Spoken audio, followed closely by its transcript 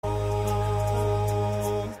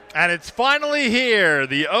And it's finally here,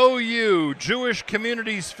 the OU Jewish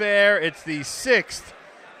Communities Fair. It's the 6th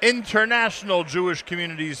International Jewish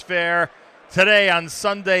Communities Fair. Today on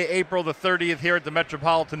Sunday, April the 30th, here at the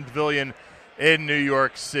Metropolitan Pavilion in New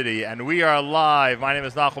York City. And we are live. My name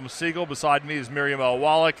is Nachum Siegel. Beside me is Miriam L.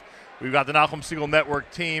 Wallach. We've got the Nachum Siegel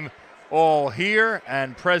Network team all here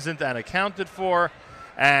and present and accounted for.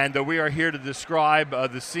 And we are here to describe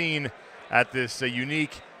the scene at this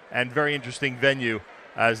unique and very interesting venue,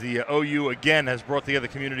 as the OU again has brought together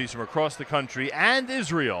communities from across the country and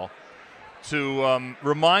Israel to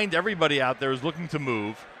remind everybody out there who's looking to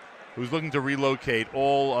move, who's looking to relocate,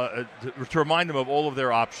 to remind them of all of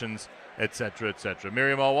their options, etc., etc.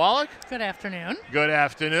 Miriam L. Wallach. Good afternoon. Good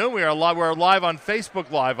afternoon. We're live on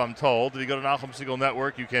Facebook Live, I'm told. If you go to Nachum Siegel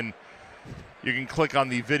Network, you can click on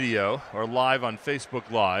the video, or live on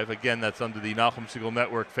Facebook Live. Again, that's under the Nachum Siegel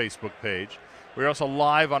Network Facebook page. We're also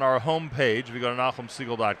live on our homepage. If you go to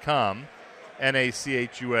NachumSiegel.com,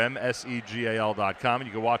 NachumSegal.com, and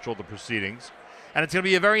you can watch all the proceedings. And it's going to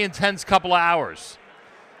be a very intense couple of hours.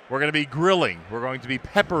 We're going to be grilling. We're going to be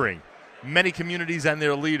peppering many communities and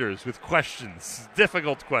their leaders with questions,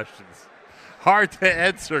 difficult questions, hard to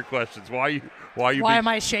answer questions. Why am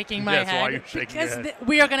I shaking my head? Why are you shaking your head?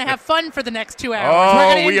 We are going to have fun for the next 2 hours.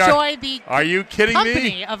 We're going to enjoy the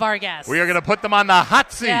company of our guests. We are going to put them on the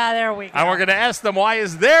hot seat. Yeah, there we go. And we're going to ask them, why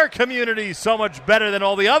is their community so much better than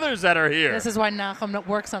all the others that are here? This is why Nachum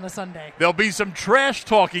works on a Sunday. There'll be some trash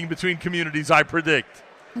talking between communities, I predict.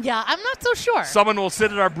 Yeah, I'm not so sure. Someone will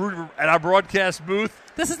sit at our broadcast booth.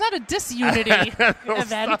 This is not a disunity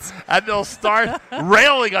event. And they'll start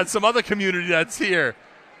railing on some other community that's here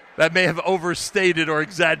that may have overstated or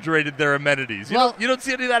exaggerated their amenities. You don't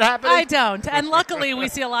see any of that happening? I don't. And luckily, we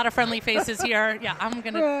see a lot of friendly faces here. Yeah, I'm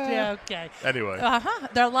going to... okay. Anyway.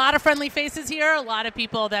 There are a lot of friendly faces here, a lot of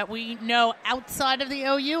people that we know outside of the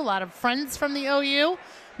OU, a lot of friends from the OU.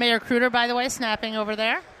 Mayor Kruder, by the way, snapping over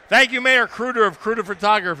there. Thank you, Mayor Kruder of Kruder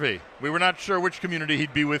Photography. We were not sure which community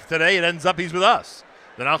he'd be with today. It ends up he's with us,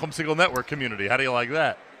 the Nachum Siegel Network community. How do you like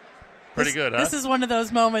that? Pretty good, huh? This is one of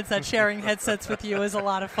those moments that sharing headsets with you is a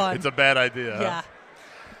lot of fun. It's a bad idea, huh?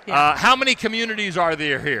 Yeah. How many communities are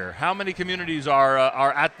there here? How many communities are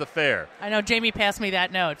at the fair? I know Jamie passed me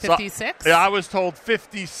that note. 56? Yeah, I was told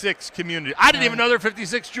 56 communities. I didn't even know there were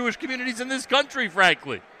 56 Jewish communities in this country,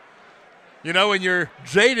 frankly. You know, when you're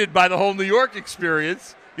jaded by the whole New York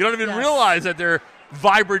experience, you don't even realize that there are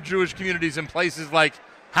vibrant Jewish communities in places like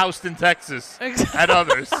Houston, Texas, and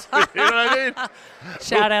others. You know what I mean?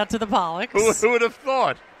 Shout out to the Pollocks. Who would have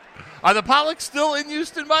thought? Are the Pollocks still in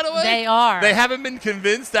Houston, by the way? They are. They haven't been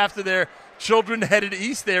convinced after their children headed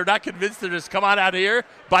east. They are not convinced to just come on out here,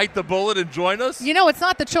 bite the bullet, and join us? You know, it's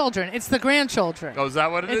not the children. It's the grandchildren. Oh, is that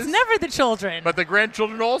what it is? It's never the children. But the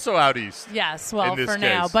grandchildren are also out east. Yes, well, for case.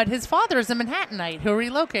 now. But his father is a Manhattanite who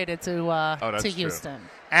relocated to Houston. True.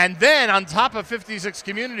 And then, on top of 56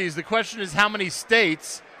 communities, the question is how many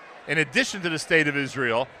states, in addition to the state of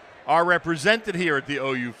Israel, are represented here at the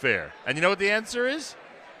OU Fair? And you know what the answer is?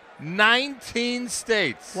 19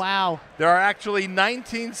 states. Wow. There are actually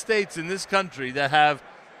 19 states in this country that have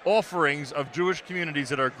offerings of Jewish communities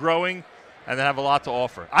that are growing and that have a lot to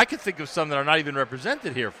offer. I could think of some that are not even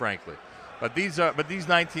represented here, frankly. But these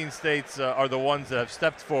 19 states are the ones that have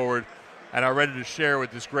stepped forward and are ready to share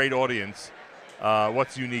with this great audience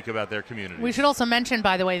what's unique about their community. We should also mention,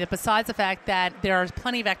 by the way, that besides the fact that there are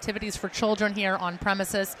plenty of activities for children here on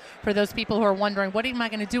premises, for those people who are wondering, what am I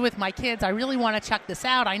going to do with my kids? I really want to check this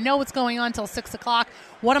out. I know it's going on until 6 o'clock.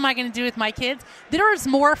 What am I going to do with my kids? There is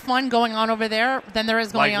more fun going on over there than there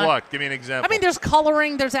is going on. Like what? Give me an example. I mean, there's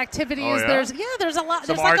coloring, there's activities, oh, yeah? there's a lot.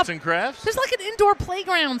 Some there's arts and crafts? There's like an indoor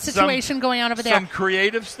playground situation going on over there. Some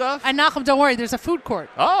creative stuff? And Nachum, don't worry, there's a food court.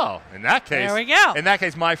 Oh, in that case. There we go. In that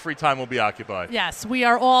case, my free time will be occupied. Yes, we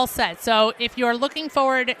are all set. So if you're looking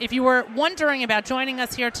forward, if you were wondering about joining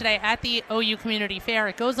us here today at the OU Community Fair,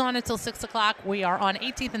 it goes on until 6 o'clock. We are on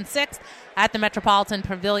 18th and 6th at the Metropolitan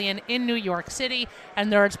Pavilion in New York City,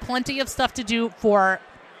 and there's plenty of stuff to do for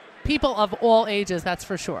people of all ages, that's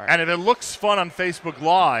for sure. And if it looks fun on Facebook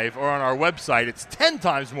Live or on our website, it's 10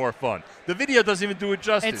 times more fun. The video doesn't even do it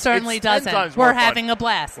justice. It certainly doesn't. We're having a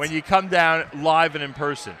blast. When you come down live and in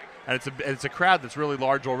person. And it's a crowd that's really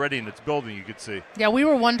large already in its building, you could see. Yeah, we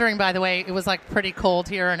were wondering, by the way, it was like pretty cold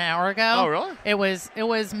here an hour ago. Oh, really? It was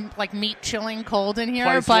like meat chilling cold in here.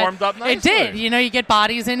 Place but warmed up nicely. It did. You know, you get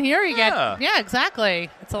bodies in here. Yeah,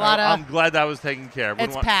 exactly. It's a lot of... I'm glad that was taken care of.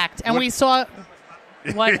 It's packed. And we saw...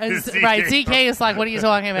 What is, right, ZK is like, what are you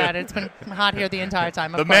talking about? It's been hot here the entire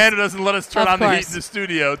time. The man who doesn't let us turn on the heat in the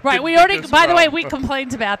studio. Right, we already, by the way, we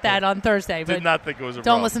complained about that on Thursday. Did not think it was a Don't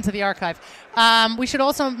problem. listen to the archive. We should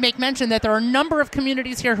also make mention that there are a number of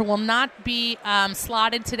communities here who will not be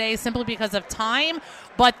slotted today simply because of time,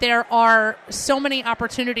 but there are so many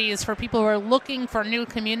opportunities for people who are looking for new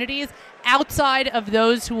communities outside of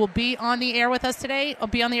those who will be on the air with us today, or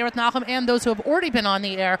be on the air with Nachum, and those who have already been on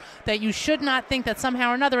the air, that you should not think that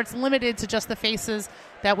somehow or another it's limited to just the faces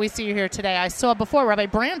that we see here today. I saw before Rabbi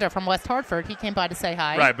Brander from West Hartford. He came by to say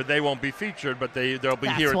hi. Right, but they won't be featured, but they'll be here at the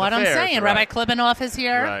fair. That's what I'm saying. Right. Rabbi Klibanoff is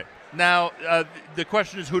here. Right. Now, the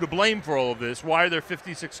question is who to blame for all of this. Why are there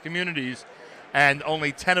 56 communities and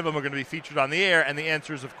only 10 of them are going to be featured on the air? And the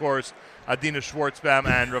answer is, of course, Adina Schwartzbaum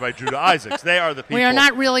and Rabbi Judah Isaacs. They are the people. We are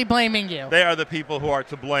not really blaming you. They are the people who are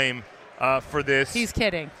to blame for this. He's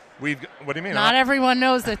kidding. What do you mean? Not everyone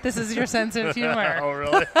knows that this is your sense of humor. Oh,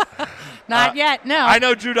 really? Not yet, no. I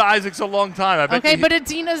know Judah Isaacs a long time. But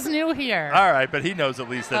Adina's new here. All right, but he knows at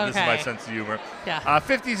least that this is my sense of humor. Yeah.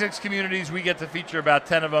 56 communities. We get to feature about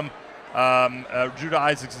 10 of them. Judah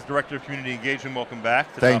Isaacs is Director of Community Engagement. Welcome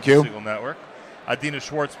back to Thank the you. Siegel Network. Adina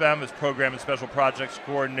Schwartzbaum is Program and Special Projects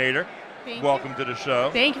Coordinator. Welcome to the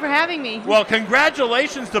show. Thank you for having me. Well,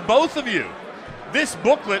 congratulations to both of you. This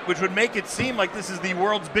booklet, which would make it seem like this is the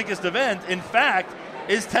world's biggest event, in fact,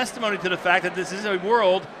 is testimony to the fact that this is a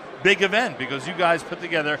world big event, because you guys put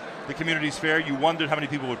together the Communities Fair. You wondered how many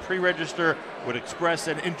people would pre-register, would express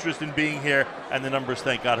an interest in being here, and the numbers,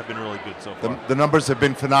 thank God, have been really good so far. The numbers have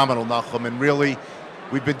been phenomenal, Nachum, and really,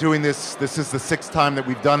 we've been doing this. This is the 6th time that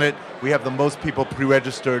we've done it. We have the most people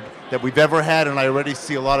pre-registered that we've ever had, and I already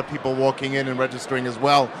see a lot of people walking in and registering as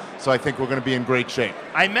well, so I think we're going to be in great shape.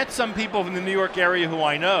 I met some people from the New York area who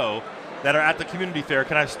I know that are at the Community Fair.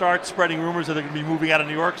 Can I start spreading rumors that they're going to be moving out of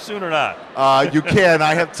New York soon or not? You can.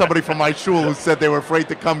 I had somebody from my shul who said they were afraid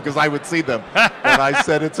to come because I would see them. And I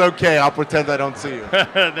said, it's okay, I'll pretend I don't see you.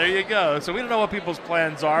 There you go. So we don't know what people's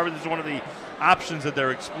plans are, but this is one of the options that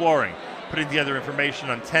they're exploring, putting together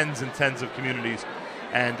information on tens and tens of communities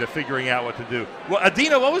and figuring out what to do. Well,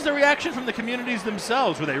 Adina, what was the reaction from the communities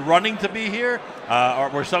themselves? Were they running to be here? Or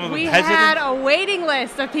were some of them hesitant? We had a waiting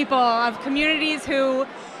list of people, of communities who,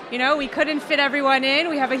 we couldn't fit everyone in.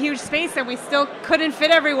 We have a huge space and we still couldn't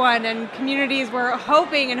fit everyone. And communities were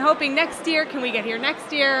hoping next year, can we get here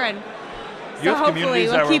next year? And so hopefully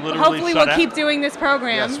we'll keep doing this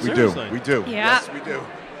program. Yes, we do. We do. Yeah. Yes, we do.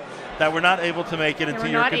 That we're not able to make it into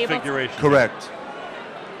your configuration. Correct.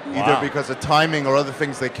 Wow. Either because of timing or other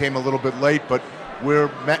things, they came a little bit late, but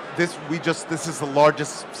this is the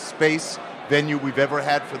largest space venue we've ever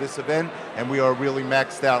had for this event, and we are really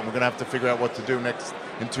maxed out, and we're going to have to figure out what to do next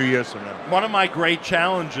in 2 years from now. One of my great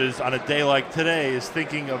challenges on a day like today is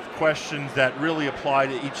thinking of questions that really apply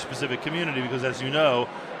to each specific community, because as you know,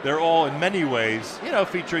 they're all in many ways,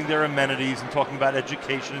 featuring their amenities and talking about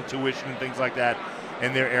education and tuition and things like that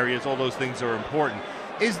in their areas. All those things are important.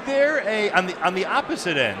 Is there on the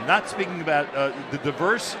opposite end, not speaking about the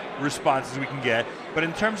diverse responses we can get, but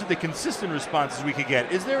in terms of the consistent responses we could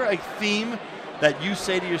get, is there a theme that you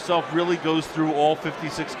say to yourself really goes through all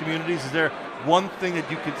 56 communities? Is there one thing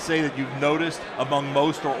that you could say that you've noticed among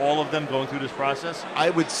most or all of them going through this process?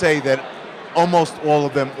 I would say that almost all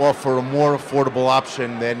of them offer a more affordable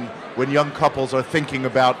option than when young couples are thinking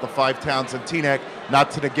about the 5 towns in Teaneck,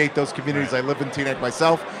 not to negate those communities. Right. I live in Teaneck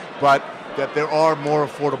myself, but that there are more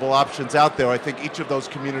affordable options out there. I think each of those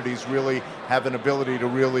communities really have an ability to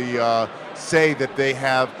really say that they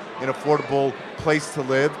have an affordable place to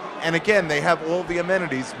live. And again, they have all the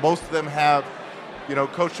amenities. Most of them have,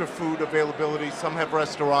 kosher food availability. Some have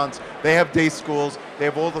restaurants. They have day schools. They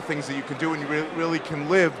have all the things that you can do, and you really can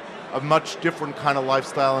live a much different kind of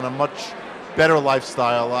lifestyle and a much better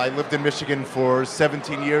lifestyle. I lived in Michigan for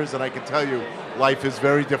 17 years, and I can tell you life is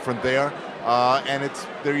very different there. And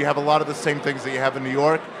there you have a lot of the same things that you have in New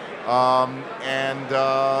York, but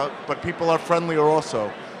people are friendlier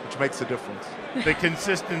also, which makes a difference. The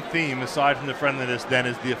consistent theme, aside from the friendliness, then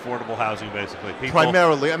is the affordable housing, basically.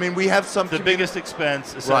 Primarily. I mean, we have some... The biggest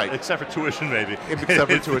expense, except for tuition, maybe. Except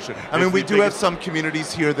for tuition. I mean, we do have some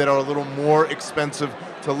communities here that are a little more expensive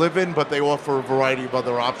to live in, but they offer a variety of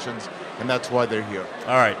other options, and that's why they're here.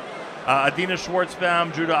 All right. Adina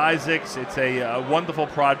Schwartzbaum, Judah Isaacs, it's a wonderful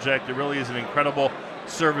project. It really is an incredible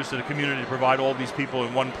service to the community to provide all these people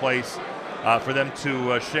in one place, for them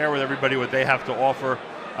to share with everybody what they have to offer.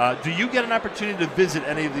 Do you get an opportunity to visit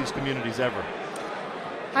any of these communities ever?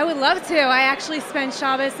 I would love to. I actually spent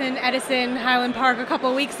Shabbos in Edison Highland Park a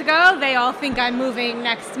couple weeks ago. They all think I'm moving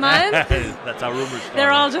next month. That's how rumors start.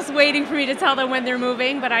 They're all just waiting for me to tell them when they're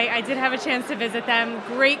moving, but I did have a chance to visit them.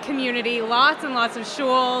 Great community, lots and lots of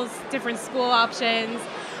shuls, different school options.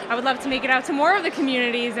 I would love to make it out to more of the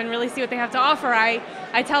communities and really see what they have to offer.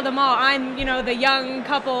 I tell them all, I'm, the young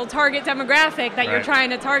couple target demographic that you're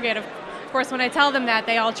trying to target. Of course, when I tell them that,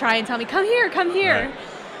 they all try and tell me, come here. Right.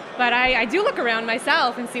 But I do look around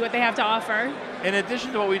myself and see what they have to offer. In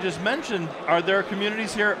addition to what we just mentioned, are there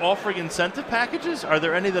communities here offering incentive packages? Are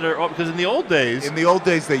there any that are, because in the old days... In the old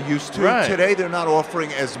days, they used to. Right. Today, they're not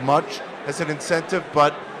offering as much as an incentive,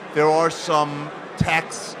 but there are some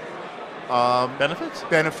tax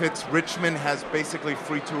benefits. Richmond has basically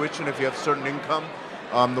free tuition if you have certain income,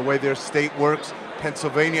 the way their state works.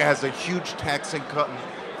 Pennsylvania has a huge tax income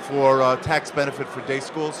for tax benefit for day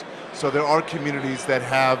schools. So there are communities that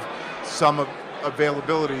have some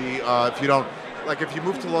availability. If you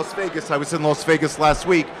move to Las Vegas, I was in Las Vegas last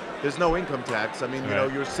week, there's no income tax. I mean,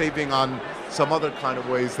 you're saving on some other kind of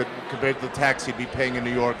ways that compared to the tax you'd be paying in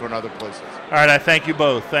New York or in other places. All right, I thank you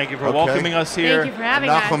both. Thank you for welcoming us here. Thank you for having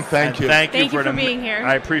Nachum, us. thank you. Thank you for being here.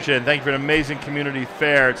 I appreciate it. Thank you for an amazing community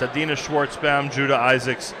fair. It's Adina Schwartzbaum, Judah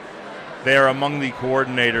Isaacs. They are among the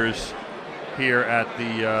coordinators here at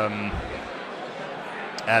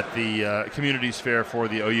the Communities Fair for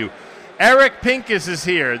the OU. Eric Pincus is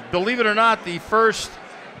here. Believe it or not, the first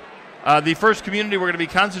community we're going to be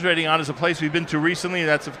concentrating on is a place we've been to recently.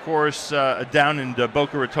 That's, of course, down in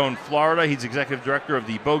Boca Raton, Florida. He's executive director of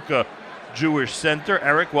the Boca Jewish Center.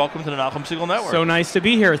 Eric, welcome to the Nachum Segal Network. So nice to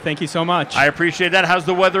be here. Thank you so much. I appreciate that. How's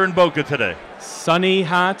the weather in Boca today? Sunny,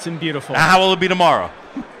 hot, and beautiful. How will it be tomorrow?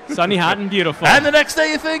 Sunny, hot, and beautiful. And the next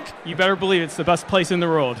day, you think? You better believe it's the best place in the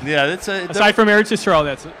world. Yeah, aside from Eretz Yisrael,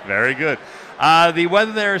 that's it. Very good. The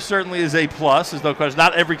weather there certainly is a plus. There's no question.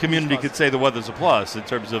 Not every community could say the weather's a plus in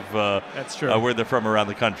terms of that's true. Where they're from around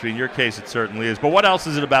the country. In your case, it certainly is. But what else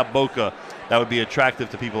is it about Boca that would be attractive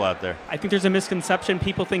to people out there? I think there's a misconception.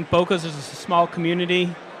 People think Boca's is a small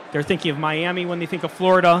community. They're thinking of Miami when they think of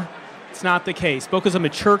Florida. It's not the case. Boca's a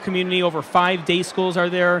mature community. Over 5 day schools are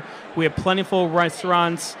there. We have plentiful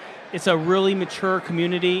restaurants. It's a really mature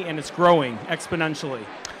community, and it's growing exponentially.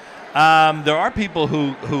 There are people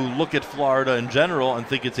who look at Florida in general and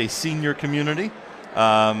think it's a senior community.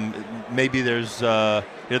 Maybe there's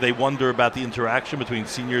they wonder about the interaction between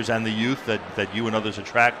seniors and the youth that you and others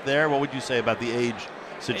attract there. What would you say about the age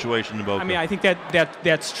situation in Boca? I mean, I think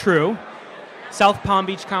that's true. South Palm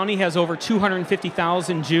Beach County has over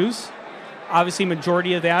 250,000 Jews. Obviously,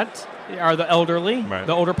 majority of that are the elderly,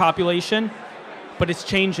 the older population. But it's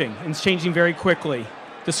changing. It's changing very quickly.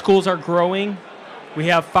 The schools are growing. We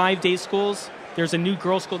have 5 day schools. There's a new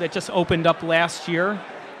girls' school that just opened up last year.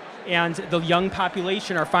 And the young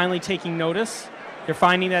population are finally taking notice. They're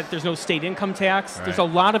finding that there's no state income tax. There's a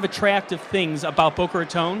lot of attractive things about Boca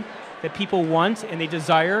Raton that people want and they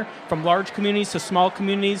desire, from large communities to small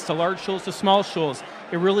communities to large shuls to small shuls.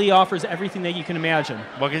 It really offers everything that you can imagine.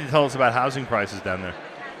 What can you tell us about housing prices down there?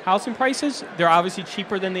 Housing prices, they're obviously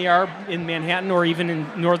cheaper than they are in Manhattan or even in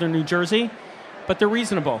northern New Jersey, but they're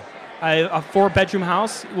reasonable. A 4-bedroom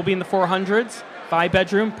house will be in the 400s,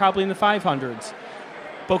 5-bedroom probably in the 500s.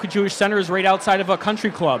 Boca Jewish Center is right outside of a country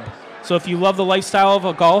club, so if you love the lifestyle of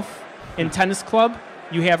a golf and tennis club,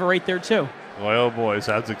 you have it right there too. Boy, oh boy,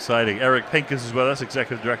 sounds exciting. Eric Pincus is with us,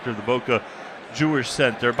 executive director of the Boca Jewish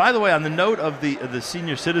Center. By the way, on the note of the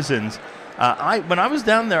senior citizens, when I was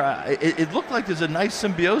down there, it looked like there's a nice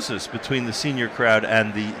symbiosis between the senior crowd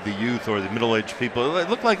and the youth or the middle-aged people. It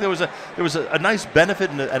looked like there was a nice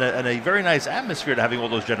benefit and a very nice atmosphere to having all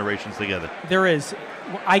those generations together. There is.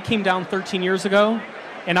 I came down 13 years ago,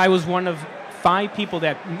 and I was one of 5 people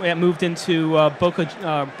that moved into Boca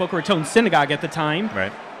Raton Synagogue at the time.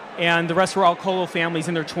 Right. And the rest were all Kolo families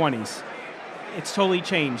in their 20s. It's totally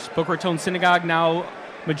changed. Boca Raton Synagogue now,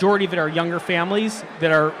 majority of it are younger families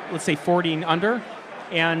that are, let's say, 40 and under.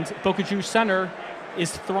 And Boca Jewish Center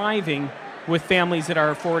is thriving with families that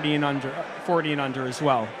are 40 and under as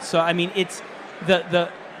well. So, I mean, it's the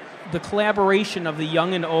collaboration of the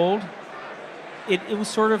young and old. It was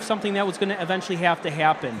sort of something that was going to eventually have to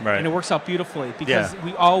happen. Right. And it works out beautifully because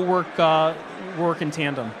we all work in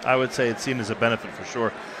tandem. I would say it's seen as a benefit for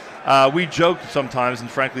sure. We joke sometimes, and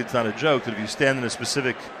frankly it's not a joke, that if you stand in a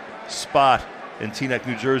specific spot in Teaneck,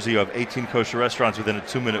 New Jersey, you have 18 kosher restaurants within a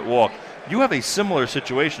 2-minute walk. You have a similar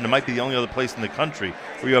situation. It might be the only other place in the country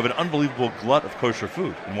where you have an unbelievable glut of kosher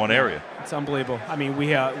food in one area. It's unbelievable. I mean, we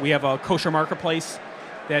have a kosher marketplace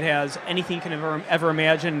that has anything you can ever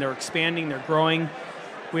imagine. They're expanding, they're growing.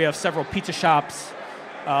 We have several pizza shops.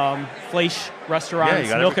 Fleisch restaurants,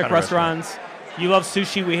 Yeah, Milkik restaurants. You love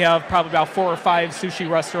sushi. We have probably about 4 or 5 sushi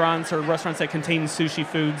restaurants or restaurants that contain sushi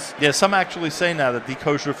foods. Yeah, some actually say now that the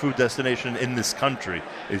kosher food destination in this country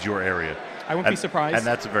is your area. I wouldn't be surprised. And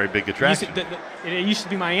that's a very big attraction. It used to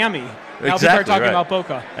be Miami. Now Exactly, people are talking right. about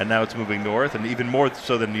Boca. And now it's moving north, and even more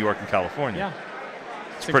so than New York and California. Yeah.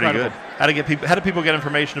 It's pretty incredible. good. How do people get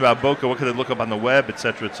information about Boca? What can they look up on the web, et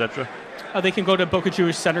cetera, et cetera? They can go to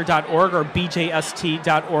bocajewishcenter.org or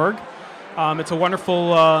bjst.org. It's a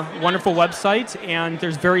wonderful website, and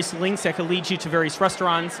there's various links that can lead you to various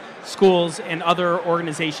restaurants, schools, and other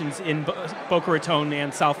organizations in Boca Raton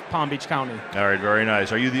and South Palm Beach County. All right, very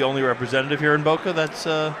nice. Are you the only representative here in Boca? That's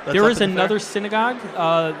there is another synagogue.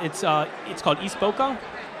 It's called East Boca,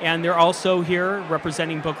 and they're also here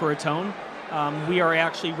representing Boca Raton. We are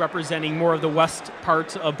actually representing more of the west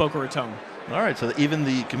part of Boca Raton. All right, so even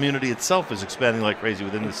the community itself is expanding like crazy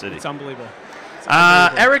within the city. It's unbelievable.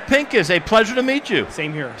 Eric Pincus, a pleasure to meet you.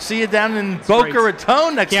 Same here. See you down in Boca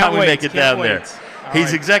Raton next time we make it down there.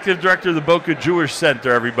 He's executive director of the Boca Jewish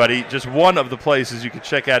Center, everybody. Just one of the places you can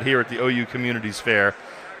check out here at the OU Communities Fair.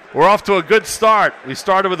 We're off to a good start. We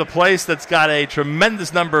started with a place that's got a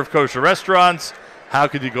tremendous number of kosher restaurants. How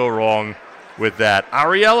could you go wrong with that?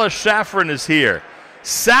 Ariella Shafran is here.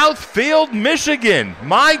 Southfield, Michigan.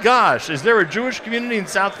 My gosh, is there a Jewish community in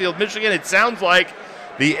Southfield, Michigan? It sounds like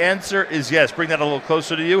the answer is yes. Bring that a little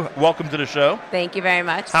closer to you. Welcome to the show. Thank you very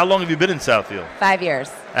much. How long have you been in Southfield? 5 years.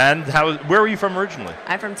 And where were you from originally?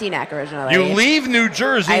 I'm from Teaneck originally. You leave New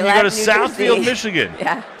Jersey and you go to Southfield, Michigan.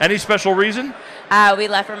 Yeah. Any special reason? We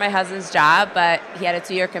left for my husband's job, but he had a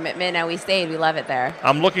 2-year commitment, and we stayed. We love it there.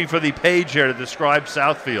 I'm looking for the page here to describe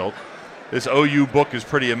Southfield. This OU book is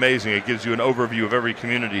pretty amazing. It gives you an overview of every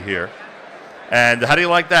community here. And how do you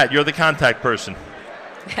like that? You're the contact person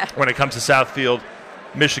when it comes to Southfield,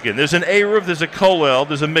 Michigan. There's an Eruv, there's a Kollel,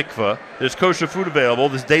 there's a mikveh, there's kosher food available,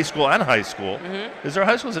 there's day school and high school. Mm-hmm. Is there a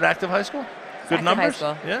high school? Is it active high school? Good active numbers?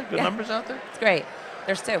 High school. Yeah, good numbers out there? It's great.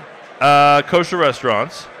 There's 2. Kosher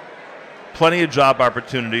restaurants, plenty of job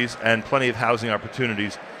opportunities, and plenty of housing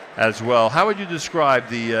opportunities as well. How would you describe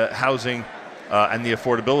the housing and the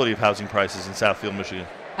affordability of housing prices in Southfield, Michigan?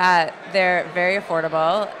 They're very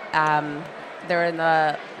affordable. They're in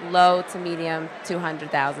the low to medium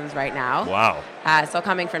 200,000s right now. Wow. So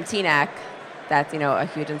coming from Teaneck, that's a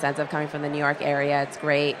huge incentive. Coming from the New York area, it's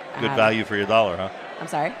great. Good value for your dollar, huh? I'm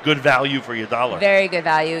sorry? Good value for your dollar. Very good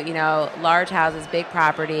value. Large houses, big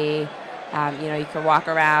property. You can walk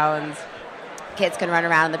around. Kids can run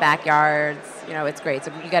around in the backyards. It's great.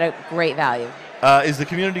 So you got a great value. Is the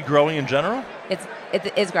community growing in general?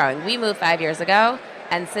 It is growing. We moved 5 years ago,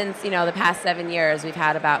 and since the past 7 years, we've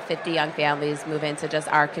had about 50 young families move into just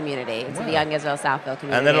our community, into the Young Israel Southfield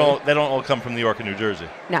community. And they don't all come from New York and New Jersey?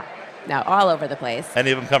 No, all over the place.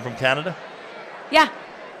 Any of them come from Canada? Yeah,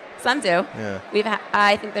 some do. Yeah.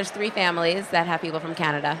 I think there's 3 families that have people from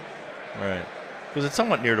Canada. Right. Because it's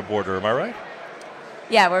somewhat near the border, am I right?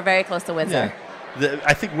 Yeah, we're very close to Windsor. Yeah.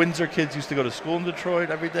 I think Windsor kids used to go to school in Detroit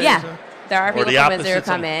every day. Yeah, so? There are people from Windsor who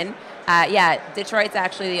come in. Detroit's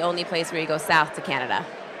actually the only place where you go south to Canada.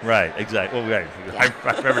 Right, exactly. Well, I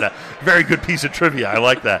remember that. Very good piece of trivia. I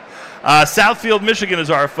like that. Southfield, Michigan is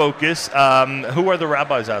our focus. Who are the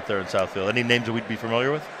rabbis out there in Southfield? Any names that we'd be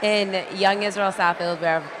familiar with? In Young Israel Southfield, we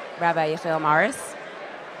have Rabbi Yechiel Morris.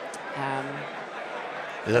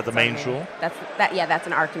 Is that the main shul? That's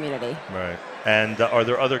in our community. Right. And are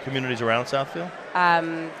there other communities around Southfield?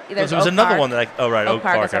 There was another one that Oak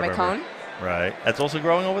Park. That's Rabbi Cohn. Right. That's also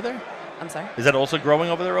growing over there? I'm sorry? Is that also growing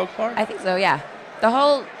over there, Oak Park? I think so, yeah. The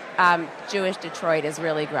whole Jewish Detroit is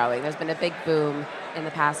really growing. There's been a big boom in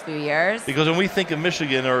the past few years. Because when we think of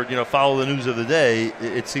Michigan or, follow the news of the day,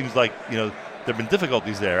 it seems like, there have been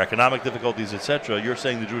difficulties there, economic difficulties, etc. You're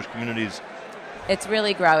saying the Jewish communities... It's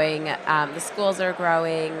really growing. The schools are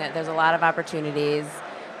growing. There's a lot of opportunities.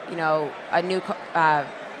 A new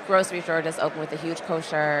grocery store just opened with a huge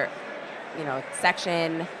kosher,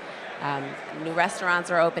 section. New restaurants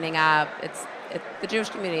are opening up. The Jewish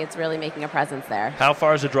community, it's really making a presence there. How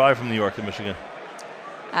far is the drive from New York to Michigan?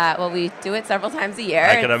 Well, we do it several times a year.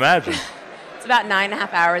 I can imagine. It's about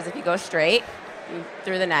 9.5 hours if you go straight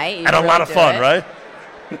through the night. And a lot of fun, right?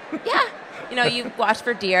 Yeah. You watch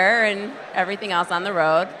for deer and everything else on the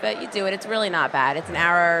road, but you do it. It's really not bad. It's an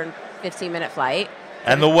hour and 15-minute flight.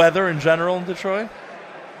 And the weather in general in Detroit?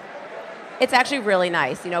 It's actually really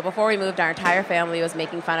nice. Before we moved, our entire family was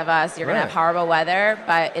making fun of us. You're going to have horrible weather.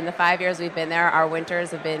 But in the 5 years we've been there, our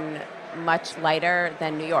winters have been much lighter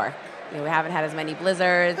than New York. We haven't had as many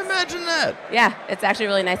blizzards. Imagine that. Yeah, it's actually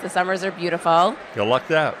really nice. The summers are beautiful. You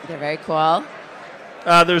lucked out. They're very cool.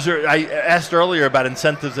 I asked earlier about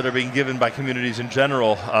incentives that are being given by communities in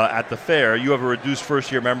general at the fair. You have a reduced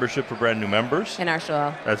first-year membership for brand new members. In our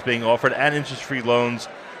shul. That's being offered, and interest-free loans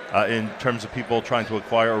in terms of people trying to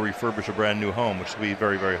acquire or refurbish a brand new home, which will be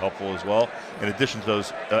very, very helpful as well, in addition to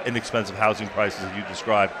those inexpensive housing prices that you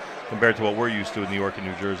described compared to what we're used to in New York and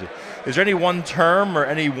New Jersey. Is there any one term or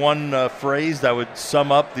any one phrase that would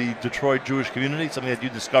sum up the Detroit Jewish community, something that you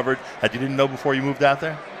discovered that you didn't know before you moved out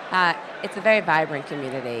there? It's a very vibrant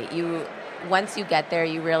community. Once you get there,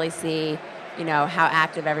 you really see, how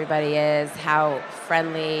active everybody is, how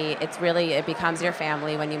friendly. It becomes your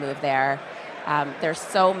family when you move there. There's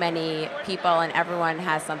so many people, and everyone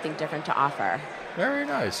has something different to offer. Very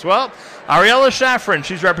nice. Well, Ariella Shafran,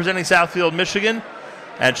 she's representing Southfield, Michigan,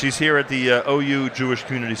 and she's here at the OU Jewish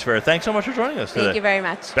Communities Fair. Thanks so much for joining us today. Thank you very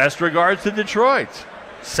much. Best regards to Detroit,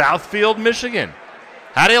 Southfield, Michigan.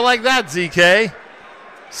 How do you like that, ZK?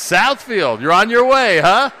 Southfield, you're on your way,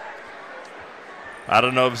 huh? I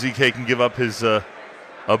don't know if ZK can give up his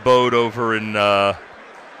abode over in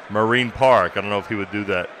Marine Park. I don't know if he would do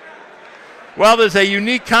that. Well, there's a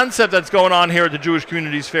unique concept that's going on here at the Jewish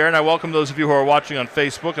Communities Fair, and I welcome those of you who are watching on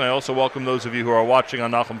Facebook, and I also welcome those of you who are watching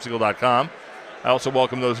on NachumSegal.com. I also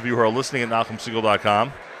welcome those of you who are listening at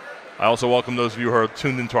NachumSegal.com. I also welcome those of you who are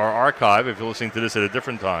tuned into our archive if you're listening to this at a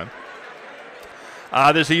different time.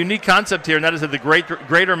 There's a unique concept here, and that is that the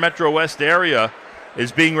greater Metro West area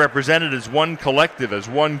is being represented as one collective, as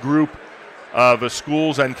one group of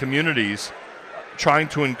schools and communities trying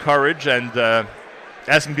to encourage and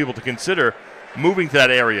asking people to consider moving to that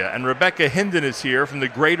area. And Rebecca Hinden is here from the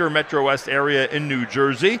greater Metro West area in New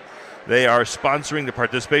Jersey. They are sponsoring the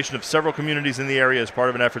participation of several communities in the area as part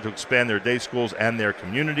of an effort to expand their day schools and their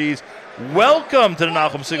communities. Welcome to the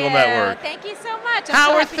Nachum Segal Network. Thank you so much.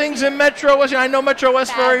 How are things in Metro West? I know Metro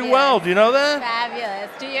West very well. Do you know that? Fabulous.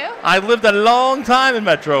 Do you? I lived a long time in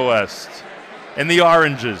Metro West, in the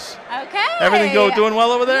Oranges. Okay. Everything doing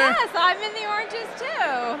well over there? Yes, I'm in the Oranges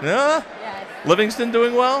too. Yeah? Yes. Livingston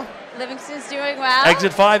doing well? Livingston's doing well.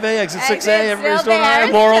 Exit 5A, exit 6A, everybody's doing all there,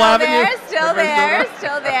 right? Laurel Avenue?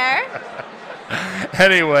 Still there.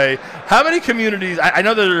 Anyway, how many communities? I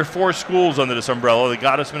know that there are 4 schools under this umbrella: the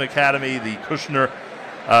Gottesman Academy, the Kushner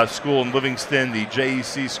School in Livingston, the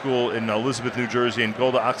JEC School in Elizabeth, New Jersey, and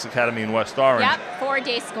Golda Ox Academy in West Orange. Yep, 4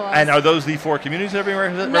 day schools. And are those the 4 communities that are being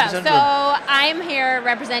represented? No, so I'm here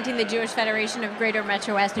representing the Jewish Federation of Greater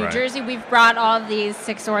Metro West New Jersey. We've brought all of these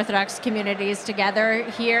 6 Orthodox communities together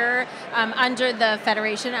here under the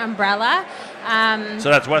Federation umbrella. So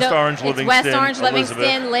that's West Orange, Livingston, West Orange, Elizabeth.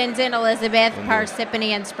 Livingston, Linden, Elizabeth, Parsippany,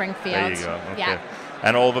 and Springfield. There you go. Okay. Yeah.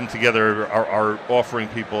 And all of them together are offering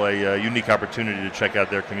people a unique opportunity to check out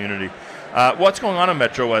their community. What's going on in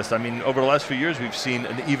Metro West? I mean, over the last few years, we've seen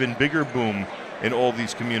an even bigger boom in all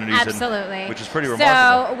these communities. Absolutely. Which is pretty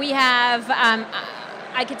remarkable. So we have...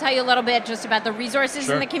 I can tell you a little bit just about the resources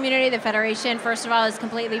in the community. The Federation, first of all, is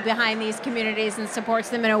completely behind these communities and supports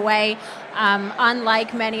them in a way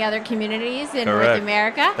unlike many other communities in North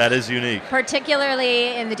America. That is unique.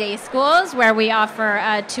 Particularly in the day schools, where we offer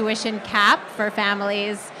a tuition cap for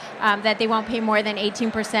families that they won't pay more than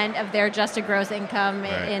 18% of their adjusted gross income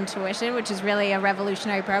in tuition, which is really a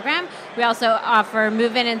revolutionary program. We also offer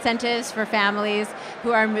move-in incentives for families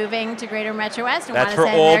who are moving to Greater Metro West and want to send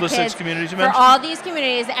their kids. That's for all the 6 communities you mentioned? For all these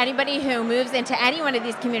communities, anybody who moves into any one of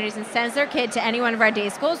these communities and sends their kid to any one of our day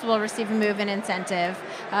schools will receive a move-in incentive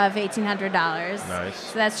of $1,800. Nice.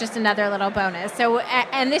 So that's just another little bonus. So,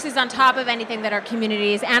 and this is on top of anything that our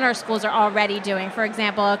communities and our schools are already doing. For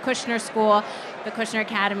example, a Kushner school, the Kushner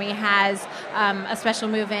Academy, has a special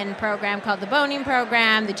move-in program called the Boning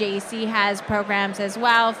Program. The JEC has programs as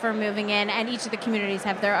well for moving in, and each of the communities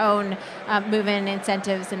have their own move-in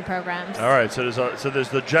incentives and programs. All right, so there's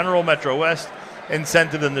the general Metro West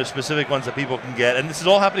incentive, and there's specific ones that people can get. And this is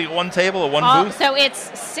all happening at one table, at one booth? So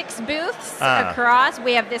it's 6 booths across.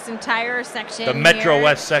 We have this entire section The Metro here.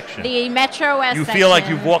 West section. The Metro West section. You feel like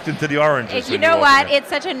you've walked into the Oranges. You know what? It's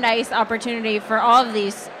such a nice opportunity for all of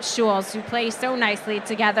these shuls who play so nicely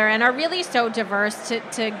together and are really so diverse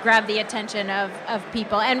to grab the attention of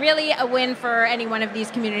people. And really a win for any one of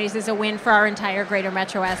these communities is a win for our entire Greater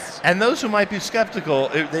Metro West. And those who might be skeptical,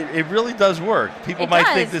 it really does work. People might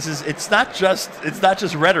think it's not just it's not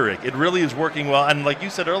just rhetoric. It really is working well. And like you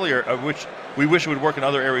said earlier, we wish it would work in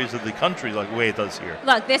other areas of the country like the way it does here.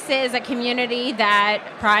 Look, this is a community that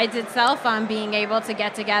prides itself on being able to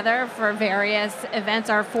get together for various events.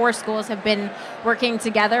 Our 4 schools have been working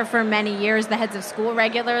together for many years. The heads of school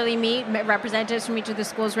regularly meet. Representatives from each of the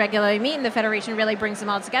schools regularly meet, and the Federation really brings them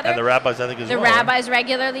all together. And the rabbis, I think, as well. The rabbis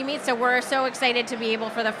regularly meet, so we're so excited to be able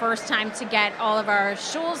for the first time to get all of our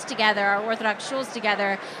shuls together, our Orthodox shuls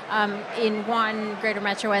together, in one Greater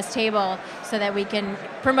Metro West table so that we can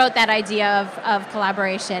promote that idea of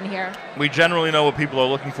collaboration here. We generally know what people are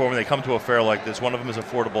looking for when they come to a fair like this. One of them is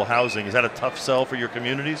affordable housing. Is that a tough sell for your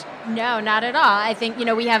communities? No, not at all. I think,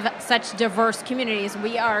 we have such diverse communities.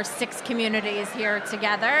 We are 6 communities here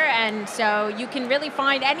together, and so you can really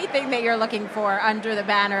find anything that you're looking for under the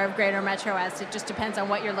banner of Greater Metro West. It just depends on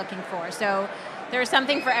what you're looking for. So there's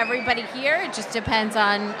something for everybody here. It just depends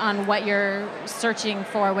on what you're searching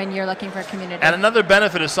for when you're looking for a community. And another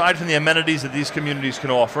benefit, aside from the amenities that these communities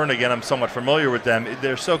can offer, and again, I'm somewhat familiar with them,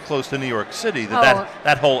 they're so close to New York City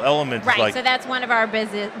that whole element right, is like... so that's one of our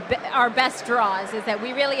best draws, is that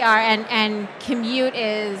we really are, and commute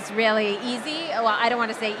is really easy. Well, I don't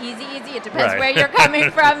want to say easy. It depends where you're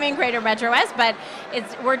coming from in Greater Metro West, but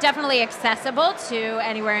we're definitely accessible to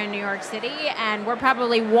anywhere in New York City, and we're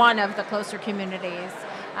probably one of the closer communities.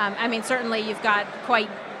 Certainly you've got quite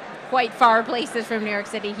far places from New York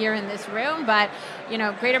City here in this room, but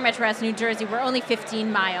Greater Metro West, New Jersey, we're only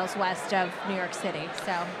 15 miles west of New York City.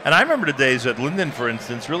 So. And I remember the days that Linden, for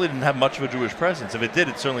instance, really didn't have much of a Jewish presence. If it did,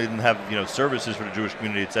 it certainly didn't have services for the Jewish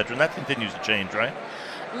community, et cetera. And that continues to change, right?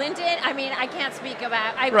 Linden, I can't speak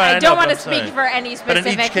about. I don't want to speak for any specific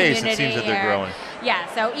community. But in each case, it seems that they're growing. Yeah,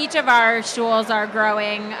 so each of our shuls are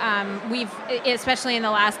growing. We've, especially in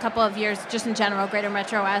the last couple of years, just in general, Greater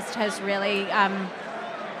Metro West has really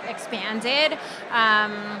expanded.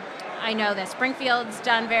 I know that Springfield's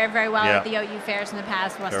done very, very well at the OU fairs in the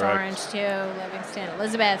past. West Orange too, Livingston,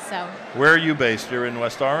 Elizabeth. So. Where are you based? You're in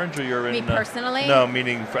West Orange, or you're in? Me personally? No,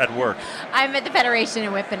 meaning at work. I'm at the Federation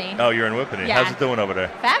in Whippany. Oh, you're in Whippany. Yeah. How's it doing over there?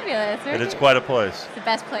 Fabulous. It is quite a place. It's the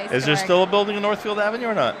best place. Is there still a building in Northfield Avenue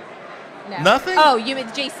or not? No. Nothing? Oh, you mean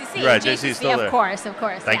JCC? Right, JCC is still there. Of course.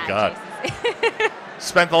 Thank God.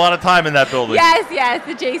 Spent a lot of time in that building. Yes,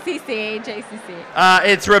 the JCC.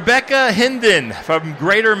 It's Rebecca Hinden from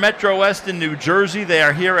Greater Metro West in New Jersey. They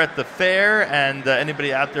are here at the fair, and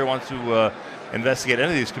anybody out there wants to investigate any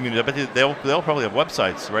of these communities, I bet they'll probably have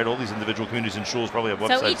websites, right? All these individual communities and shuls probably have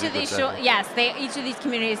websites. So each of these each of these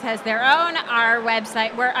communities has their own. Our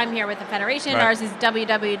website, I'm here with the Federation. Right. Ours is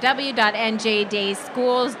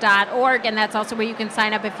www.njdayschools.org, and that's also where you can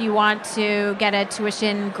sign up if you want to get a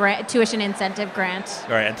tuition incentive grant.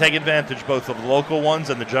 All right, and take advantage both of the local ones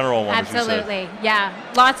and the general ones. Absolutely, yeah.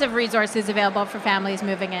 Lots of resources available for families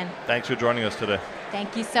moving in. Thanks for joining us today.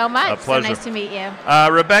 Thank you so much. A pleasure. So nice to meet you.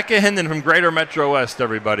 Rebecca Hinden from Greater Metro West,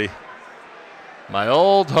 everybody. My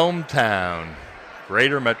old hometown,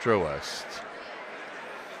 Greater Metro West.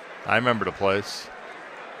 I remember the place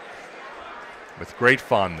with great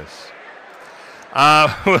fondness.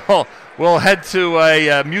 We'll head to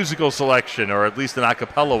a musical selection, or at least an a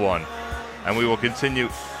cappella one, and we will continue.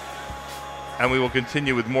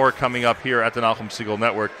 With more coming up here at the Nachum Segal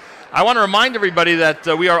Network. I want to remind everybody that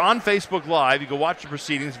we are on Facebook Live. You can watch the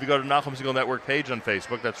proceedings if you go to the Nachum Segal Network page on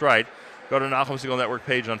Facebook. That's right. Go to the Nachum Segal Network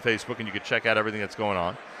page on Facebook, and you can check out everything that's going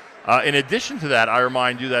on. In addition to that, I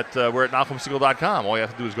remind you that we're at NachumSegal.com. All you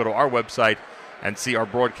have to do is go to our website and see our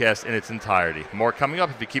broadcast in its entirety. More coming up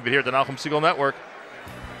if you keep it here at the Nachum Segal Network.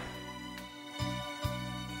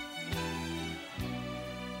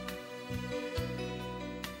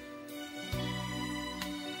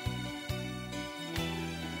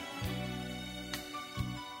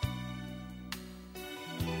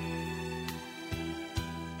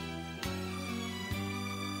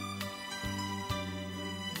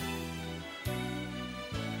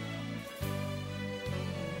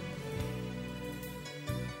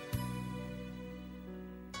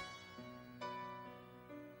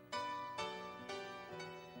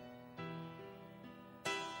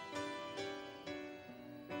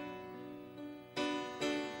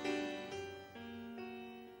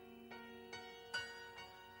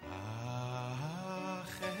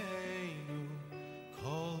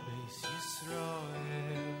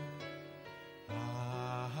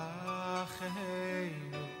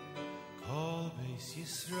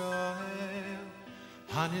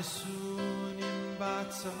 Hanesunim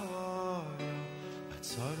batzara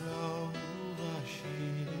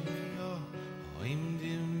uvashiriyo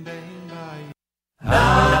oimdim bein bayim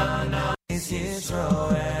Ana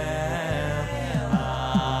Yisroel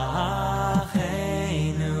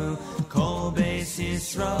Acheinu Kol Beis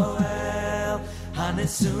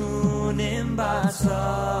Hanisunim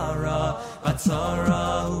Batzara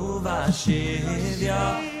Uvashivya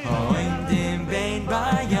Oimdim Bain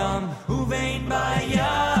Bayam Uvain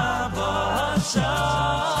Bayabasha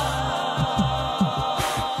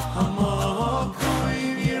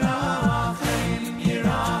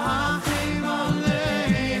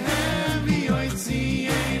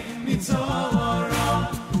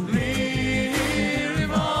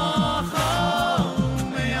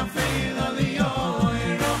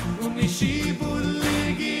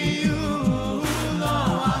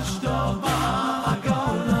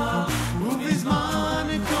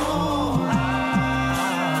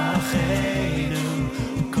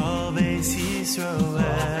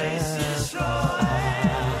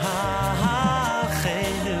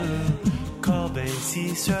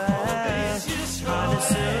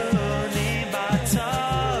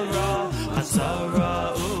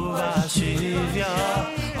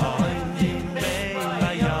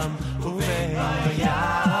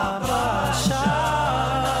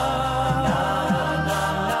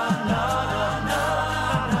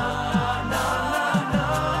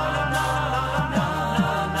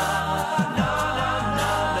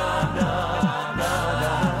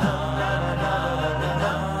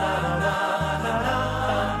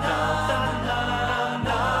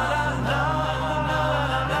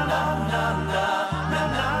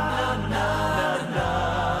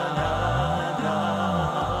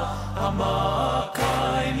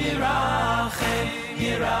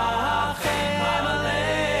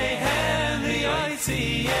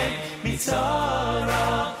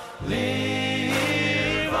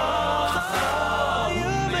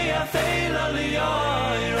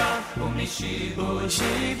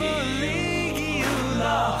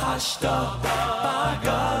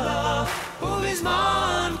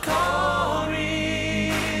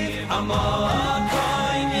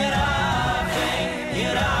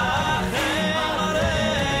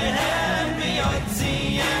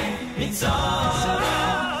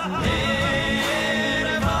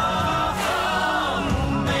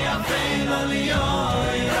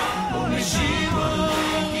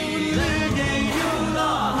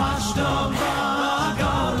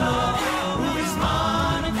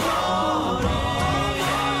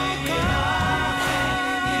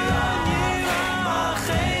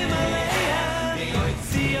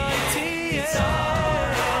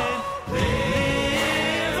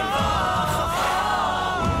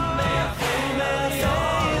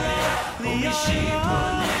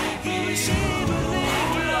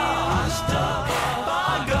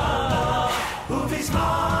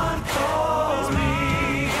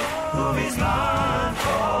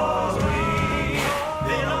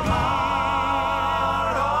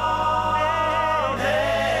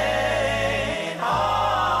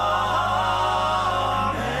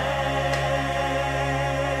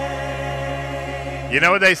You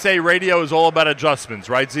know what they say, radio is all about adjustments,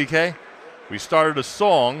 right, ZK? We started a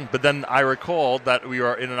song, but then I recalled that we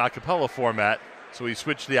are in an a cappella format, so we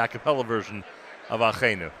switched the a cappella version of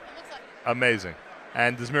Achenu. Amazing.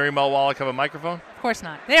 And does Miriam L. Wallach have a microphone? Of course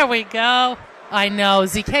not. There we go. I know.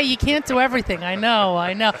 ZK, you can't do everything. I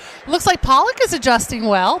know. Looks like Pollock is adjusting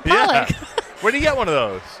well. Pollock. Yeah. Where do you get one of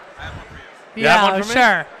those? I have one for you. You have one for me?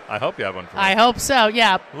 Sure. I hope you have one for me. I hope so,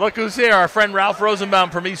 yeah. Look who's here, our friend Ralph Rosenbaum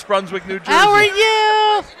from East Brunswick, New Jersey. How are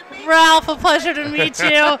you? Ralph, a pleasure to meet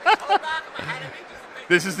you.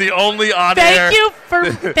 This is the only on-air...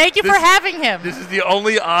 Thank you for having him. This is the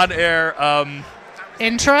only on-air...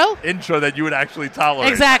 Intro that you would actually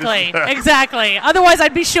tolerate. Exactly. Otherwise,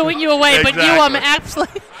 I'd be shooing you away. Exactly.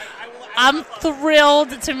 But I'm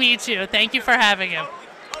thrilled to meet you. Thank you for having him.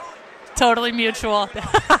 Totally mutual.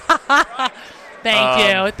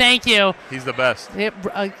 Thank you. He's the best.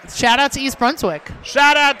 Shout out to East Brunswick.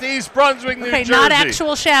 Shout out to East Brunswick, New Jersey. Not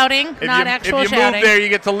actual shouting. If you move there, you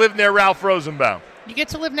get to live near Ralph Rosenbaum. You get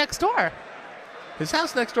to live next door. His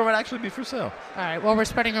house next door might actually be for sale. All right, well, we're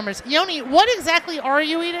spreading rumors. Yoni, what exactly are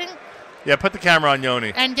you eating? Yeah, put the camera on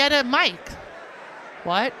Yoni. And get a mic.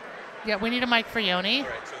 What? Yeah, we need a mic for Yoni. All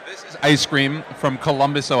right, so this is ice cream from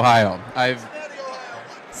Columbus, Ohio.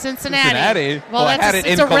 Cincinnati. Well, I had it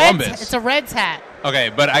in Columbus. It's a Reds hat. Okay,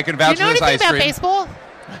 but I can vouch for this ice cream. Do you know anything about baseball?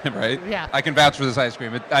 Right? Yeah. I can vouch for this ice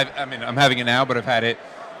cream. I'm having it now, but I've had it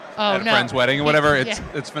at a friend's wedding or whatever.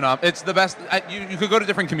 It's phenomenal. It's the best. You could go to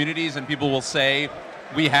different communities and people will say,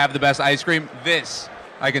 we have the best ice cream. This,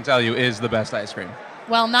 I can tell you, is the best ice cream.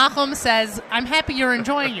 Well, Nachum says, I'm happy you're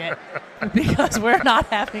enjoying it because we're not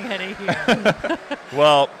having any here.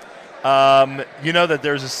 Well, you know that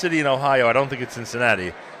there's a city in Ohio, I don't think it's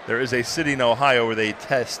Cincinnati, there is a city in Ohio where they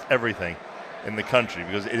test everything in the country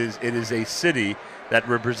because it is a city that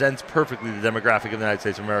represents perfectly the demographic of the United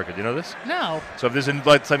States of America. Do you know this? No. So if there's,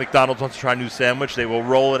 let's say McDonald's wants to try a new sandwich, they will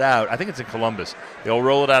roll it out. I think it's in Columbus. They'll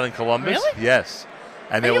roll it out in Columbus. Really? Yes.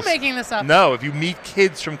 And Are they you will making this up? No. If you meet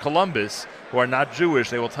kids from Columbus who are not Jewish,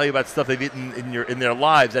 they will tell you about stuff they've eaten in their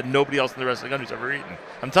lives that nobody else in the rest of the country's ever eaten.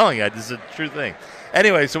 I'm telling you, this is a true thing.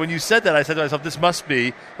 Anyway, so when you said that, I said to myself, this must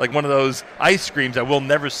be like one of those ice creams that we'll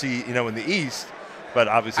never see, in the East. But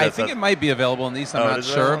obviously, I think it might be available in the East. I'm not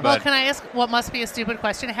sure. Well, can I ask what must be a stupid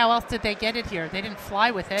question? How else did they get it here? They didn't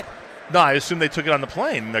fly with it. No, I assume they took it on the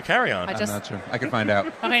plane in their carry-on. I'm not sure. I can find out.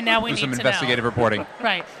 Okay, now we need some to investigative know. reporting.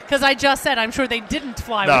 Right, because I just said I'm sure they didn't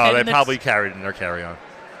fly with it. No, they probably carried it in their carry-on.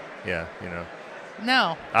 Yeah,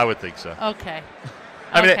 No. I would think so. Okay.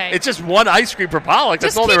 I mean, Okay. it's just one ice cream per Pollock.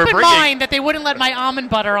 That's Just all they were keep in bringing. mind that they wouldn't let my almond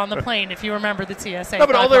butter on the plane, if you remember the TSA. No,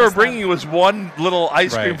 but all they were podcast bringing was one little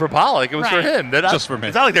ice cream Right. for Pollock. It was for Right. him. They're not, Just for me.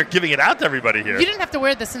 It's not like they're giving it out to everybody here. You didn't have to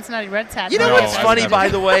wear the Cincinnati Reds hat. You know No, what's I've funny, never. by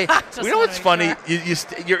the way? Just You know what's wanna funny?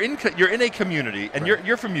 make You're in a community, and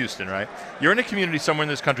you're from Houston, right? You're in a community somewhere in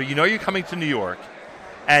this country. You know you're coming to New York,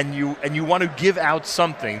 and you want to give out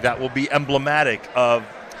something that will be emblematic of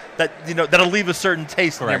that. That'll leave a certain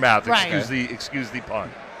taste in your Correct. mouth. Right. Excuse the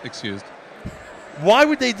pun. Excused. Why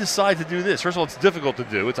would they decide to do this? First of all, it's difficult to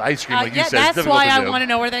do. It's ice cream, like you yeah, said. It's that's difficult why to I do. want to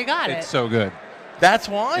know where they got It's it. so good. That's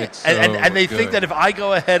why. It's And they so think good. that if I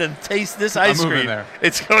go ahead and taste this ice moving cream, there.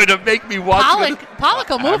 it's going to make me want Pollock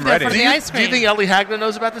will move I'm there ready. for Do the you, ice do cream. you think Ellie Hagler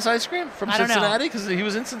knows about this ice cream from I don't know. Cincinnati? Because he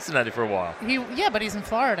was in Cincinnati for a while. Yeah, but he's in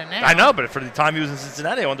Florida now. I know, but for the time he was in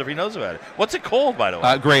Cincinnati, I wonder if he knows about it. What's it called, by the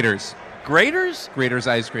way? Graters. Graters? Graters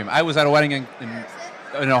ice cream. I was at a wedding in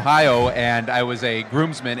Ohio, and I was a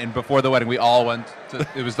groomsman, and before the wedding, we all went to,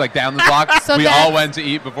 it was like down the block, So we that's- all went to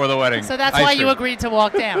eat before the wedding. So that's Ice why you cream. agreed to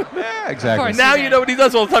walk down. Yeah, exactly. course. Now he you did. know what he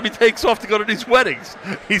does all the time. He takes off to go to these weddings.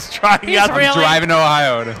 He's trying He's out. really- I'm driving to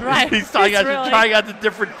Ohio. Right. He's trying out, really- trying out the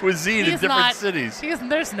different cuisine in He's different not- cities.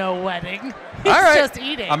 There's no wedding. He's All right. just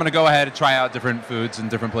eating. I'm going to go ahead and try out different foods in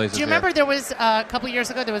different places. Do you remember there was a couple years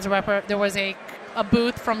ago there was a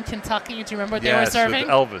booth from Kentucky? Do you remember what they were Yes, serving? with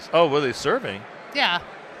Elvis. Oh, were they serving? Yeah.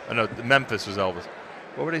 Oh, no, Memphis was Elvis.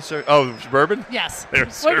 What were they serving? Oh, it was bourbon? Yes. They were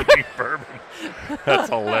serving bourbon. That's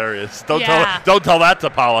hilarious. Don't Yeah. tell that to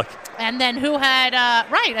Pollock. And then who had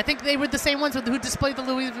right? I think they were the same ones who displayed the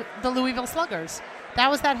Louisville Sluggers.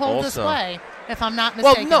 That was that whole Also. display, if I'm not Well,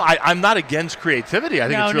 mistaken. no, I'm not against creativity. I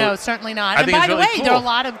think it's really, No, certainly not. I And think by it's the really way, cool. there are a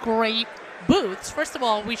lot of great booths. First of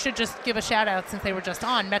all, we should just give a shout out since they were just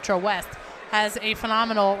on. Metro West has a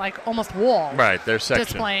phenomenal, almost wall. Right, their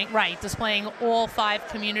section. Displaying all 5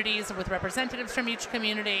 communities with representatives from each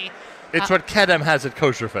community. It's what Kedem has at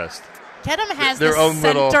Kosher Fest. Kedem has Their the own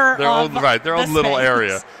little- center their of own- right, their own the little space.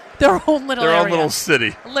 area. Their own little Their area. own little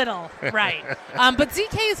city. Little, right. But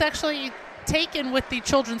ZK is actually taken with the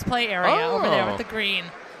children's play area over there with the green.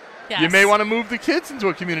 Yes. You may want to move the kids into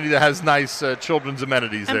a community that has nice children's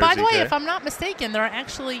amenities And there, by the way, ZK. if I'm not mistaken, there are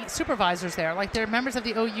actually supervisors there. They're members of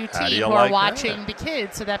the OU How do team you who like are watching that? the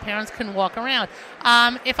kids so that parents can walk around.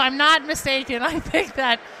 If I'm not mistaken, I think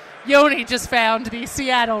that Yoni just found the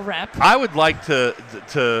Seattle rep. I would like to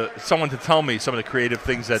someone to tell me some of the creative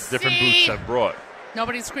things that different booths have brought.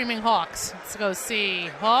 Nobody's screaming Hawks. Let's go see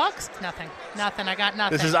Hawks. Nothing. I got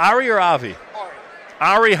nothing. This is Ari or Avi?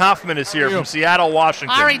 Ari Hoffman is here from Seattle,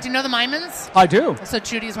 Washington. Ari, do you know the Mymans? I do. So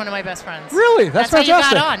Judy's one of my best friends. Really? That's how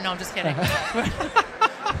fantastic. you got on. No, I'm just kidding.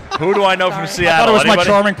 Who do I know from I Seattle? thought it was my Anybody?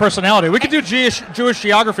 charming personality. We could do Jewish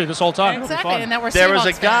geography this whole time. Exactly, and that we're There was a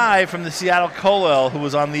Seahawks fans. guy from the Seattle Kollel who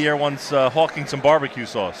was on the air once hawking some barbecue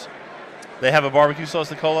sauce. They have a barbecue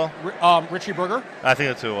sauce at Kollel? Richie Berger? I think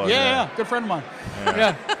that's who it was. Yeah, good friend of mine. Yeah.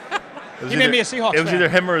 Yeah. It was He made me a Seahawks It was fan. either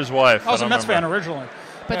him or his wife. I was a don't Mets fan remember. originally.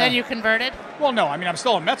 But then you converted? Well, no, I mean, I'm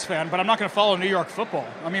still a Mets fan, but I'm not going to follow New York football.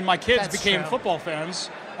 I mean, my kids That's became true. football fans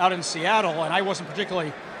out in Seattle, and I wasn't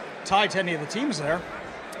particularly tied to any of the teams there.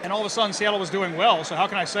 And all of a sudden, Seattle was doing well, so how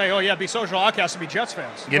can I say, oh, yeah, be social outcasts to be Jets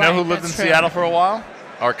fans? You know who lived in that's true. Seattle for a while?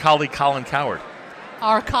 Our colleague Colin Coward.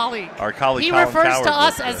 Our colleague. He He Colin refers Coward to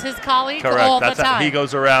us lived as there. his colleague Correct. all That's the how time. he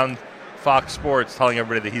goes around Fox Sports telling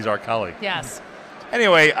everybody that he's our colleague. Yes.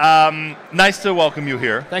 Anyway, nice to welcome you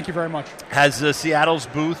here. Thank you very much. Has Seattle's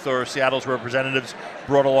booth or Seattle's representatives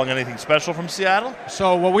brought along anything special from Seattle?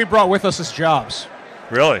 So what we brought with us is jobs.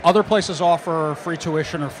 Really? Other places offer free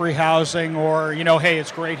tuition or free housing or, hey,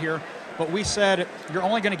 it's great here. But we said you're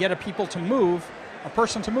only going to get a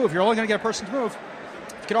person to move. You're only going to get a person to move.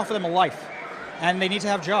 You can offer them a life. And they need to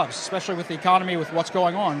have jobs, especially with the economy, with what's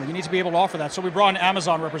going on. You need to be able to offer that. So we brought an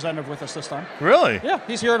Amazon representative with us this time. Really? Yeah,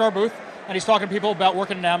 he's here at our booth, and he's talking to people about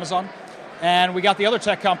working in Amazon. And we got the other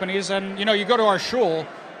tech companies, and, you go to our shul,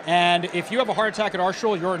 And if you have a heart attack at our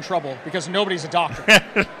shul, you're in trouble because nobody's a doctor.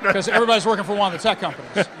 Because everybody's working for one of the tech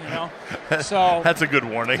companies, you know? So that's a good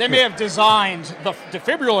warning. They may have designed the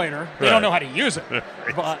defibrillator. They don't know how to use it.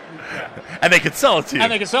 But, and they could sell it to you.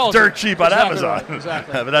 And they could sell it dirt cheap on Amazon. Right,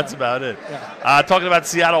 exactly. But that's about it. Yeah. Talking about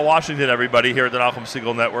Seattle, Washington, everybody, here at the Malcolm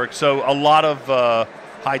Siegel Network. So a lot of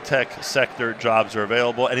high-tech sector jobs are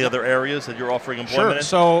available. Any other areas that you're offering employment in?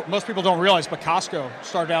 So most people don't realize, but Costco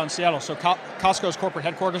started out in Seattle. So Costco's corporate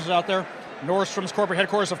headquarters is out there. Nordstrom's corporate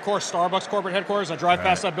headquarters, of course, Starbucks corporate headquarters. I drive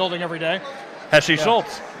past that building every day. Heshe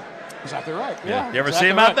Schultz. Exactly right. Yeah. You ever see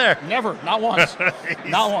him out there? Never. Not once.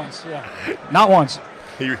 Not once. Yeah. Not once.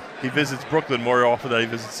 He visits Brooklyn more often than he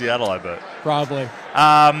visits Seattle, I bet. Probably.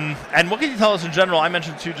 And what can you tell us in general? I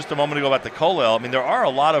mentioned to you just a moment ago about the Kollel. I mean, there are a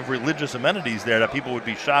lot of religious amenities there that people would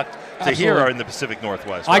be shocked to hear are in the Pacific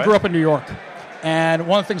Northwest. Right? I grew up in New York, and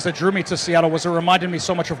one of the things that drew me to Seattle was it reminded me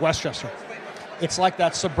so much of Westchester. It's like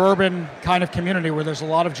that suburban kind of community where there's a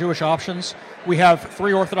lot of Jewish options. We have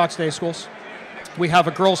 3 Orthodox day schools. We have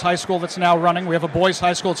a girls' high school that's now running. We have a boys'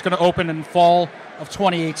 high school that's going to open in fall of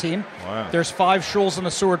 2018. Wow. There's 5 shuls in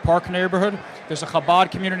the Seward Park neighborhood. There's a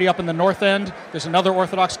Chabad community up in the north end. There's another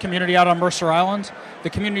Orthodox community out on Mercer Island. The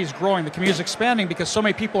community is growing. The community is expanding because so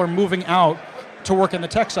many people are moving out to work in the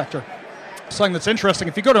tech sector. Something that's interesting,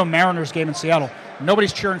 if you go to a Mariners game in Seattle,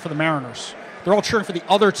 nobody's cheering for the Mariners. They're all cheering for the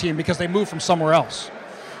other team because they moved from somewhere else.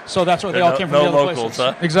 So that's where they all came from. No the other locals, places.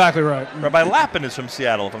 huh? Exactly right. Rabbi Lappin is from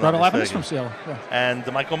Seattle, if I'm not Rabbi Lappin mistaken. is from Seattle, yeah.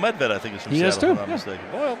 And Michael Medved, I think, is from He Seattle, is too, if I'm not mistaken.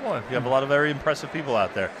 Boy, oh boy, you have a lot of very impressive people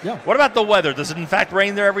out there. Yeah. What about the weather? Does it, in fact,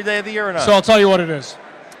 rain there every day of the year or not? So I'll tell you what it is.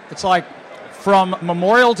 It's like from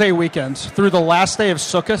Memorial Day weekend through the last day of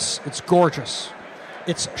Sukkot, it's gorgeous.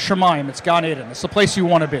 It's Shemaim, it's Gan Eden. It's the place you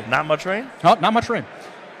want to be. Not much rain? No, not much rain.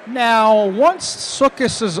 Now, once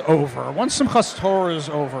Sukkot is over, once Simchas Torah is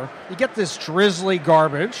over, you get this drizzly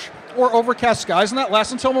garbage or overcast skies, and that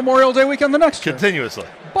lasts until Memorial Day weekend the next year. Continuously.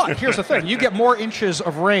 But here's the thing. You get more inches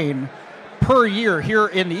of rain per year here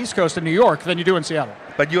in the East Coast in New York than you do in Seattle.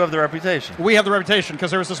 But you have the reputation. We have the reputation because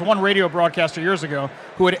there was this one radio broadcaster years ago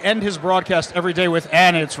who would end his broadcast every day with,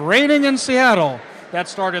 "And it's raining in Seattle." That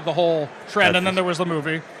started the whole trend, and then there was the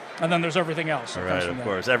movie, and then there's everything else. All right, of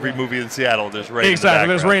course. Every movie in Seattle, there's rain exactly, in the background.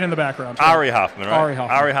 there's rain in the background. Ari Hoffman, right?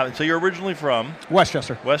 Ari Hoffman. So you're originally from?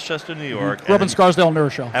 Westchester, New York. Grew up in Scarsdale, New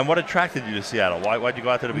Rochelle. And what attracted you to Seattle? Why'd you go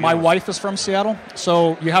out there to begin My with? wife is from Seattle,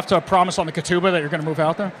 so you have to promise on the ketubah that you're going to move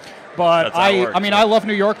out there. But That's how it works, I love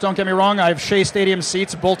New York, don't get me wrong. I have Shea Stadium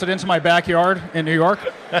seats bolted into my backyard in New York.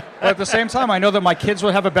 But at the same time, I know that my kids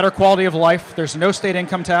will have a better quality of life. There's no state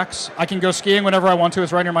income tax. I can go skiing whenever I want to.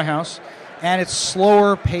 It's right near my house. And it's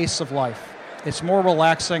slower pace of life. It's more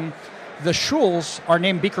relaxing. The shuls are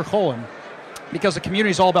named Bikur Cholim because the community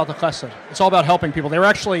is all about the chesed. It's all about helping people. They were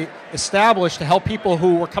actually established to help people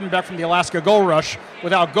who were coming back from the Alaska gold rush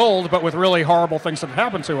without gold, but with really horrible things that had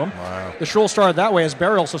happened to them. Wow. The shul started that way as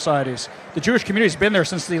burial societies. The Jewish community has been there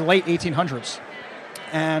since the late 1800s.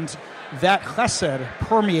 And that chesed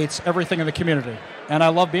permeates everything in the community. And I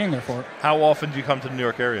love being there for it. How often do you come to the New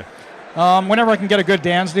York area? Whenever I can get a good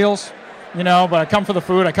Dan's deals. But I come for the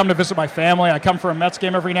food. I come to visit my family. I come for a Mets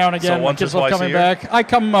game every now and again. So once my kids or love twice coming a year? back. I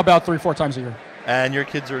come about 3-4 times a year. And your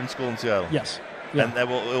kids are in school in Seattle? Yes. Yeah. And it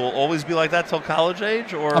will always be like that till college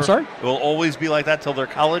age? Or I'm sorry? It will always be like that till they're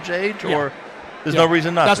college age? Yeah. Or there's no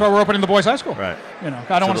reason not That's to? why we're opening the boys' high school. Right.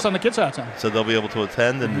 I don't want to send the kids out of town. So they'll be able to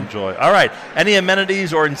attend and enjoy. All right. Any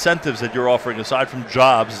amenities or incentives that you're offering aside from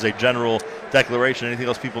jobs as a general declaration? Anything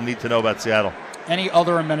else people need to know about Seattle? Any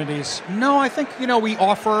other amenities? No, I think, we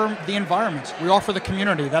offer the environment. We offer the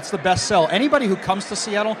community. That's the best sell. Anybody who comes to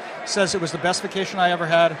Seattle says it was the best vacation I ever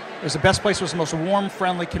had. It was the best place. It was the most warm,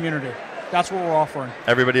 friendly community. That's what we're offering.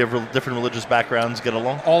 Everybody of different religious backgrounds get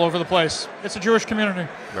along? All over the place. It's a Jewish community.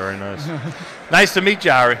 Very nice. Nice to meet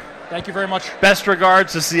you, Ari. Thank you very much. Best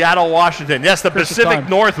regards to Seattle, Washington. Yes, the Pacific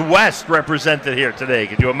Northwest represented here today.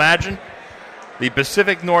 Could you imagine? The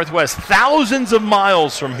Pacific Northwest, thousands of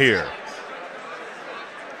miles from here.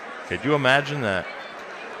 Could you imagine that?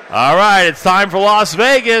 All right, it's time for Las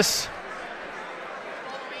Vegas.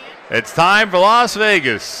 It's time for Las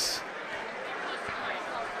Vegas.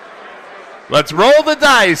 Let's roll the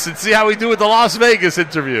dice and see how we do with the Las Vegas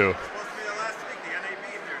interview.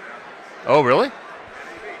 Oh, really?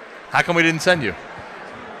 How come we didn't send you?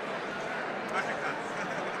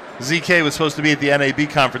 ZK was supposed to be at the NAB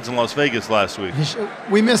conference in Las Vegas last week.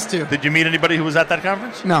 We missed you. Did you meet anybody who was at that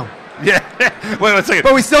conference? No. Yeah. Wait 1 second.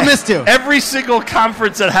 But we still missed you. Every single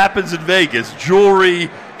conference that happens in Vegas, jewelry,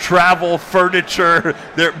 travel, furniture,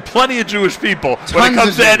 there are plenty of Jewish people. When it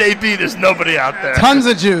comes to NAB, there's nobody out there. Tons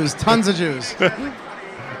of Jews.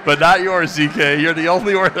 but not yours, ZK. You're the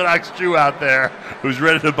only Orthodox Jew out there who's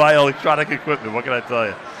ready to buy electronic equipment. What can I tell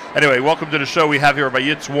you? Anyway, welcome to the show. We have here Rabbi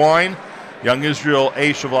Yitz Wine, Young Israel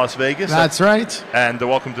Aish of Las Vegas. That's right. And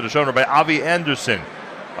welcome to the show, Rabbi Avi Anderson,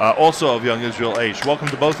 also of Young Israel Aish. Welcome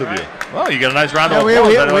to both of you. Well, you get a nice round of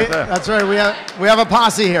applause. That's right. We have a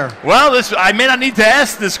posse here. Well, I may not need to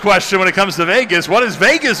ask this question when it comes to Vegas. What is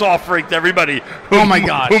Vegas offering to everybody who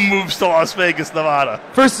moves to Las Vegas, Nevada?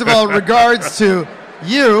 First of all, regards to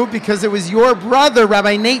you, because it was your brother,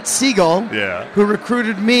 Rabbi Nate Siegel, who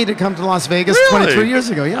recruited me to come to Las Vegas 23 years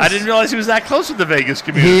ago. Yes. I didn't realize he was that close to the Vegas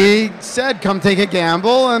community. He said, come take a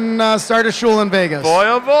gamble and start a shul in Vegas. Boy,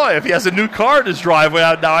 oh boy. If he has a new car in his driveway,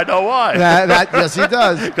 now I know why. Yes, he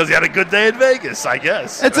does. Because he had a good day in Vegas, I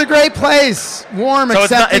guess. It's a great place. Warm, so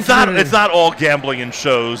accepting it's not all gambling and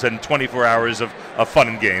shows and 24 hours of fun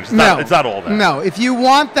and games. It's not all that. No. If you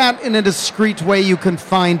want that in a discreet way, you can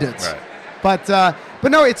find it. Right.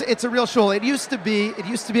 But no, it's a real shul. It used to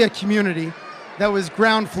be a community that was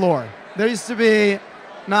ground floor. There used to be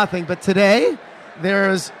nothing, but today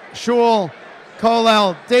there's shul,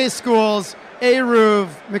 kollel, day schools, eruv,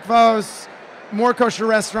 mikvos, more kosher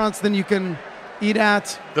restaurants than you can eat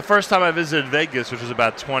at. The first time I visited Vegas, which was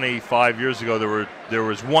about 25 years ago, there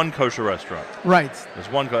was one kosher restaurant. Right. There's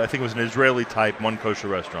one. I think it was an Israeli type one kosher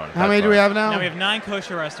restaurant. How many do we have now? Now we have 9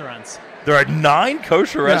 kosher restaurants. There are 9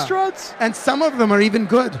 kosher restaurants? And some of them are even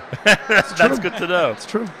good. That's good to know. It's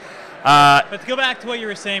true. But to go back to what you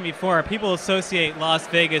were saying before, people associate Las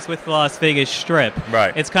Vegas with the Las Vegas Strip.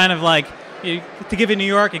 Right. It's kind of like, to give a New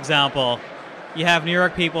York example, you have New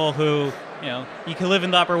York people who, you can live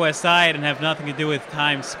in the Upper West Side and have nothing to do with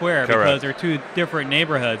Times Square because they're two different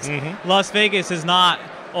neighborhoods. Mm-hmm. Las Vegas is not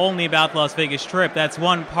only about the Las Vegas Strip. That's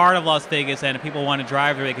one part of Las Vegas, and if people want to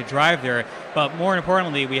drive there, they could drive there. But more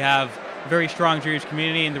importantly, we have a very strong Jewish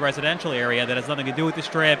community in the residential area that has nothing to do with the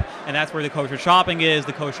Strip, and that's where the kosher shopping is,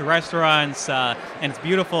 the kosher restaurants, and it's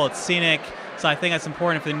beautiful, it's scenic. So I think that's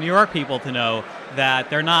important for the New York people to know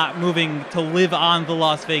that they're not moving to live on the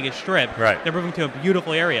Las Vegas Strip. Right. They're moving to a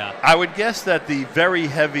beautiful area. I would guess that the very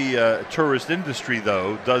heavy tourist industry,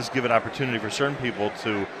 though, does give an opportunity for certain people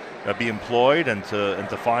to be employed and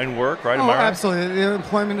to find work, right? Am I right? Absolutely. The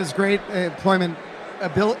employment is great.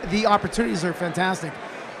 The opportunities are fantastic.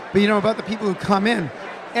 But about the people who come in,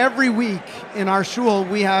 every week in our shul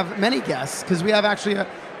we have many guests because we have actually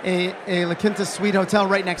a La Quinta Suite hotel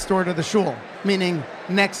right next door to the shul, meaning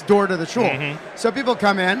next door to the shul. Mm-hmm. So people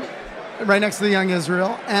come in right next to the Young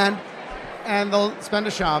Israel and they'll spend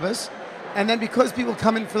a Shabbos. And then because people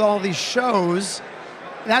come in for all these shows,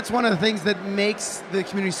 that's one of the things that makes the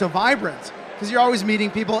community so vibrant because you're always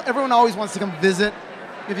meeting people. Everyone always wants to come visit.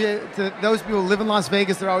 Those people who live in Las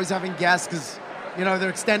Vegas, they're always having guests because their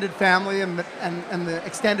extended family and the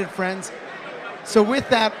extended friends. So with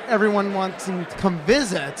that, everyone wanting to come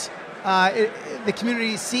visit, the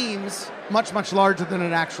community seems much, much larger than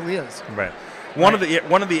it actually is. Right. One of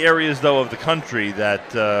the areas, though, of the country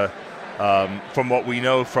that, from what we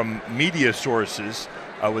know from media sources,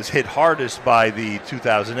 was hit hardest by the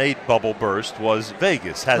 2008 bubble burst was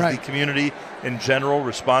Vegas. Has the community in general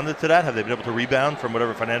responded to that? Have they been able to rebound from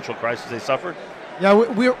whatever financial crisis they suffered? Yeah,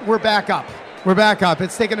 we're back up. We're back up.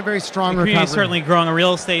 It's taken a very strong recovery. The community's certainly growing.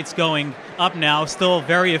 Real estate's going up now, still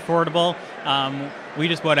very affordable. We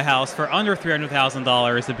just bought a house for under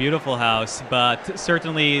 $300,000, a beautiful house, but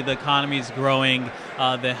certainly the economy's growing.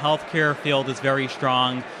 The healthcare field is very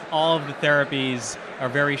strong. All of the therapies are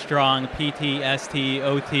very strong, PT, ST,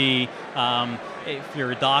 OT. If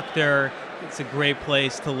you're a doctor, it's a great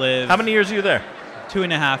place to live. How many years are you there?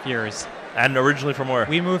 2.5 years. And originally from where?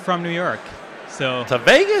 We moved from New York. So to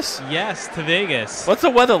Vegas? Yes, to Vegas. What's the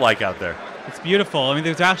weather like out there? It's beautiful. I mean,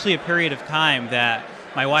 there's actually a period of time that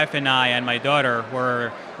my wife and I and my daughter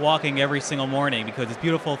were walking every single morning because it's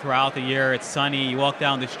beautiful throughout the year. It's sunny. You walk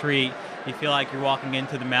down the street, you feel like you're walking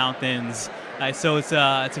into the mountains. So it's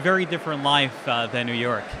a very different life than New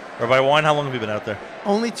York. Rabbi Wine, how long have you been out there?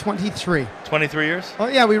 Only 23. 23 years? Oh,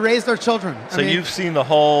 yeah, we raised our children. So you've seen the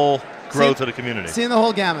whole growth of the community? Seen the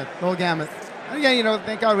whole gamut, And yeah,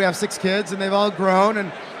 thank God we have 6 kids, and they've all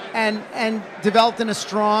grown and developed in a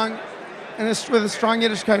strong, with a strong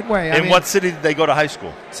Yiddishkeit way. In what city did they go to high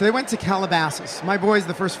school? So they went to Calabasas. My boys,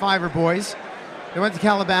 the first 5 are boys. They went to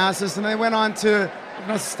Calabasas, and they went on to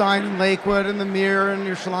Stein and Lakewood and the Mir and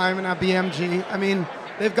Yerushalayim and BMG. I mean,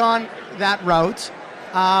 they've gone that route.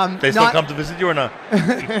 They still come to visit you or not?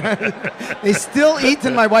 They still eat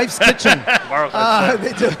in my wife's kitchen.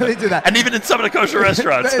 They do that. And even in some of the kosher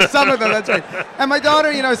restaurants. Some of them, that's right. And my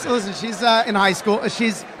daughter, listen, she's in high school.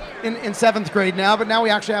 She's in 7th grade now, but now we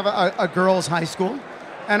actually have a girls' high school.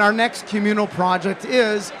 And our next communal project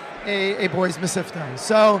is a boys Masifta.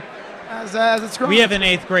 So as it's growing. We have an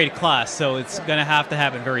 8th grade class, so it's going to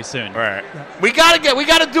happen very soon. Right. We got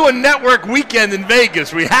to do a network weekend in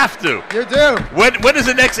Vegas. We have to. You do. When is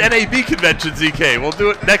the next NAB convention, ZK? We'll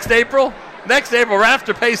do it next April? Next April, right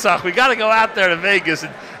after Pesach. We got to go out there to Vegas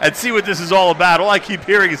and see what this is all about. All I keep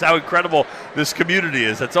hearing is how incredible this community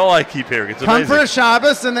is. That's all I keep hearing. It's amazing. Come for a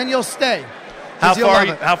Shabbos, and then you'll stay. How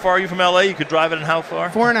far are you from LA? You could drive it in how far?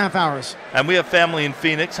 4.5 hours. And we have family in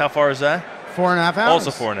Phoenix. How far is that? 4.5 hours. Also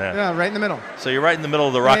 4.5. Yeah, right in the middle. So you're right in the middle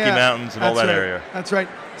of the Rocky Mountains and all that area. That's right.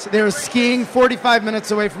 So there's skiing 45 minutes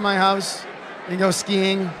away from my house. You can go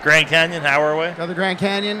skiing. Grand Canyon, how far away? Go to the Grand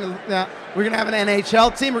Canyon. Yeah. We're going to have an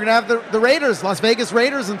NHL team. We're going to have the Raiders, Las Vegas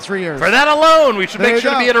Raiders in 3 years. For that alone, we should make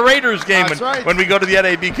sure to be at a Raiders game right. when we go to the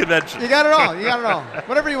NAB convention. You got it all. You got it all.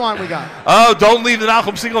 Whatever you want, we got. Oh, don't leave the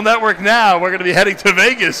Nachum Single Network now. We're going to be heading to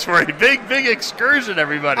Vegas for a big, big excursion,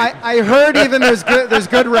 everybody. I heard even there's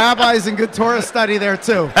good rabbis and good Torah study there,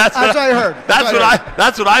 too. That's what I heard.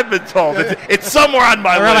 That's what I've been told. Yeah. It's somewhere on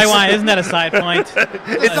my list. Rabbi, isn't that a side point?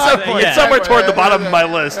 It's somewhere toward the bottom of my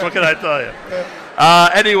list. What can I tell you?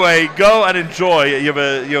 Anyway, go and enjoy. You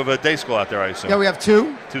have a day school out there, I assume. Yeah, we have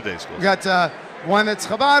 2. 2 day schools. We got one that's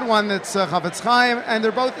Chabad, one that's Chavetz Chaim, and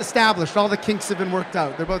they're both established. All the kinks have been worked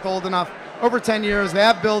out. They're both old enough. Over 10 years. They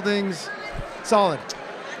have buildings. Solid.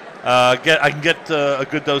 I can get a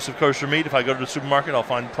good dose of kosher meat. If I go to the supermarket, I'll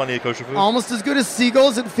find plenty of kosher food. Almost as good as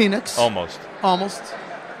Siegel's in Phoenix. Almost.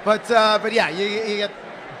 But yeah, you get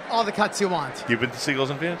all the cuts you want. You've been to Siegel's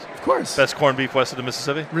in Phoenix? Of course. Best corned beef west of the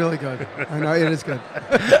Mississippi? Really good. I know, it is good.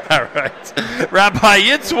 All right. Rabbi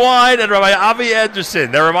Yitz Wein and Rabbi Avi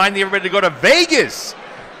Anderson. They're reminding everybody to go to Vegas.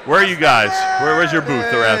 Where are you guys? Where's your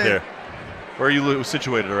booth around here? Where are you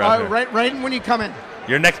situated around here? Right when you come in.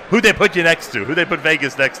 You're next. Who they put you next to? Who they put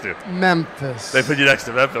Vegas next to? Memphis. They put you next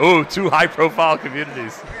to Memphis. Oh, 2 high-profile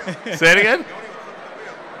communities. Say it again.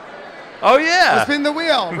 Oh yeah. We'll spin the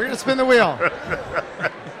wheel. We're gonna spin the wheel.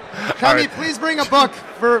 Kami, please bring a book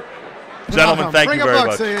for. Gentlemen, thank you very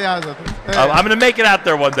much. I'm going to make it out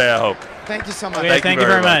there one day, I hope. Thank you so much. Yeah, thank you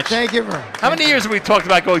very much. Thank you. How many years have we talked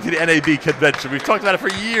about going to the NAB convention? We've talked about it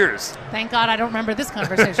for years. Thank God I don't remember this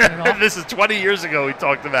conversation at all. This is 20 years ago we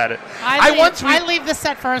talked about it. I leave the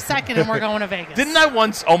set for a second and we're going to Vegas. Didn't I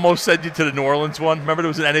once almost send you to the New Orleans one? Remember there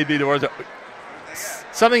was an NAB New Orleans?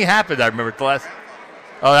 Something happened, I remember, the last...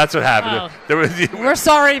 Oh, that's what happened. We're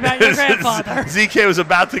sorry about your grandfather. ZK was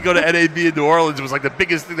about to go to NAB in New Orleans. It was like the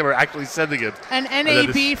biggest thing they were actually sending him. And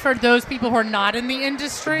NAB, for those people who are not in the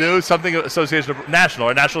industry? Something Association of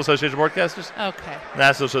National Association of Broadcasters? Okay.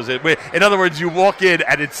 National Association. In other words, you walk in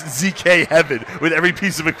and it's ZK heaven with every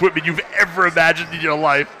piece of equipment you've ever imagined in your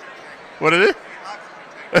life. What is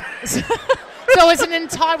it? So it's an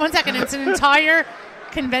entire... One second. It's an entire...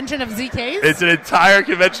 convention of ZKs? It's an entire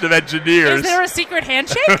convention of engineers. Is there a secret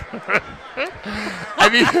handshake?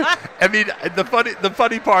 I mean, the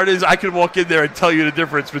funny part is I can walk in there and tell you the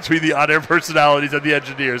difference between the on-air personalities and the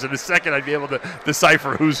engineers. In a second, I'd be able to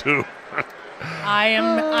decipher who's who. I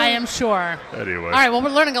am sure. Anyway. All right, well, we're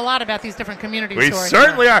learning a lot about these different communities. We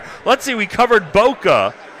certainly are. Let's see, we covered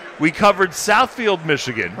Boca. We covered Southfield,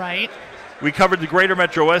 Michigan. Right. We covered the greater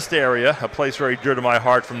Metro West area, a place very dear to my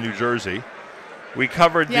heart from New Jersey. We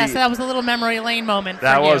covered so that was a little memory lane moment.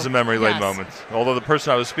 That was a memory lane moment. Although the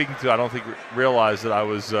person I was speaking to, I don't think realized that I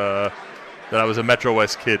was a Metro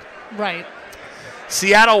West kid. Right.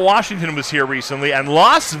 Seattle, Washington was here recently, and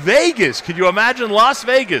Las Vegas. Could you imagine Las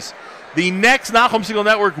Vegas? The next Nachum Single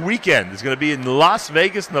Network weekend is going to be in Las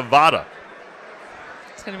Vegas, Nevada.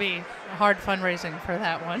 It's going to be hard fundraising for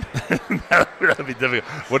that one. That'll be difficult.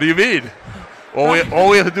 What do you mean? All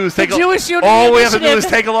we have to do is take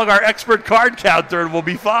along our expert card counter and we'll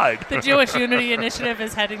be fine. The Jewish Unity Initiative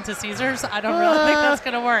is heading to Caesars. I don't really think that's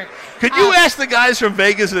going to work. Could you ask the guys from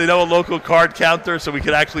Vegas if they know a local card counter so we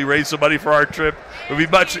can actually raise some money for our trip? It would be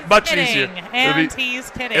much easier. And he's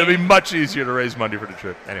kidding. It would be much easier to raise money for the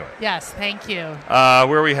trip. Anyway. Yes, thank you.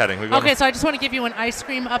 Where are we heading? Okay, so I just want to give you an ice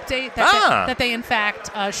cream update that they in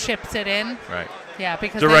fact shipped it in. Right. Yeah,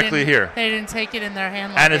 because directly here. They didn't take it in their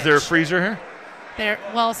hand. And is there a freezer here?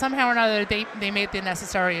 Well, somehow or another, they made the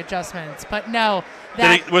necessary adjustments. But no.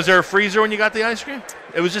 Was there a freezer when you got the ice cream?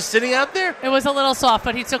 It was just sitting out there? It was a little soft,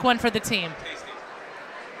 but he took one for the team.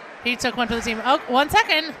 Oh, 1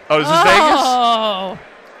 second. Oh, is this Vegas?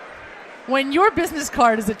 When your business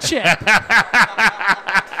card is a chip,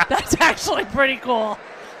 that's actually pretty cool.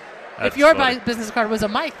 If your business card was a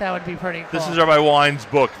mic, that would be pretty cool. This is Rabbi Wine's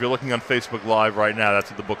book. If you're looking on Facebook Live right now,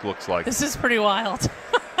 that's what the book looks like. This is pretty wild.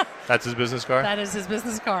 That's his business card? That is his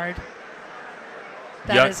business card.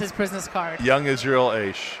 That is his business card. Young Israel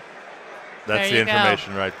Aish. That's the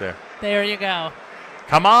information right there. There you go.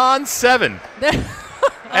 Come on, 7.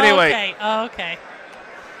 Anyway. Okay.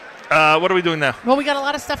 What are we doing now? Well, we got a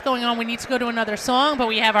lot of stuff going on. We need to go to another song, but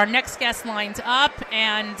we have our next guest lined up,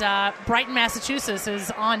 and Brighton, Massachusetts is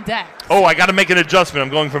on deck. Oh, I got to make an adjustment. I'm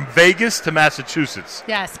going from Vegas to Massachusetts.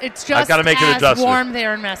 Yes, it's just make an adjustment. Warm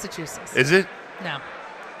there in Massachusetts. Is it? No.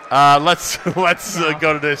 Let's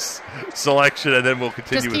go to this selection, and then we'll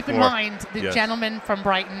continue. Just keep with in more. mind, the gentleman from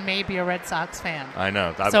Brighton may be a Red Sox fan. I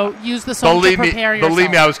know. So use the song to prepare yourself.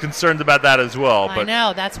 Believe me, I was concerned about that as well. I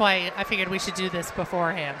know. That's why I figured we should do this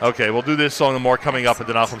beforehand. Okay, we'll do this song and more coming up at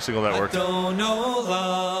the Nachum Single Network.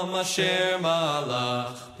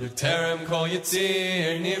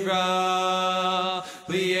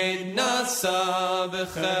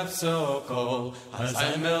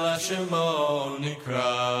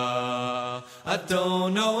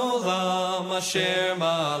 אדון עולם אשר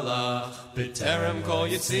מלך בטרם כל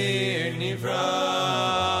יציר נברא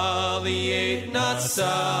לי עת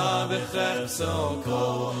נעשה בחפצו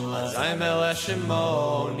כל אזי מלך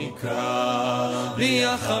שמו נקרא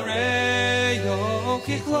ואחריו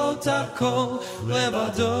ככלות הכל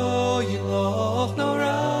לבדו ילוך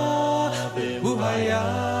נורא והוא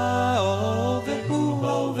היה והוא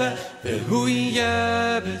הווה והוא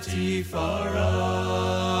יהיה בתפארה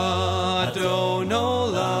אדון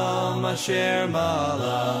עולם אשר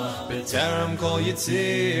מלך בטרם כל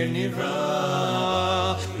יציר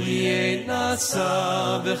נברא לי עת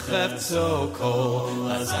נעשה בחפצו כל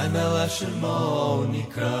אזי מלך שמו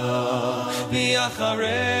נקרא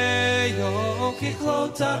ואחריו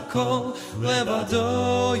ככלות הכל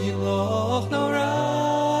לבדו ילוך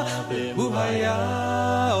נורא והוא היה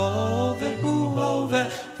והוא הווה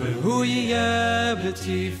והוא יהיה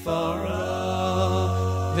בתפארה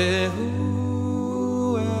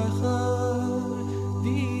והוא אחד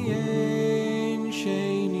ואין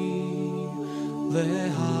שני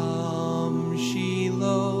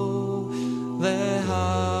להמשילו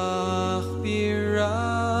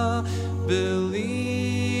להכבירה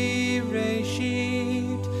בלי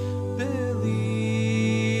ראשית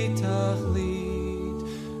בלי תכלית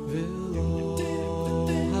ולא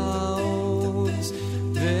העוז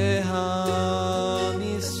והמשרה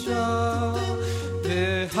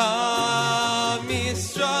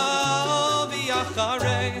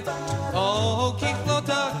ואחרי או ככלות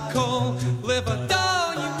הכל לבדו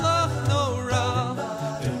ימלוך נורא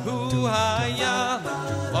והוא היה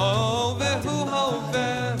והוא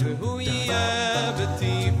הווה והוא יהיה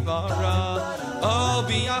בתפארה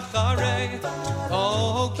ואחרי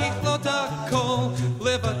או ככלות הכל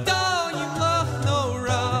לבדו ימלוך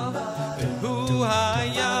נורא והוא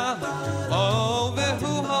היה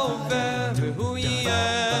והוא הווה והוא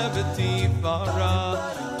יהיה בתפארה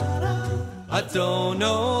אדון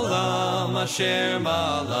עולם אשר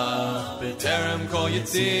מלך בטרם כל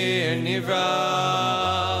יציר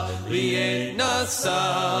נברא לי עת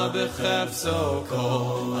נעשה בחפצו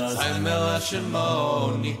כל אזי מלך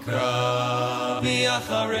שמו נקרא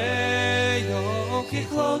ואחריו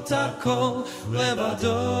ככלות הכל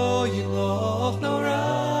לבדו ילוך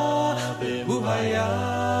נורא והוא היה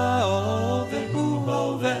והוא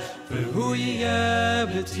הווה והוא יהיה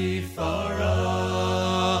בתפארה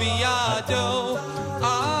בידו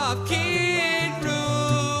אכיר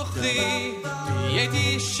רוחי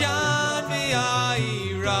הייתי שן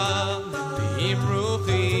ויעירה ועם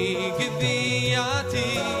רוחי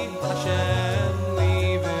גבייתי השם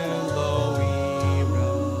לי ולא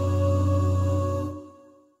יירא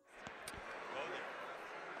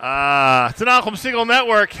It's the Nachum Single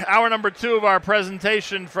Network, hour number 2 of our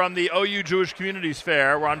presentation from the OU Jewish Communities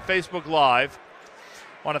Fair. We're on Facebook Live.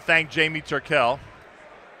 I want to thank Jamie Turkel.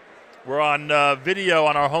 We're on video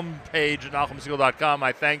on our homepage at NachumSingle.com.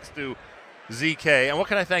 My thanks to ZK. And what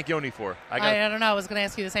can I thank Yoni for? I don't know. I was going to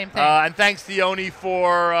ask you the same thing. And thanks to Yoni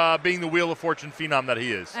for being the Wheel of Fortune phenom that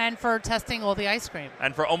he is. And for testing all the ice cream.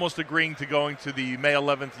 And for almost agreeing to going to the May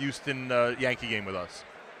 11th Houston Yankee game with us.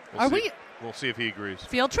 We'll see if he agrees.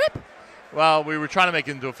 Field trip? Well, we were trying to make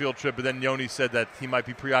it into a field trip, but then Yoni said that he might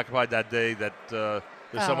be preoccupied that day, that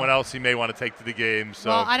there's someone else he may want to take to the game. So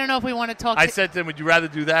well, I don't know if we want to talk. I said to him, "Would you rather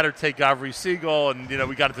do that or take Gavri Siegel?" And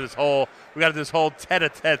we got into this whole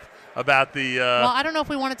tete-a-tete about the. Well, I don't know if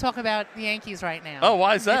we want to talk about the Yankees right now. Oh,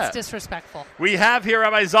 why is that? It's disrespectful. We have here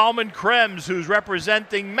Rabbi Zalman Krems, who's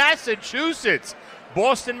representing Massachusetts,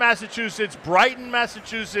 Boston, Massachusetts, Brighton,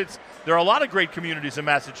 Massachusetts. There are a lot of great communities in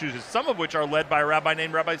Massachusetts, some of which are led by a rabbi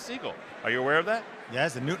named Rabbi Siegel. Are you aware of that?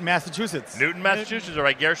 Yes, in Newton, Massachusetts. Newton, Massachusetts. All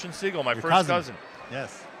right, Gershon Siegel, my first cousin.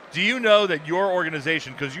 Yes. Do you know that your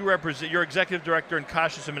organization, because you're executive director and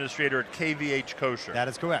kashrus administrator at KVH Kosher? That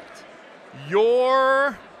is correct.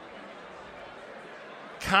 Your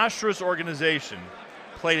kashrus organization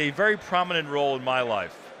played a very prominent role in my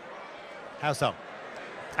life. How so?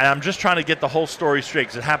 And I'm just trying to get the whole story straight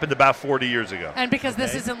because it happened about 40 years ago. And because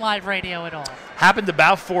this isn't live radio at all. Happened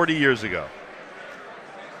about 40 years ago.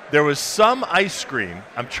 There was some ice cream.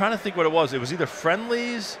 I'm trying to think what it was. It was either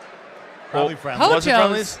Friendly's. Probably Friendly's. Was it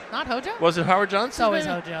Friendly's? Not Hojo? Was it Howard Johnson's? So is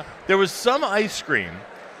Hojo. There was some ice cream.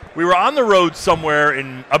 We were on the road somewhere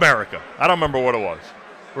in America. I don't remember what it was.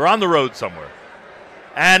 We were on the road somewhere.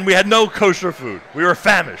 And we had no kosher food. We were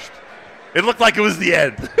famished. It looked like it was the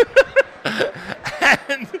end.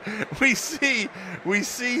 And we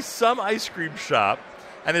see some ice cream shop,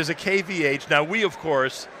 and there's a KVH. Now, we, of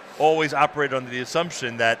course, always operate under the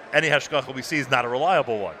assumption that any hashgacha we see is not a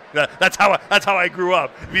reliable one. That's how I grew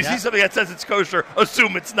up. If you see something that says it's kosher,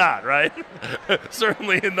 assume it's not, right?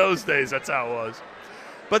 Certainly in those days, that's how it was.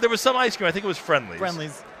 But there was some ice cream. I think it was Friendly's.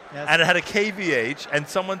 Friendly's. Yes. And it had a KVH, and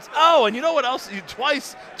and you know what else?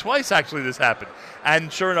 Twice actually this happened.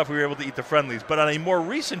 And sure enough, we were able to eat the Friendly's. But on a more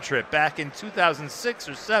recent trip, back in 2006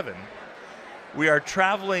 or 7, we are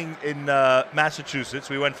traveling in Massachusetts.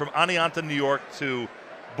 We went from Anianta, New York to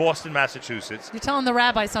Boston, Massachusetts. You're telling the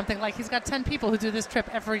rabbi something like he's got 10 people who do this trip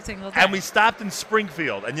every single day. And we stopped in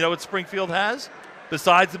Springfield. And you know what Springfield has?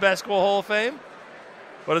 Besides the Basketball Hall of Fame?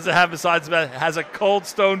 What does it have besides that? It has a Cold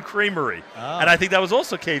Stone Creamery. Oh. And I think that was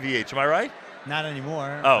also KVH. Am I right? Not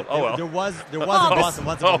anymore. Oh well. There was in Boston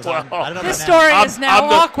once upon a time. I don't know this story is now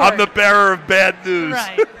awkward. I'm the bearer of bad news.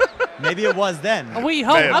 Right. Maybe it was then. We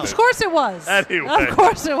hope. Of course it was. Anyway. Of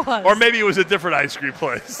course it was. Or maybe it was a different ice cream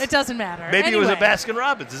place. It doesn't matter. Maybe anyway. it was a Baskin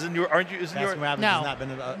Robbins. Isn't your? Baskin Robbins has not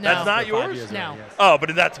been. That's not yours. No. Yes. Oh,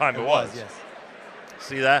 but in that time it was. Yes.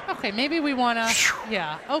 See that? Okay, maybe we want to.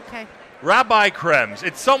 Yeah. Okay. Rabbi Krems.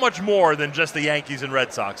 It's so much more than just the Yankees and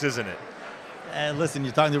Red Sox, isn't it? Listen,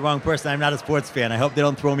 you're talking to the wrong person. I'm not a sports fan. I hope they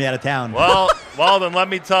don't throw me out of town. Well, then let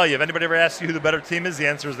me tell you. If anybody ever asks you who the better team is, the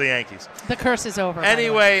answer is the Yankees. The curse is over.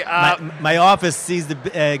 Anyway. My office sees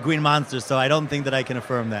the Green Monster, so I don't think that I can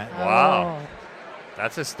affirm that. Wow. Oh.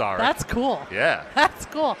 That's historic. That's cool. Yeah. That's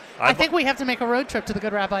cool. I think we have to make a road trip to the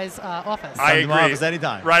Good Rabbi's office. I agree. Office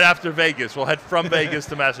anytime. Right after Vegas. We'll head from Vegas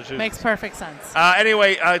to Massachusetts. Makes perfect sense.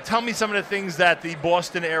 Anyway, tell me some of the things that the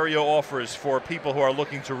Boston area offers for people who are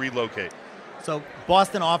looking to relocate. So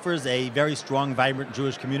Boston offers a very strong, vibrant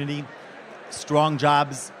Jewish community, strong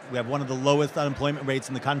jobs. We have one of the lowest unemployment rates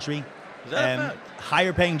in the country. Is that a fact?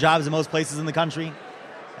 Higher paying jobs in most places in the country.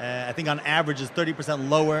 I think on average is 30%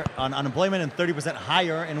 lower on unemployment and 30%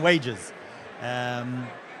 higher in wages.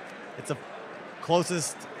 It's the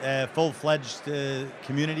closest full-fledged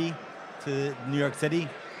community to New York City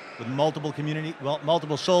with multiple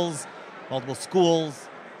shuls, multiple schools,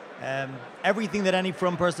 everything that any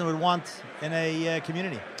frum person would want in a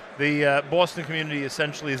community. The Boston community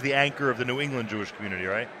essentially is the anchor of the New England Jewish community,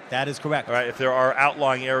 right? That is correct. All right. If there are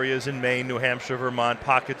outlying areas in Maine, New Hampshire, Vermont,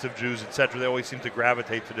 pockets of Jews, etc., they always seem to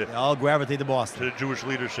gravitate to They all gravitate to Boston. to the Jewish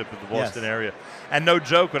leadership of the Boston area. And no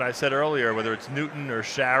joke when I said earlier, whether it's Newton or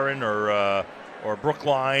Sharon or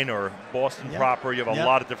Brookline or Boston proper, you have a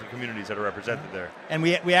lot of different communities that are represented there. And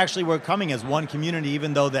we actually were coming as one community,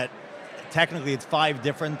 even though that technically it's 5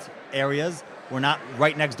 different areas. We're not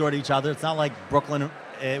right next door to each other. It's not like Brooklyn.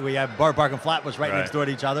 We have Borough Park and Flatbush right next door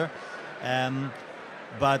to each other.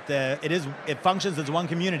 But it functions as one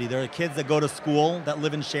community. There are kids that go to school that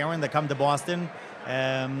live in Sharon that come to Boston.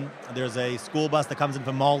 There's a school bus that comes in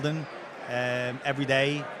from Malden every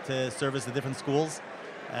day to service the different schools.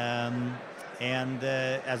 As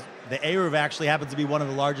the Eruv actually happens to be one of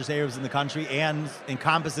the largest Eruvs in the country and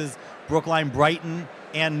encompasses Brookline, Brighton,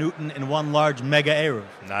 and Newton in one large mega Eruv.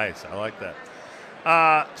 Nice. I like that.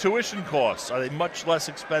 Tuition costs, are they much less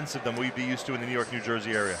expensive than we'd be used to in the New York, New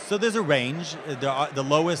Jersey area? So there's a range. The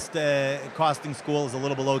lowest costing school is a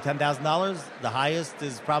little below $10,000. The highest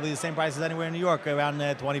is probably the same price as anywhere in New York, around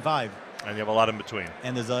 $25,000. And you have a lot in between.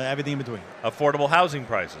 And there's everything in between. Affordable housing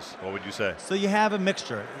prices, what would you say? So you have a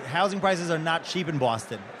mixture. Housing prices are not cheap in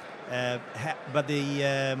Boston. But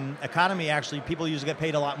the economy, actually, people usually get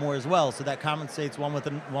paid a lot more as well, so that compensates one with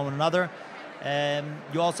another.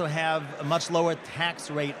 You also have a much lower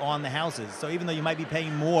tax rate on the houses. So even though you might be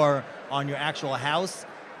paying more on your actual house,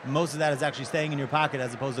 most of that is actually staying in your pocket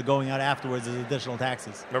as opposed to going out afterwards as additional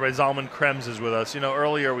taxes. Rabbi Zalman Krems is with us. You know,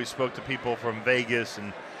 earlier we spoke to people from Vegas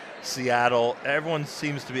and Seattle. Everyone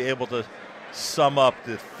seems to be able to sum up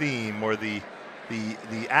the theme or the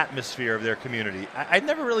atmosphere of their community. I'd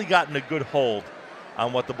never really gotten a good hold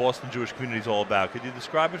on what the Boston Jewish community is all about. Could you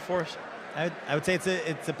describe it for us? I would say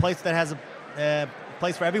it's a place that has a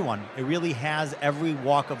place for everyone. It really has every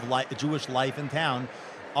walk of life, Jewish life in town,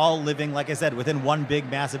 all living, like I said, within one big,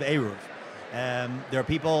 massive Eruv. There are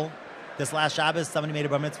people, this last Shabbos, somebody made a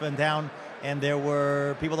bar mitzvah in town, and there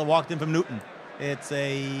were people that walked in from Newton. It's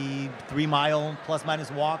a 3-mile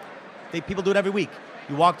plus-minus walk. People do it every week.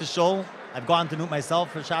 You walk to Shul. I've gone to Newton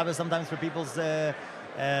myself for Shabbos, sometimes for people's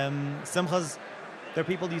simchas. There are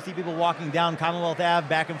people, you see people walking down Commonwealth Ave,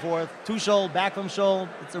 back and forth, to Shul, back from Shul.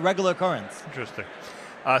 It's a regular occurrence. Interesting.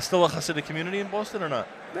 Still a Hasidic community in Boston or not?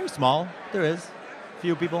 Very small. There is.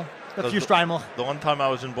 Few people. A few Streimelch. The one time I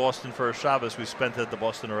was in Boston for a Shabbos, we spent it at the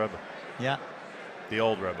Boston Rebbe. Yeah. The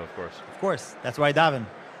old Rebbe, of course. Of course. That's where I daven.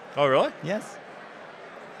 Oh, really? Yes.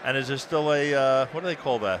 And is there still a, what do they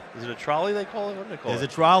call that? Is it a trolley they call it? What do they call it? There's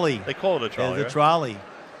a trolley. They call it a trolley, There's right? a trolley.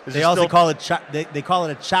 Is They it also still- call it, they call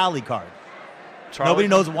it a Charlie card. Charlie Nobody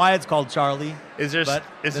card? knows why it's called Charlie. Is there, but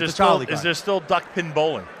is it's there a still Charlie is card. there still duck pin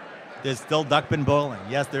bowling? There's still duckpin bowling.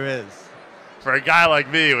 Yes, there is. For a guy like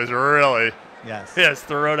me, it was really Yes.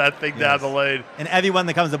 throw that thing down the lane. And everyone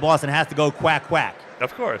that comes to Boston has to go quack quack.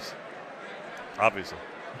 Of course, obviously.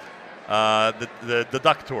 The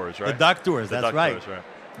duck tours, right? The duck tours. The That's duck right. tours,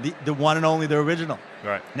 right. The one and only, the original.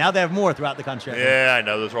 Right. Now they have more throughout the country. I think. Yeah, I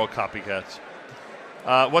know. Those are all copycats.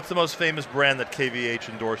 What's the most famous brand that KVH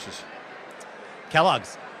endorses?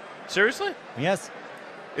 Kellogg's. Seriously? Yes.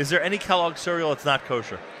 Is there any Kellogg cereal that's not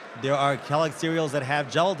kosher? There are Kellogg cereals that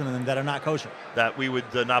have gelatin in them that are not kosher. That we would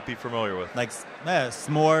not be familiar with. Like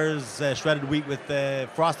s'mores, shredded wheat with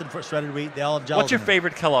frosted shredded wheat. They all have gelatin. What's your in them.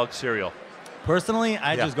 favorite Kellogg cereal? Personally,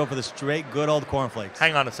 I just go for the straight, good old cornflakes.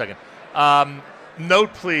 Hang on a second.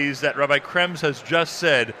 Note, please, that Rabbi Krems has just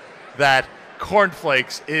said that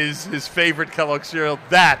cornflakes is his favorite Kellogg cereal.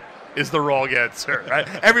 That is the wrong answer. Right?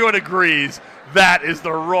 Everyone agrees that is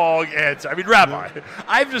the wrong answer. I mean, Rabbi,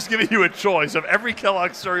 I've just given you a choice of every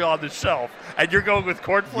Kellogg cereal on the shelf, and you're going with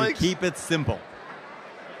cornflakes? You keep it simple.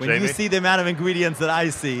 When Jamie? you see the amount of ingredients that I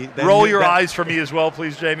see, then Roll your eyes for me as well,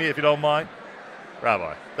 please, Jamie, if you don't mind.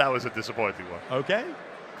 Rabbi, that was a disappointing one. Okay.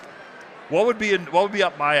 What would be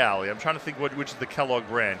up my alley? I'm trying to think which is the Kellogg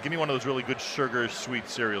brand. Give me one of those really good sugar sweet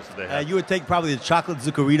cereals that they have. You would take probably the chocolate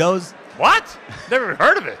Zuccheritos. What? Never even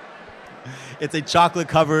heard of it. It's a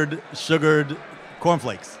chocolate-covered, sugared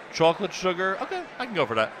cornflakes. Chocolate sugar? Okay, I can go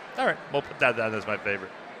for that. All right, we'll put that down as my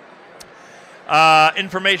favorite.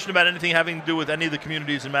 Information about anything having to do with any of the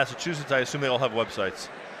communities in Massachusetts, I assume they all have websites.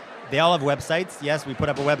 They all have websites. Yes, we put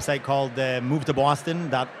up a website called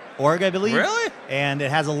movetoboston.org, I believe. Really? And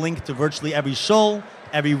it has a link to virtually every shul,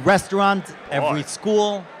 every restaurant, every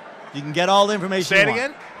school. You can get all the information Say it you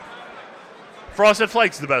want. again? Frosted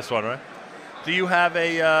Flakes is the best one, right? Do you have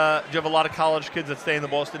a lot of college kids that stay in the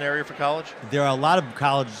Boston area for college? There are a lot of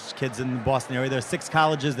college kids in the Boston area. There are 6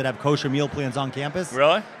 colleges that have kosher meal plans on campus.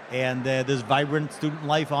 Really? And there's vibrant student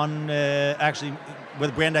life on, actually,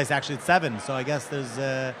 with Brandeis, actually, it's 7. So I guess there's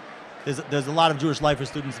a lot of Jewish life for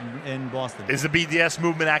students in Boston. Is the BDS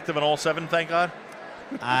movement active in all 7, thank God?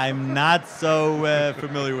 I'm not so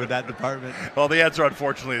familiar with that department. Well, the answer,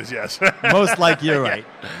 unfortunately, is yes. Most like you're right.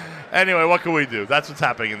 Anyway, what can we do? That's what's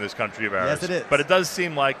happening in this country of ours. Yes, it is. But it does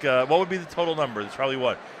seem like, what would be the total number? It's probably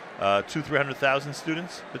what? 200,000-300,000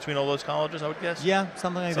 students between all those colleges, I would guess? Yeah,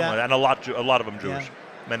 something like that. And a lot of them Jewish. Yeah.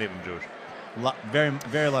 Many of them Jewish. Very,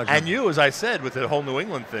 very large. And number. you, as I said, with the whole New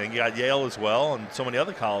England thing, you got Yale as well and so many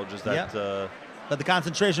other colleges that... But the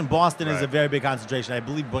concentration, Boston is Right. a very big concentration. I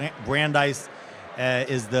believe Brandeis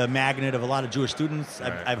is the magnet of a lot of Jewish students.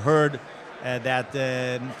 Right. I've heard that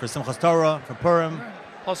for Simchas Torah, for Purim,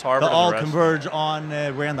 plus Harvard, they'll and the all rest. converge on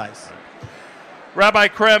Brandeis. Rabbi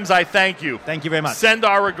Krems, I thank you. Thank you very much. Send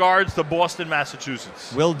our regards to Boston,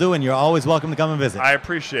 Massachusetts. Will do, and you're always welcome to come and visit. I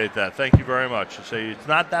appreciate that. Thank you very much. It's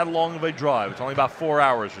not that long of a drive. It's only about 4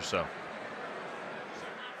 hours or so.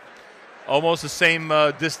 Almost the same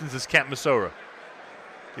distance as Camp Missouri.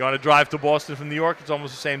 You want to drive to Boston from New York? It's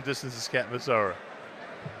almost the same distance as Camp Missouri.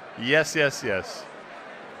 Yes, yes, yes.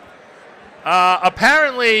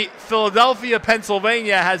 Apparently, Philadelphia,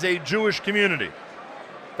 Pennsylvania has a Jewish community.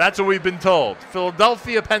 That's what we've been told.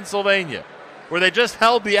 Philadelphia, Pennsylvania, where they just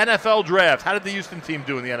held the NFL draft. How did the Houston team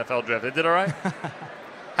do in the NFL draft? They did all right?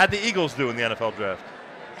 How'd the Eagles do in the NFL draft?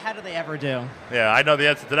 How do they ever do? Yeah, I know the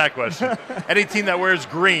answer to that question. Any team that wears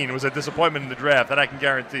green was a disappointment in the draft. That I can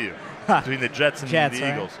guarantee you. Between the Jets and the right?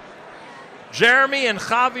 Eagles. Jeremy and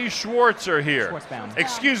Javi Schwartz are here. Schwartzbaum.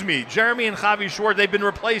 Excuse me, Jeremy and Javi Schwartz. They've been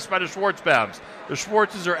replaced by the Schwartzbaums. The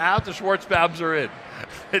Schwartzes are out. The Schwartzbaums are in.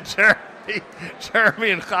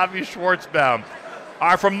 Jeremy and Javi Schwartzbaum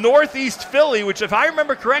are from Northeast Philly, which, if I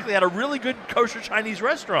remember correctly, had a really good kosher Chinese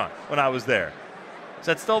restaurant when I was there. Is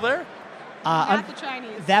that still there? Not the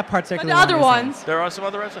Chinese. That particular But the other one ones. There are some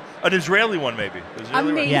other restaurants. An Israeli one, maybe.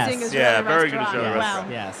 Amazing Yes. Israeli Yeah, very good restaurant. Israeli Wow.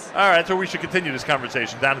 restaurant. Yes. All right, so we should continue this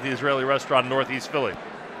conversation down at the Israeli restaurant in Northeast Philly.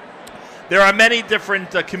 There are many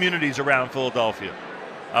different communities around Philadelphia.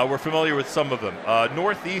 We're familiar with some of them.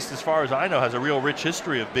 Northeast, as far as I know, has a real rich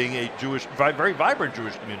history of being a very vibrant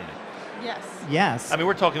Jewish community. Yes. Yes. I mean,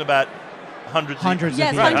 we're talking about hundreds of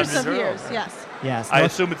Yes, years. hundreds of years, yes. Yes. I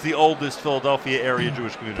assume it's the oldest Philadelphia area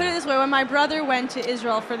Jewish Put it community. this way, when my brother went to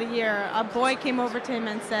Israel for the year, a boy came over to him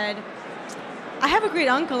and said, I have a great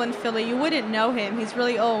uncle in Philly. You wouldn't know him. He's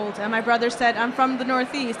really old. And my brother said, I'm from the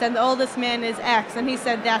Northeast, and the oldest man is X. And he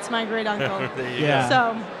said, that's my great uncle. Yeah.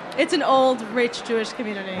 So it's an old, rich Jewish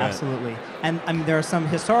community. Absolutely. And I mean, there are some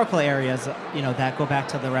historical areas, that go back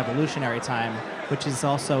to the Revolutionary time, which is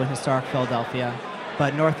also in historic Philadelphia.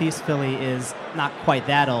 But Northeast Philly is not quite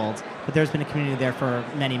that old, but there's been a community there for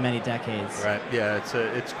many, many decades. Right. Yeah,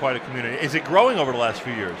 it's quite a community. Is it growing over the last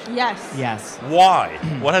few years? Yes. Yes. Why?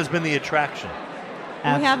 What has been the attraction?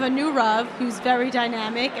 We have a new Rav who's very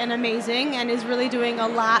dynamic and amazing and is really doing a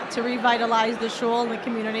lot to revitalize the shul and the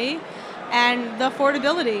community. And the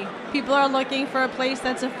affordability. People are looking for a place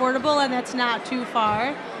that's affordable and that's not too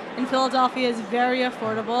far. And Philadelphia is very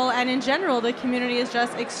affordable. And in general, the community is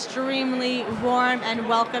just extremely warm and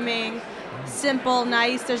welcoming, simple,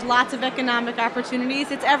 nice. There's lots of economic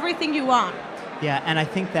opportunities. It's everything you want. Yeah, and I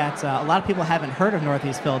think that a lot of people haven't heard of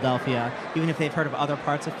Northeast Philadelphia, even if they've heard of other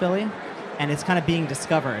parts of Philly, and it's kind of being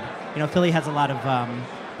discovered. Philly has a lot of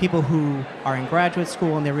people who are in graduate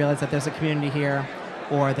school and they realize that there's a community here,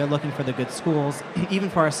 or they're looking for the good schools. Even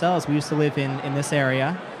for ourselves, we used to live in this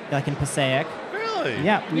area, like in Passaic. Really?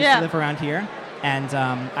 Yeah, we used to live around here, and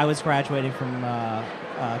I was graduating from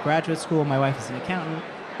graduate school. My wife is an accountant,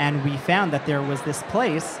 and we found that there was this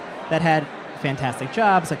place that had fantastic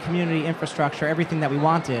jobs, a community infrastructure, everything that we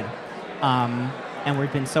wanted, and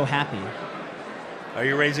we've been so happy. Are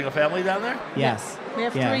you raising a family down there? Yes. We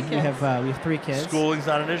have 3 kids. We have 3 kids. Schooling's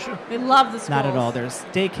not an issue? We love the schools. Not at all. There's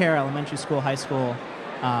daycare, elementary school, high school,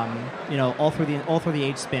 all through the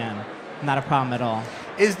age span. Not a problem at all.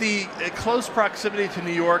 Is the close proximity to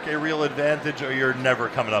New York a real advantage, or you're never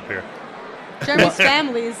coming up here? Jeremy's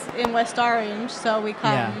family's in West Orange, so we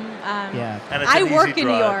come. Yeah. And it's I an work easy in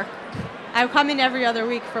New drive. York. I come in every other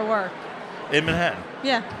week for work. In Manhattan?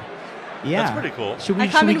 Yeah. Yeah. That's pretty cool. I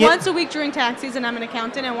come in once a week during tax season. I'm an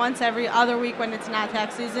accountant, and once every other week when it's not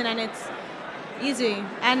tax season, and it's easy.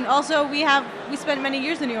 And also, we spent many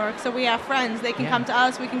years in New York, so we have friends. They can come to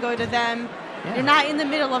us. We can go to them. Yeah. You're not in the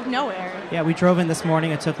middle of nowhere. Yeah, we drove in this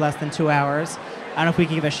morning. It took less than 2 hours. I don't know if we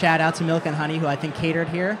can give a shout out to Milk and Honey, who I think catered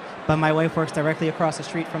here, but my wife works directly across the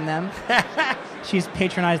street from them. She's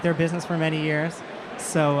patronized their business for many years.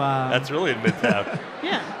 So that's really in Midtown.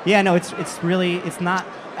 Yeah. Yeah, no, it's not,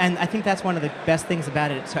 and I think that's one of the best things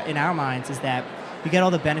about it in our minds is that you get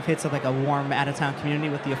all the benefits of like a warm out-of-town community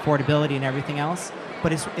with the affordability and everything else,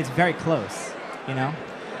 but it's very close,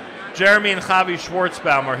 Jeremy and Javi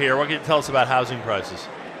Schwartzbaum are here. What can you tell us about housing prices?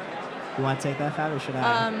 You want to take that, Javi, or should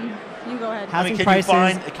I? You go ahead. Housing can prices, you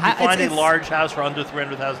find it's a large house for under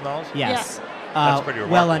 $300,000? Yes. That's pretty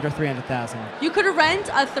remarkable. Well under $300,000. You could rent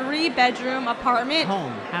a 3-bedroom apartment.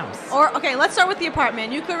 House. Okay, let's start with the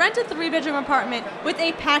apartment. You could rent a 3-bedroom apartment with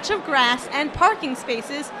a patch of grass and parking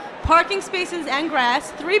spaces and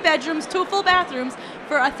grass, 3 bedrooms, 2 full bathrooms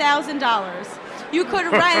for $1,000. You could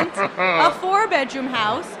rent a 4-bedroom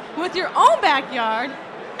house with your own backyard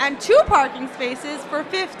and 2 parking spaces for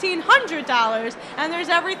 $1,500, and there's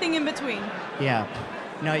everything in between. Yeah.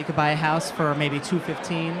 You could buy a house for maybe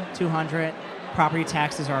 $215,000, $200,000. Property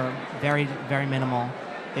taxes are very, very minimal.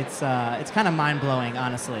 It's kind of mind-blowing,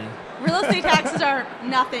 honestly. Real estate taxes are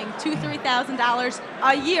nothing, $2,000-$3,000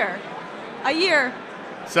 a year. A year.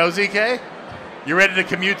 So, ZK, you ready to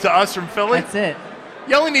commute to us from Philly? That's it.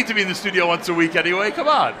 You only need to be in the studio once a week anyway. Come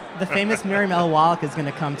on. The famous Miriam L. Wallach is going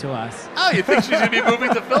to come to us. Oh, you think she's going to be moving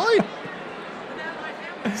to Philly?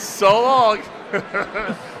 So long.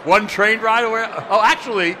 One train ride away. Oh,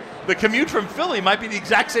 actually, the commute from Philly might be the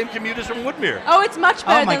exact same commute as from Woodmere. Oh, it's much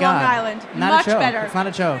better my than God. Long Island. Not much a joke. better. It's not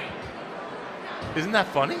a joke. Isn't that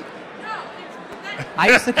funny? I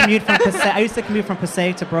used to commute from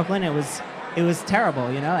Passaic to Brooklyn. It was terrible,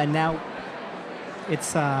 and now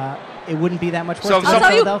it wouldn't be that much worse. I'll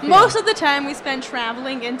tell you, most of the time we spent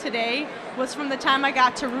traveling in today was from the time I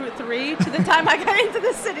got to Route 3 to the time I got into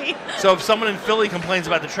the city. So if someone in Philly complains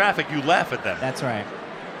about the traffic, you laugh at them. That's right.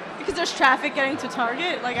 Because there's traffic getting to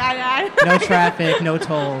Target. No traffic, no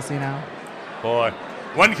tolls, Boy,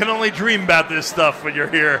 one can only dream about this stuff when you're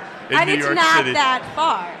here in New York City. And it's not that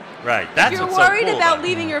far. Right. That's if you're what's so worried cool about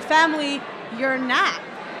leaving your family, you're not.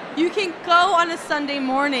 You can go on a Sunday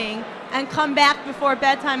morning and come back before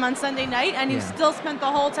bedtime on Sunday night, and you still spent the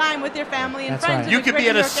whole time with your family and friends. You could be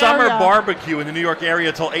at a summer barbecue in the New York area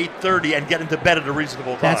until 8:30 and get into bed at a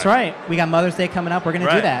reasonable time. That's right. We got Mother's Day coming up. We're going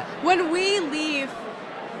to do that. When we leave,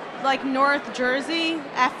 like North Jersey,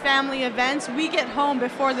 at family events, we get home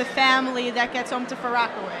before the family that gets home to Far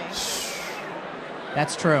Rockaway.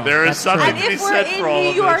 That's true. There is something to be said for all of this. And if we're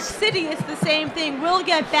in New York City, it's the same thing. We'll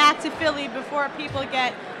get back to Philly before people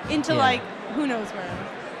get into, like, who knows where.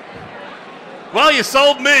 Well, you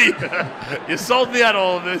sold me. You sold me on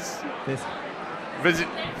all of this. Visit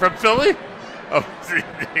from Philly? Oh,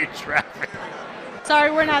 traffic.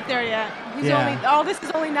 Sorry, we're not there yet. This is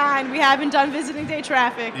only 9. We haven't done visiting day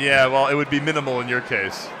traffic. Yeah, well, it would be minimal in your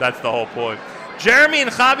case. That's the whole point. Jeremy and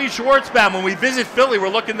Javi Schwartzbaum, when we visit Philly, we're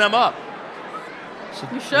looking them up.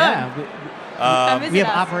 You should. Yeah, we have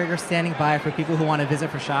operators standing by for people who want to visit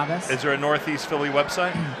for Shabbos. Is there a Northeast Philly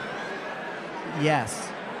website? Yes.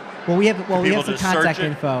 Well, we have some contact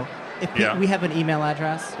info. We have an email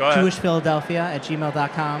address,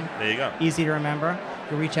 jewishphiladelphia@gmail.com. There you go. Easy to remember.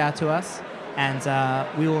 You reach out to us, and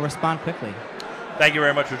we will respond quickly. Thank you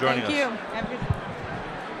very much for joining us. Thank you. Have a good day.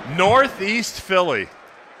 Northeast Philly.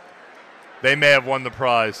 They may have won the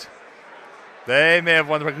prize.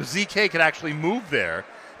 Because ZK could actually move there,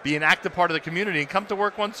 be an active part of the community, and come to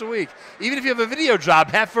work once a week. Even if you have a video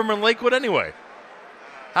job, half from in Lakewood anyway.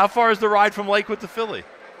 How far is the ride from Lakewood to Philly?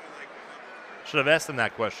 Should have asked them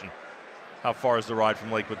that question. How far is the ride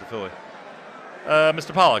from Lakewood to Philly?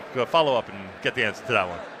 Mr. Pollack, go follow up and get the answer to that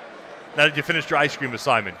one. Now that you finished your ice cream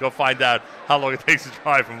assignment, go find out how long it takes to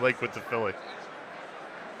drive from Lakewood to Philly.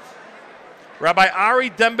 Rabbi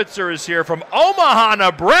Ari Dembitzer is here from Omaha,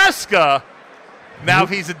 Nebraska. Now,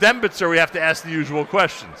 if he's a Dembitzer, we have to ask the usual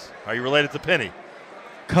questions. Are you related to Penny?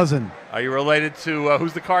 Cousin. Are you related to,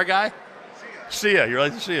 who's the car guy? Shia. You're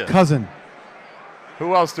related to Shia? Cousin.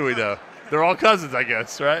 Who else do we know? They're all cousins, I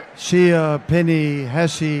guess, right? Shia, Penny,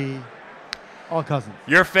 Heshi, all cousins.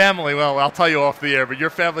 Your family, well, I'll tell you off the air, but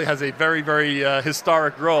your family has a very, very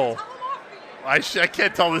historic role. I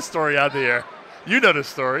can't tell this story out the air. You know this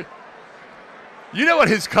story. You know what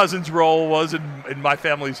his cousin's role was in my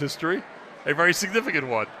family's history? A very significant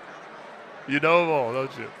one. You know them all, don't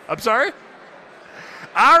you? I'm sorry?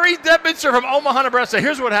 Ari Dembitzer from Omaha, Nebraska.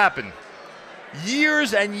 Here's what happened.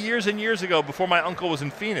 Years and years and years ago, before my uncle was in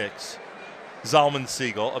Phoenix, Zalman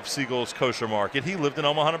Siegel of Siegel's Kosher Market, he lived in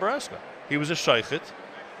Omaha, Nebraska. He was a shaykhit,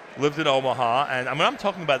 lived in Omaha, and I'm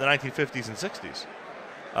talking about the 1950s and 60s.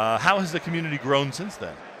 How has the community grown since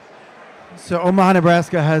then? So Omaha,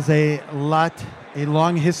 Nebraska has a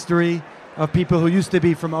long history of people who used to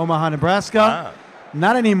be from Omaha, Nebraska.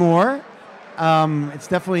 Not anymore. It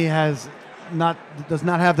definitely does not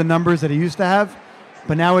have the numbers that it used to have,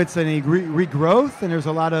 but now it's a regrowth, and there's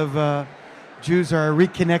a lot of Jews are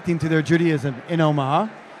reconnecting to their Judaism in Omaha.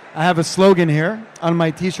 I have a slogan here on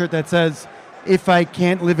my T-shirt that says, "If I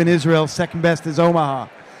can't live in Israel, second best is Omaha,"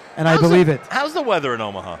 and I believe it. How's the weather in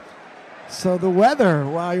Omaha? So the weather,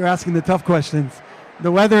 wow, you're asking the tough questions.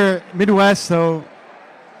 The weather, Midwest, so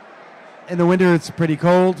in the winter it's pretty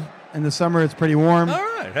cold. In the summer it's pretty warm. All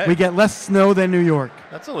right. Hey. We get less snow than New York.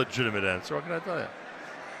 That's a legitimate answer. What can I tell you?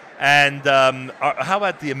 And how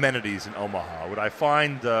about the amenities in Omaha? Would I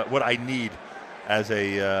find what I need as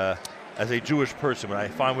a Jewish person? Would I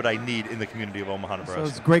find what I need in the community of Omaha, Nebraska? So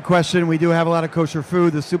it's a great question. We do have a lot of kosher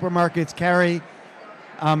food. The supermarkets carry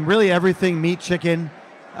really everything, meat, chicken.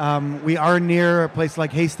 We are near a place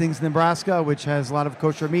like Hastings, Nebraska, which has a lot of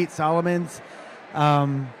kosher meat, Solomon's.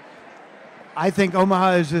 I think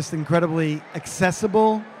Omaha is just incredibly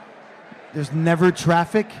accessible. There's never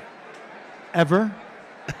traffic, ever.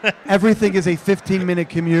 Everything is a 15-minute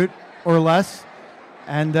commute or less,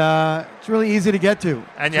 and it's really easy to get to.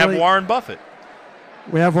 And you have Warren Buffett.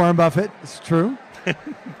 We have Warren Buffett. It's true.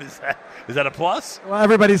 Is that a plus? Well,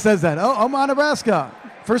 everybody says that. Oh, Omaha, Nebraska.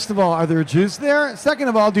 First of all, are there Jews there? Second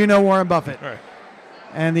of all, do you know Warren Buffett? Right.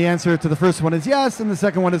 And the answer to the first one is yes, and the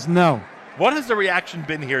second one is no. What has the reaction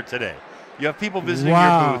been here today? You have people visiting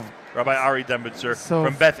your booth, Rabbi Ari Dembitzer,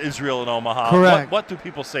 from Beth Israel in Omaha. Correct. What do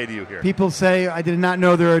people say to you here? People say, I did not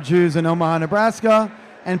know there are Jews in Omaha, Nebraska.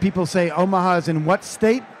 And people say, Omaha is in what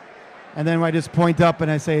state? And then I just point up and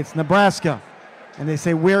I say, it's Nebraska. And they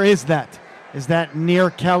say, where is that? Is that near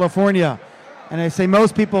California? And I say,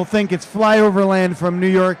 most people think it's flyover land from New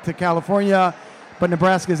York to California, but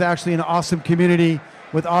Nebraska is actually an awesome community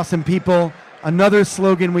with awesome people. Another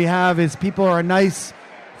slogan we have is people are nice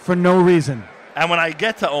for no reason. And when I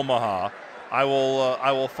get to Omaha, I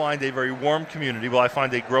will find a very warm community. Will I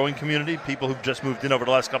find a growing community, people who've just moved in over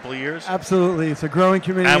the last couple of years? Absolutely. It's a growing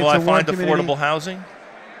community. And will it's I find affordable housing?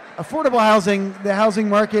 affordable housing, the housing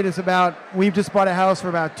market is about, we've just bought a house for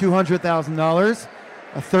about $200,000,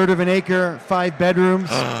 a third of an acre, 5 bedrooms,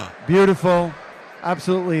 beautiful.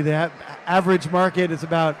 Absolutely. The average market is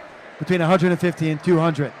about between 150 and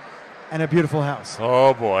 200, and a beautiful house.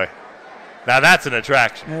 Oh, boy. Now that's an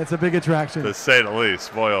attraction. Yeah, it's a big attraction. To say the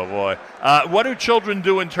least. Boy, oh, boy. What do children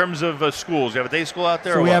do in terms of schools? You have a day school out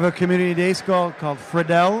there? So we have a community day school called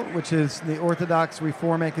Friedel, which is the Orthodox,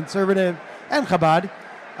 Reform, and Conservative, and Chabad.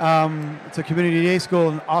 It's a community day school,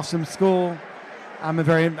 an awesome school. I'm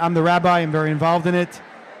the rabbi. I'm very involved in it.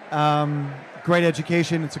 Great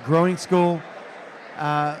education. It's a growing school.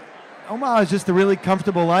 Omaha is just a really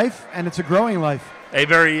comfortable life, and it's a growing life. A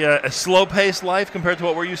very slow-paced life compared to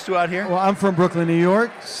what we're used to out here? Well, I'm from Brooklyn, New York,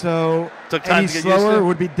 so took time any to get slower used to?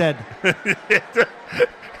 would be dead.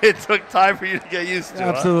 It took time for you to get used to.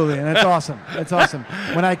 Absolutely, and it's awesome. It's awesome.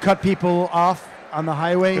 When I cut people off on the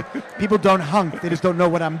highway, people don't honk. They just don't know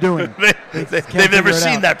what I'm doing. They've never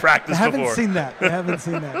seen that practice before. They haven't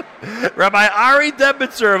seen that. Rabbi Ari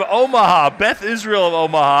Debitzer of Omaha, Beth Israel of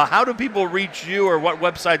Omaha, how do people reach you, or what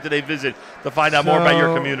website do they visit to find out more about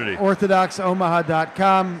your community?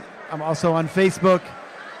 OrthodoxOmaha.com. I'm also on Facebook.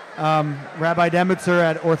 Rabbi Debitzer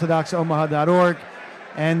at orthodoxomaha.org.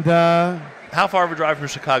 And how far of a drive from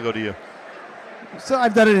Chicago to you? So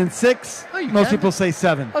I've done it in 6. Most people say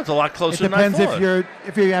 7. That's a lot closer than I thought. It depends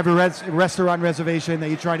if you have a restaurant reservation that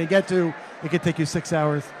you're trying to get to. It could take you 6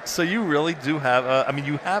 hours. So you really do have.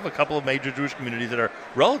 You have a couple of major Jewish communities that are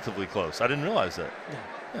relatively close. I didn't realize that.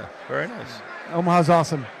 Yeah, very nice. Omaha's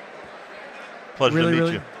awesome. Pleasure to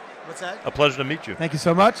meet you. What's that? A pleasure to meet you. Thank you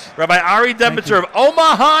so much. Rabbi Ari Debitzer of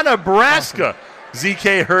Omaha, Nebraska. Awesome.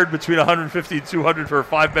 ZK heard between 150 and 200 for a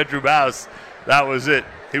 5-bedroom house. That was it.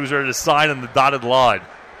 He was ready to sign on the dotted line.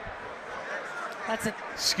 That's it.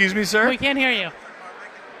 Excuse me, sir? We can't hear you.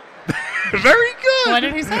 Very good. What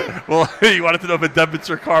did he say? Well, you wanted to know if a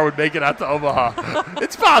Debitzer car would make it out to Omaha.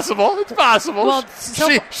 It's possible. It's possible. Well,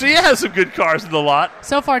 she has some good cars in the lot.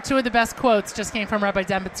 So far, 2 of the best quotes just came from Rabbi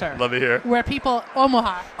Debitzer. Love to hear. Where people,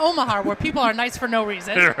 Omaha, where people are nice for no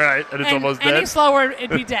reason. Right, and it's almost dead. Any slower,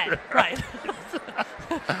 it'd be dead. Right.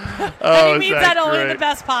 And he means that only in the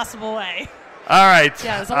best possible way. All right.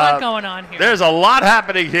 Yeah, there's a lot going on here. There's a lot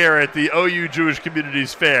happening here at the OU Jewish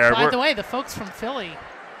Communities Fair. By the way, the folks from Philly.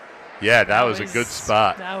 Yeah, that was a good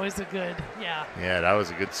spot. That was a good, yeah. Yeah, that was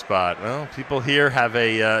a good spot. Well, people here have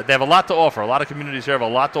they have a lot to offer. A lot of communities here have a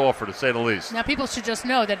lot to offer, to say the least. Now, people should just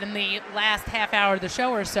know that in the last half hour of the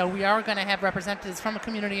show or so, we are going to have representatives from a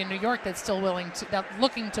community in New York that's still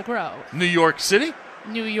looking to grow. New York City?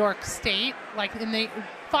 New York State, like in the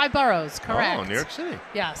 5 boroughs, correct. Oh, New York City.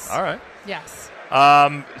 Yes. All right. Yes.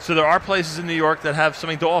 So there are places in New York that have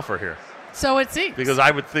something to offer here. So it seems. Because I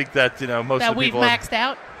would think that most of the people we've maxed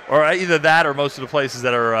out. Or either that, or most of the places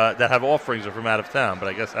that are that have offerings are from out of town. But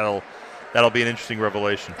I guess that'll be an interesting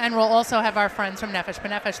revelation. And we'll also have our friends from Nefesh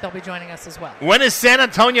B'Nefesh. They'll be joining us as well. When is San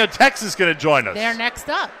Antonio, Texas, going to join us? They're next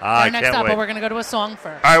up. I can't wait. But we're going to go to a song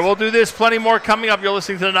first. All right, we'll do this. Plenty more coming up. You're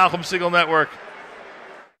listening to the Nachum Segal Network.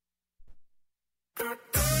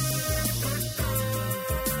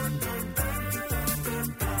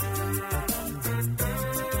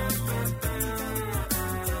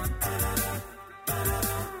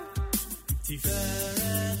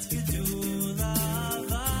 Tiferet Gedula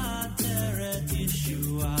Vateret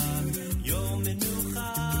Yeshua Yom Menucha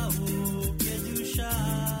U'Kedusha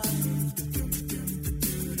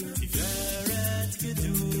Tiferet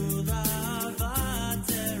Gedula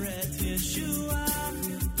Vateret Yeshua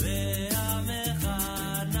Ve'amecha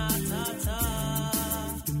Natata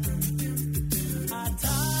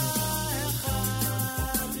Ata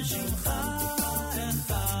Echad Shimcha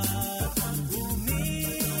Echad Umi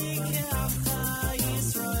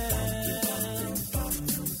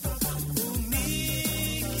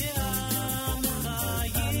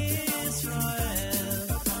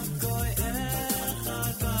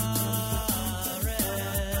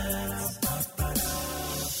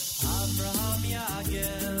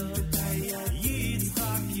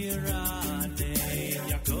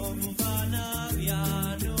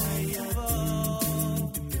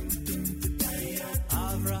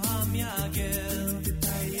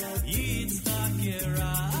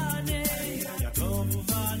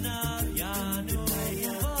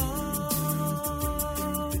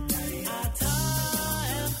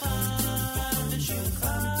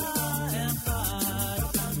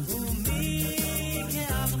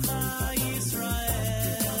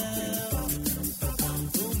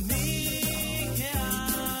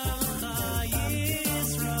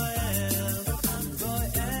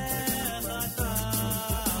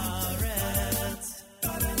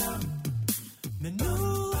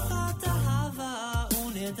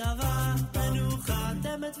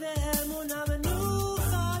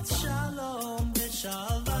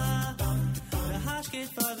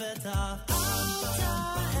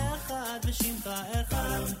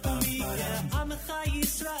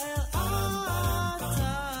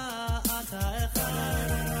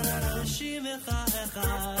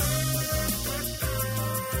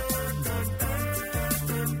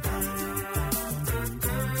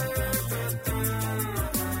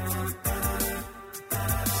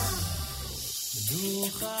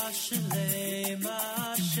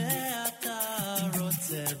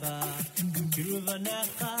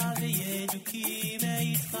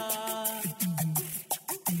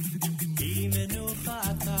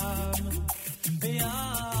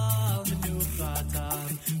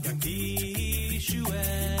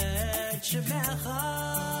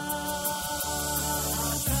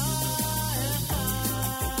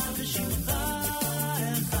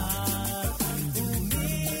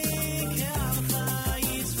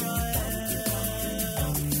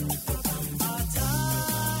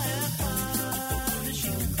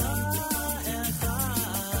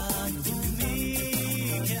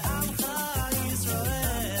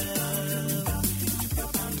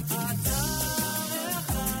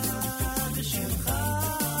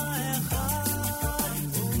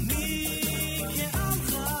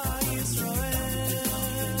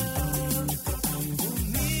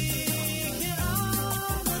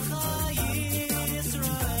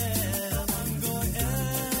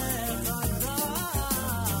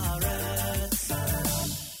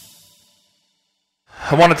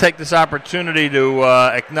I want to take this opportunity to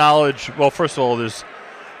acknowledge. Well, first of all, there's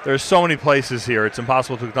so many places here; it's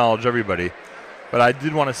impossible to acknowledge everybody. But I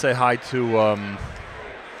did want to say hi to.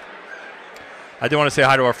 I did want to say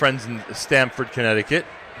hi to our friends in Stamford, Connecticut.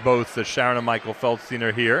 Both Sharon and Michael Feldstein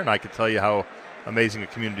are here, and I can tell you how amazing a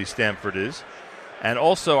community Stamford is. And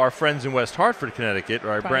also our friends in West Hartford, Connecticut.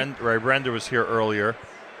 Ray Brenda was here earlier,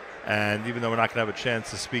 and even though we're not going to have a chance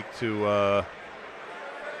to speak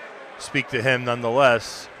to him,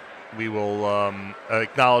 nonetheless, we will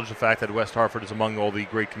acknowledge the fact that West Hartford is among all the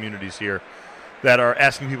great communities here that are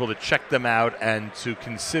asking people to check them out and to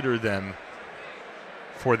consider them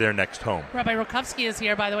for their next home. Rabbi Rukowski is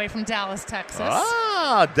here, by the way, from Dallas, Texas.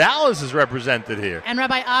 Dallas is represented here. And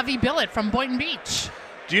Rabbi Avi Billett from Boynton Beach.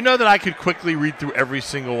 Do you know that I could quickly read through every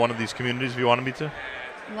single one of these communities if you wanted me to?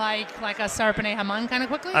 Like a Sarpanei Haman kind of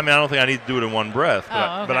quickly? I mean, I don't think I need to do it in one breath,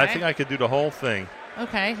 but I okay. think I could do the whole thing.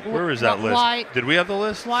 Okay. Where is that list? Why, did we have the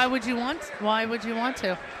list? Why would you want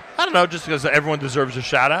to? I don't know, just because everyone deserves a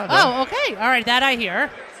shout-out. Oh, okay. All right, that I hear.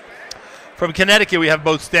 From Connecticut, we have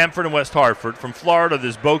both Stamford and West Hartford. From Florida,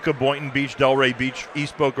 there's Boca, Boynton Beach, Delray Beach,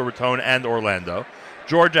 East Boca Raton, and Orlando.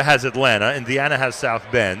 Georgia has Atlanta. Indiana has South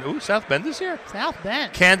Bend. Ooh, South Bend is here. South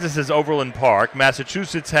Bend. Kansas has Overland Park.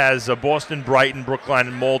 Massachusetts has Boston, Brighton, Brookline,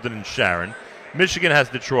 and Malden and Sharon. Michigan has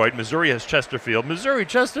Detroit. Missouri has Chesterfield.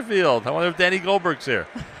 Chesterfield. I wonder if Danny Goldberg's here.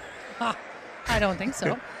 I don't think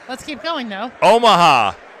so. Let's keep going, though.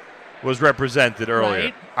 Omaha was represented earlier.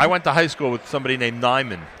 Right. I went to high school with somebody named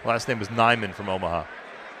Nyman. Last name was Nyman from Omaha.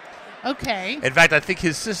 Okay. In fact, I think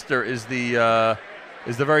his sister is the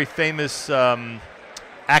very famous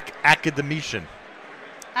academician.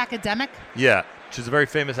 Academic? Yeah, she's a very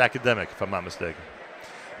famous academic, if I'm not mistaken.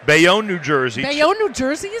 Bayonne, New Jersey. Bayonne, New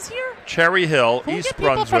Jersey is here? Cherry Hill, Can we East get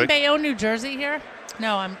people Brunswick. from Bayonne, New Jersey here?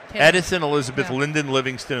 No, I'm kidding. Edison, Elizabeth, Linden,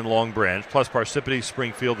 Livingston, and Long Branch, plus Parsippany,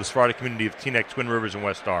 Springfield, the Sephardic community of Teaneck, Twin Rivers, and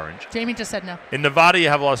West Orange. Jamie just said no. In Nevada, you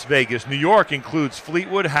have Las Vegas. New York includes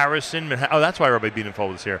Fleetwood, Harrison, Manhattan. Oh, that's why Rabbi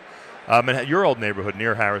Bienenfeld is here. Your old neighborhood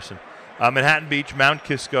near Harrison. Manhattan Beach, Mount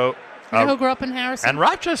Kisco. You know who grew up in Harrison? And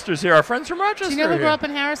Rochester's here. Our friends from Rochester Do you know who are grew here. up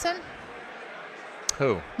in Harrison?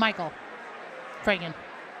 Who? Michael Fragan.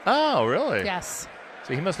 Oh, really? Yes.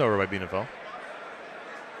 So he must know Rabbi Bienenfeld.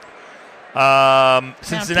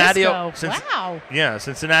 Cincinnati. Wow. Yeah,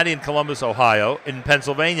 Cincinnati and Columbus, Ohio. In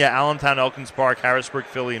Pennsylvania, Allentown, Elkins Park, Harrisburg,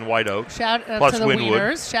 Philly, and White Oak. Shout out plus to the Wynwood.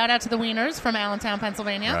 Wieners. Shout out to the Wieners from Allentown,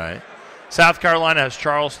 Pennsylvania. Right. South Carolina has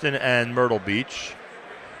Charleston and Myrtle Beach.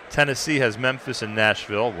 Tennessee has Memphis and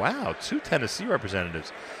Nashville. Wow, 2 Tennessee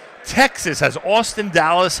representatives. Texas has Austin,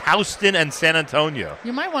 Dallas, Houston, and San Antonio.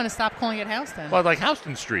 You might want to stop calling it Houston. Well, like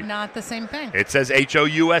Houston Street. Not the same thing. It says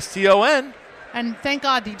Houston. And thank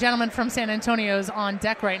God the gentleman from San Antonio is on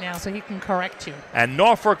deck right now so he can correct you. And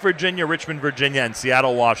Norfolk, Virginia, Richmond, Virginia, and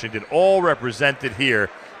Seattle, Washington, all represented here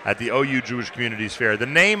at the OU Jewish Communities Fair. The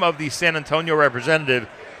name of the San Antonio representative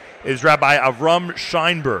is Rabbi Avram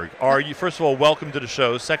Scheinberg. First of all, welcome to the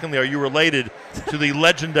show. Secondly, are you related to the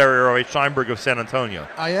legendary Rabbi Scheinberg of San Antonio?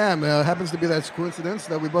 I am. It happens to be that coincidence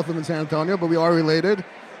that we both live in San Antonio, but we are related.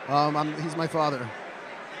 He's my father.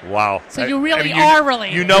 Wow. So you really are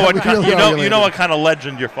related. You know Yeah, what we kind, really are you know related. what kind of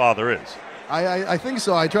legend your father is. I think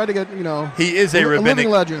so. I try to get, He is a rabbinic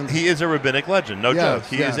living legend. He is a rabbinic legend, no joke.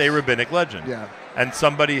 He is a rabbinic legend. Yeah. And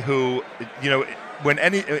somebody who, when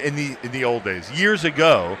in the old days, years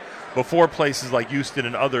ago, before places like Houston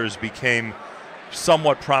and others became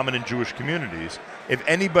somewhat prominent Jewish communities, if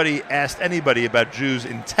anybody asked anybody about Jews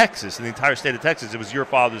in Texas, in the entire state of Texas, it was your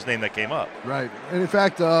father's name that came up. Right. And in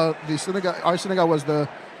fact, our synagogue was the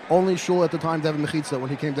only shul at the time to have a mechitza when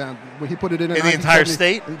he came down. When he put it in the entire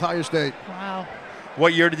state? Entire state. Wow.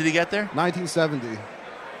 What year did he get there? 1970.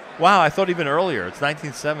 Wow, I thought even earlier. It's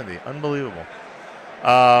 1970. Unbelievable.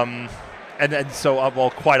 And so, well,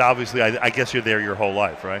 quite obviously, I guess you're there your whole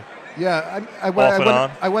life, right? Yeah. Off and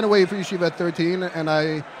on? I went away for yeshiva at 13, and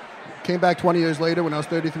I came back 20 years later when I was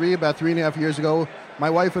 33, about 3.5 years ago. My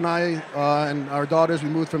wife and I and our daughters, we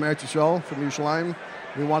moved from Eretz Yisrael, from Yerushalayim.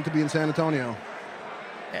 We wanted to be in San Antonio.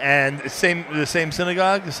 And the same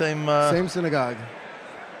synagogue? Same synagogue.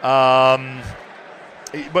 But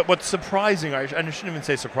what's surprising, I shouldn't even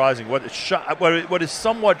say surprising, what is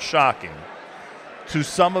somewhat shocking to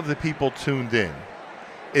some of the people tuned in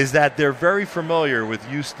is that they're very familiar with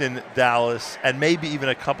Houston, Dallas, and maybe even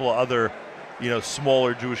a couple of other,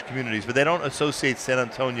 smaller Jewish communities, but they don't associate San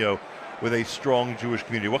Antonio with a strong Jewish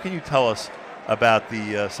community. What can you tell us about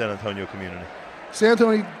the San Antonio community? San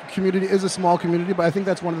Antonio community is a small community, but I think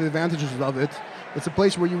that's one of the advantages of it. It's a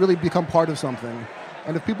place where you really become part of something.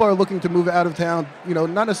 And if people are looking to move out of town,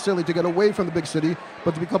 not necessarily to get away from the big city,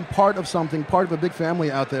 but to become part of something, part of a big family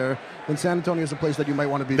out there, then San Antonio is a place that you might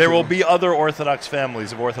want to be. There will be other Orthodox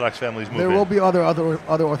families move There will be other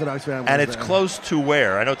Orthodox families. And it's there. close to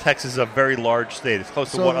where? I know Texas is a very large state. It's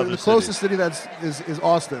close to what other the cities? closest city is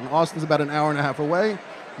Austin. Austin's about an hour and a half away.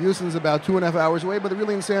 Houston's about 2.5 hours away, but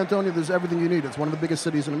really in San Antonio, there's everything you need. It's one of the biggest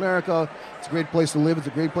cities in America. It's a great place to live. It's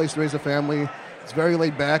a great place to raise a family. It's very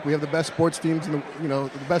laid back. We have the best sports teams in the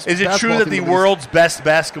best. Is it true that the world's best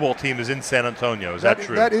basketball team is in San Antonio? Is that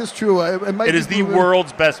true? That is true. It is the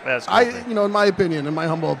world's best basketball team. In my opinion, in my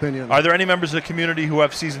humble opinion. Are there any members of the community who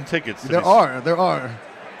have season tickets? There are.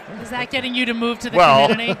 Is that getting you to move to the Well,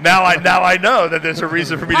 community? now I know that there's a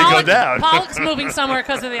reason for me to go down. Pollock's moving somewhere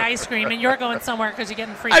because of the ice cream, and you're going somewhere because you're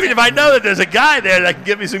getting free I mean, tickets. if I know that there's a guy there that can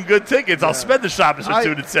give me some good tickets, I'll spend the shoppers or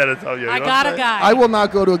two in San Antonio. I got a guy. I will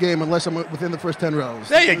not go to a game unless I'm within the first 10 rows.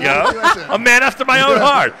 There you go. A man after my own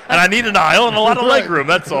heart. And I need an aisle and a lot of leg room,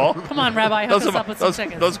 that's all. Come on, Rabbi, hook us up with some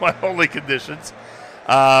tickets. Those are my only conditions.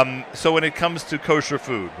 So when it comes to kosher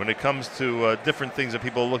food, when it comes to different things that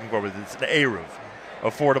people are looking for, it's an Eruv.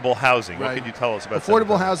 Affordable housing. What can you tell us about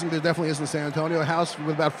affordable housing? There definitely is in San Antonio. A house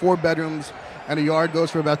with about 4 bedrooms and a yard goes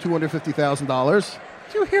for about $250,000.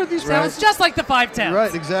 Do you hear these sounds? Just like the 5 towns.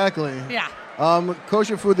 Right, exactly. Yeah.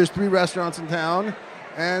 Kosher food. There's 3 restaurants in town,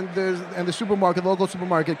 and the supermarket, local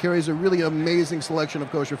supermarket, carries a really amazing selection of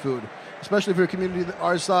kosher food, especially for a community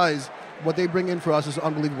our size. What they bring in for us is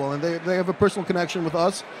unbelievable, and they have a personal connection with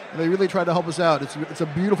us, and they really try to help us out. It's a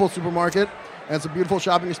beautiful supermarket, and it's a beautiful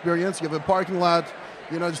shopping experience. You have a parking lot.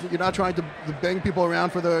 You're not trying to bang people around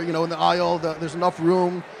for in the aisle. There's enough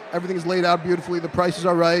room. Everything's laid out beautifully. The prices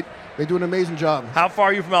are right. They do an amazing job. How far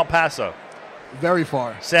are you from El Paso? Very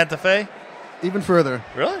far. Santa Fe? Even further.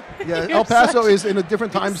 Really? Yeah, El Paso is in a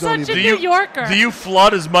different time zone. Such a New Yorker. Do you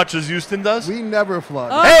flood as much as Houston does? We never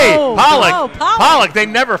flood. Hey, Pollock, they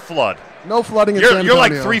never flood. No flooding in San Antonio. You're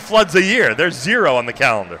like 3 floods a year. There's 0 on the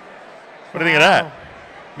calendar. What do you think of that?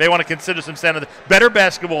 May want to consider some better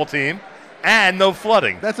basketball team. And no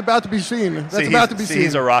flooding. That's about to be seen. That's about to be seen.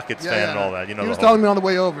 He's a Rockets fan and all that. He was telling me on the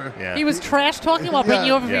way over. Yeah. He was trash talking while bringing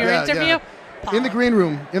you over for your interview. In the green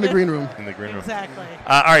room. In the green room. Exactly.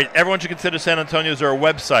 All right. Everyone should consider San Antonio. Is there a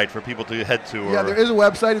website for people to head to? Yeah, there is a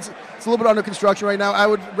website. It's a little bit under construction right now. I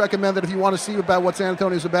would recommend that if you want to see about what San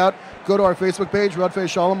Antonio is about, go to our Facebook page, Rodfei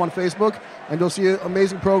Shalom on Facebook, and you'll see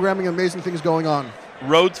amazing programming, amazing things going on.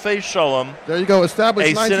 Rodfei Shalom. There you go. Established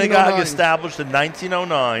in 1909. Synagogue established in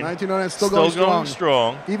 1909. 1909. Still going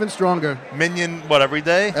strong. Even stronger. Minyan, what, every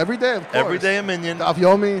day? Every day, of course. Every day a minyan. Daf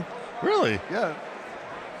Yomi. Really? Yeah.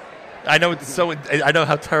 I know I know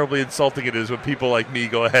how terribly insulting it is when people like me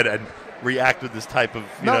go ahead and react with this type of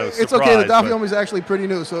it's surprise, okay. The Daf Yomi is actually pretty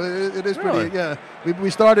new, so it is Really? pretty. Yeah, we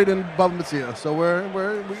started in Bava Metzia, so we're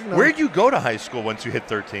Where'd you go to high school once you hit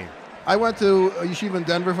 13? I went to a yeshiva in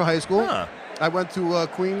Denver for high school. Huh. I went to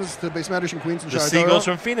Queens, to Beis Medrash in Queens and The Shara Seagulls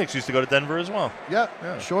Torah. from Phoenix used to go to Denver as well. Yeah,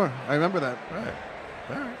 sure. I remember that. Right.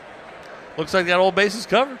 All right. Looks like that old bases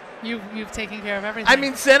covered. You've taken care of everything. I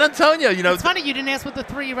mean, San Antonio, It's funny you didn't ask what the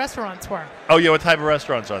 3 restaurants were. Oh, yeah, what type of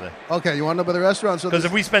restaurants are they? Okay, you want to know about the restaurants? Because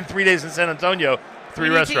if we spend 3 days in San Antonio, 3 We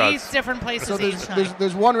need to restaurants. eat different places So each night.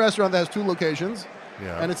 there's one restaurant that has 2 locations,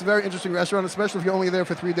 Yeah. and it's a very interesting restaurant, especially if you're only there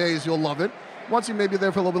for 3 days, you'll love it. Once you may be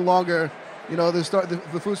there for a little bit longer,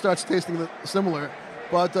 the food starts tasting similar.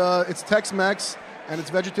 But it's Tex-Mex, and it's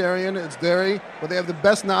vegetarian, it's dairy, but they have the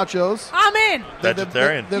best nachos. I'm in.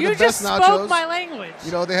 Vegetarian. They're You the just best nachos. spoke my language.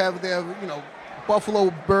 They have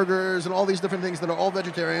buffalo burgers and all these different things that are all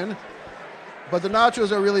vegetarian. But the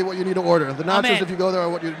nachos are really what you need to order. The I'm nachos, in. if you go there, are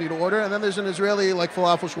what you need to order. And then there's an Israeli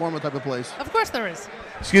falafel shawarma type of place. Of course there is.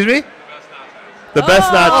 Excuse me? The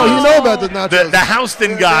best nachos. Oh, you know about the nachos. The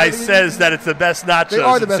Houston guy says that it's the best nachos They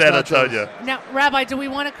are the in best San nachos. Antonio. Now, Rabbi, do we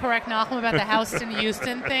want to correct Malcolm about the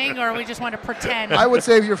Houston-Houston thing, or we just want to pretend? I would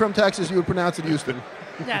say if you're from Texas, you would pronounce it Houston.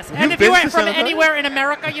 Yes, and if been you were to from San Antonio? anywhere in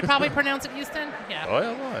America, you'd probably pronounce it Houston. Yeah. Oh,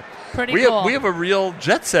 yeah, why? Pretty we cool. we have a real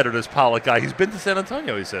jet setter, this Pollock guy. He's been to San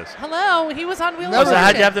Antonio, he says. Hello, he was on Wheel of So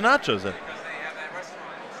how'd Fortune. you have the nachos then?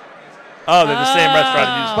 Oh, they're the same restaurant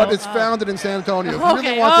in Houston. But it's founded in San Antonio. If you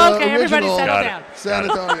really want the everybody original settle Got it. down. San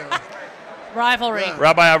Antonio. Rivalry.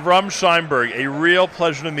 Rabbi Avram Scheinberg, a real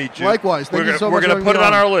pleasure to meet you. Likewise. Thank you so much We're for going to having put me it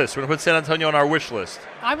on on. our list. We're going to put San Antonio on our wish list.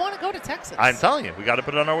 I want to go to Texas. I'm telling you, we got to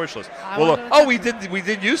put it on our wish list. I wanna go to we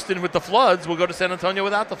did Houston with the floods. We'll go to San Antonio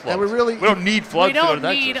without the floods. And we don't need floods We to go don't to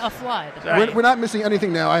Texas. need a flood. We're not missing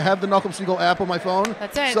anything now. I have the Malcolm Siegel app on my phone.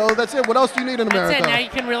 That's it. So that's it. What else do you need in That's America? it. Now you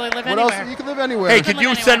can really live What anywhere. else? You can live anywhere. Hey, could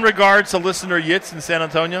you send regards to listener Yitz in San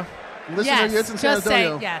Antonio? Listener, Yes, it's in just San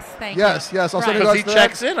Antonio. say yes, thank yes, you. Yes, I'll send Because he regards to that.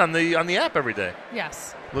 checks in on the app every day.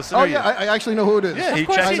 Yes. Listener, Oh, yeah, I actually know who it is. Yeah, he Of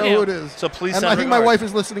course checks I you know do. who it is. So please And send I think my regards. wife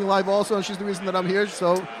is listening live also, and she's the reason that I'm here,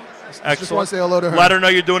 so just Excellent. want to say hello to her. Let her know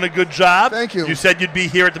you're doing a good job. Thank you. You said you'd be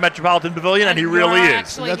here at the Metropolitan Pavilion, and he you really are is.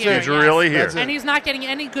 actually That's here, it. He's yes. really here. That's it. And he's not getting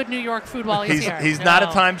any good New York food while he's here. He's not No.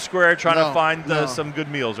 at Times Square trying to No, find no. some good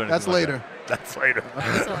meals or anything. That's like later. that. That's later.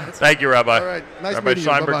 Excellent. Thank you, Rabbi. All right. Nice Rabbi meeting you.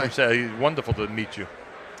 Steinberg, Bye-bye. we said he's wonderful to meet you.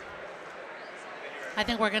 I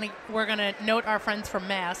think we're gonna note our friends from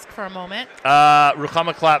Mask for a moment.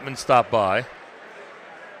 Ruchama Clapman stopped by.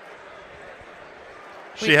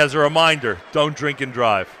 She has a reminder: don't drink and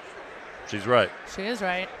drive. She's right. She is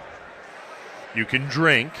right. You can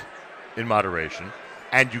drink in moderation,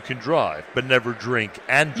 and you can drive, but never drink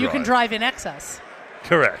and drive. You can drive in excess.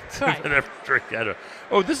 Correct. Right. Never drink and drive.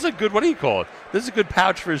 Oh, this is a good. What do you call it? This is a good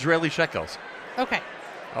pouch for Israeli shekels. Okay.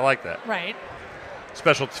 I like that. Right.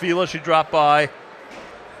 Special tefillah. She dropped by,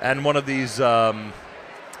 and one of these jar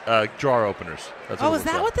openers. That's Oh, what it is looks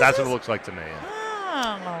that like. what this That's is? what it looks like to me.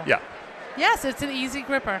 Yeah. Oh. Yeah. Yes, it's an easy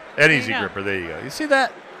gripper. An There easy you go. gripper. There you go. You see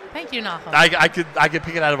that? Thank you, Nahum. I could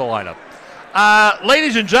pick it out of a lineup.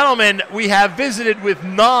 Ladies and gentlemen, we have visited with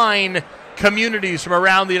 9 communities from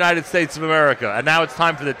around the United States of America, and now it's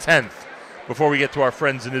time for the 10th before we get to our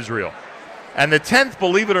friends in Israel. And the 10th,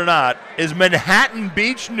 believe it or not, is Manhattan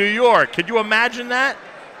Beach, New York. Could you imagine that?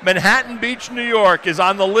 Manhattan Beach, New York is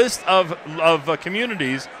on the list of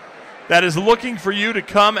communities that is looking for you to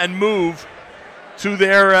come and move to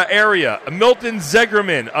their area. Milton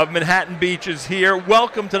Zegerman of Manhattan Beach is here.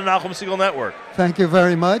 Welcome to the Nachum Segal Network. Thank you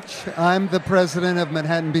very much. I'm the president of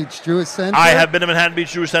Manhattan Beach Jewish Center. I have been to Manhattan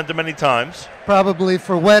Beach Jewish Center many times. Probably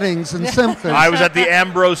for weddings and simchas. I was at the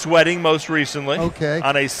Ambrose wedding most recently. Okay.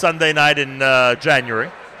 On a Sunday night in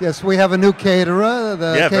January. Yes, we have a new caterer.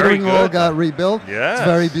 The Yeah, very catering hall good. got rebuilt. Yes. It's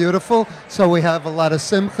very beautiful. So we have a lot of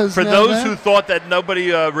simchas For now those there. who thought that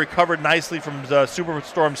nobody recovered nicely from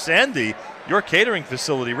Superstorm Sandy, your catering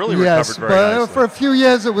facility really recovered very but nicely. for a few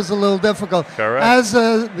years it was a little difficult. Correct. As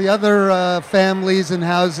the other families and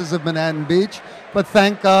houses of Manhattan Beach. But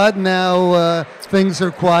thank God now things are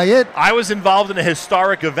quiet. I was involved in a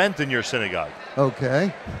historic event in your synagogue.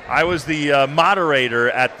 Okay. I was the moderator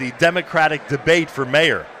at the Democratic debate for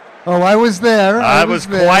mayor. Oh, I was there. That was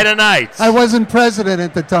there. quite a night. I wasn't president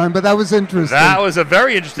at the time, but that was interesting. That was a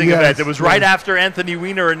very interesting Yes, event. It was right yes. after Anthony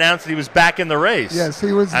Weiner announced that he was back in the race. Yes,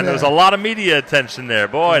 he was And there was a there. lot of media attention there.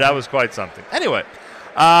 Boy, that was quite something. Anyway,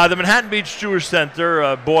 the Manhattan Beach Jewish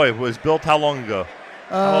Center, was built how long ago?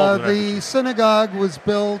 How old is it? The synagogue was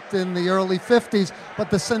built in the early 50s,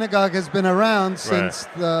 but the synagogue has been around since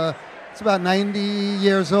it's about 90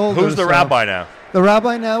 years old. Who's or the so. rabbi now? The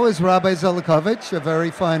rabbi now is Rabbi Zelikovich, a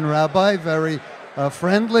very fine rabbi, very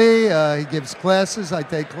friendly. He gives classes. I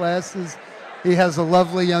take classes. He has a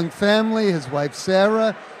lovely young family. His wife,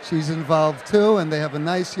 Sarah, she's involved too, and they have a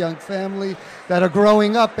nice young family that are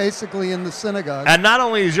growing up basically in the synagogue. And not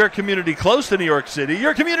only is your community close to New York City,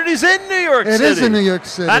 your community's in New York City. It is in New York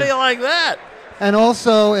City. How do you like that? And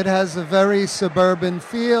also, it has a very suburban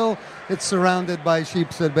feel. It's surrounded by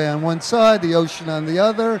Sheepshead Bay on one side, the ocean on the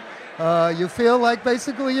other. You feel like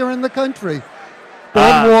basically you're in the country.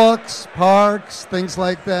 Boardwalks, parks, things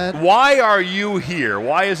like that. Why are you here?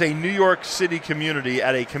 Why is a New York City community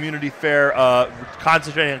at a community fair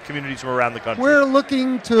concentrating on communities from around the country? We're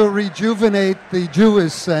looking to rejuvenate the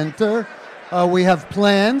Jewish Center. We have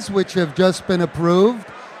plans which have just been approved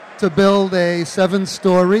to build a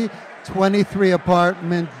 7-story,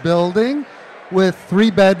 23-apartment building with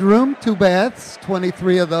 3-bedroom, 2 baths,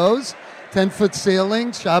 23 of those, 10-foot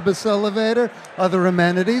ceilings, Shabbos elevator, other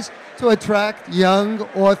amenities to attract young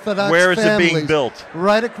Orthodox Where is families. it being built?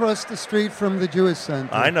 Right across the street from the Jewish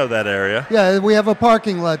Center. I know that area. Yeah, we have a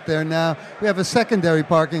parking lot there now. We have a secondary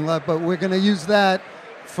parking lot, but we're going to use that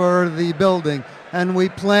for the building. And we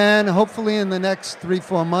plan, hopefully in the next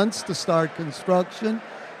 3-4 months, to start construction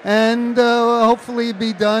and hopefully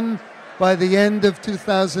be done by the end of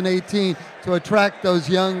 2018 to attract those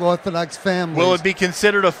young Orthodox families. Will it be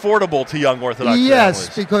considered affordable to young Orthodox Yes,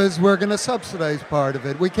 families? because we're going to subsidize part of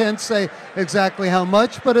it. We can't say exactly how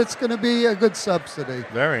much, but it's going to be a good subsidy.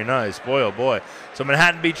 Very nice. Boy, oh boy. So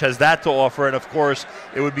Manhattan Beach has that to offer, and of course,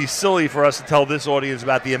 it would be silly for us to tell this audience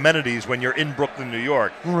about the amenities when you're in Brooklyn, New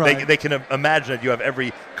York. Right. They can imagine that you have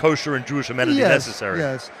every kosher and Jewish amenity necessary.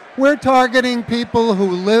 Yes. We're targeting people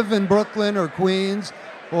who live in Brooklyn or Queens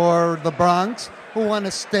or the Bronx, who want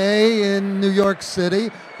to stay in New York City,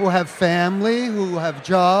 who have family, who have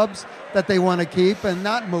jobs that they want to keep and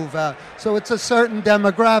not move out. So it's a certain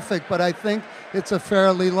demographic, but I think it's a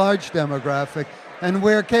fairly large demographic. And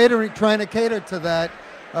we're trying to cater to that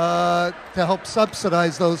to help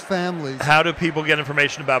subsidize those families. How do people get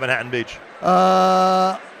information about Manhattan Beach?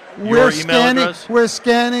 We're email address? We're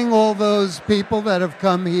scanning all those people that have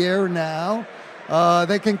come here now.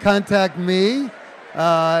 They can contact me.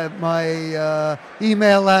 My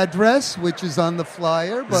email address, which is on the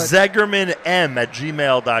flyer. But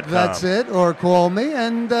ZegermanM@gmail.com. That's it, or call me,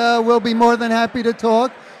 and we'll be more than happy to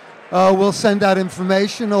talk. We'll send out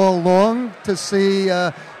information all along to see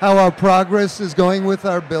how our progress is going with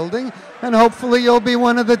our building, and hopefully you'll be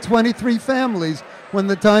one of the 23 families when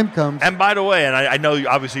the time comes. And by the way, and I know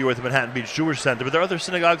obviously you're with the Manhattan Beach Jewish Center, but there are other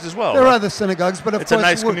synagogues as well. There right? are other synagogues, but of it's course a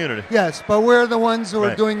nice we're- community. Yes, but we're the ones who are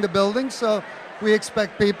Right. doing the building, so we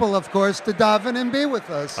expect people, of course, to daven and be with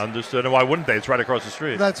us. Understood. And why wouldn't they? It's right across the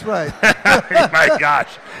street. That's right. My gosh.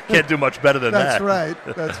 Can't do much better than That's that. right.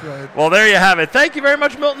 That's right. Well, there you have it. Thank you very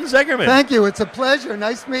much, Milton Zegerman. Thank you. It's a pleasure.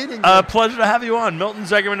 Nice meeting you. Pleasure to have you on. Milton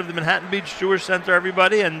Zegerman of the Manhattan Beach Jewish Center,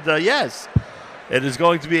 everybody. And yes, it is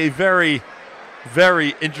going to be a very,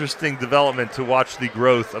 very interesting development to watch the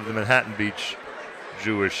growth of the Manhattan Beach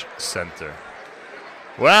Jewish Center.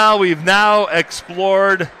 Well, we've now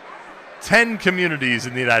explored 10 communities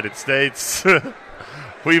in the United States.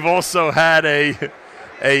 We've also had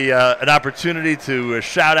an opportunity to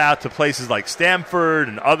shout out to places like Stamford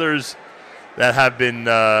and others that have been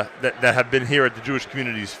that have been here at the Jewish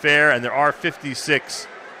Communities Fair, and there are 56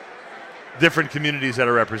 different communities that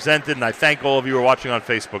are represented. And I thank all of you who are watching on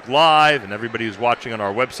Facebook Live and everybody who's watching on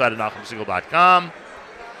our website at NachumSegal.com.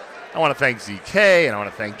 I want to thank ZK, and I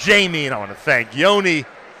want to thank Jamie, and I want to thank Yoni,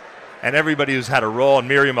 and everybody who's had a role, and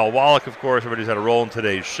Miriam L. Wallach, of course, everybody who's had a role in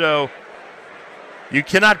today's show. You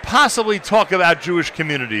cannot possibly talk about Jewish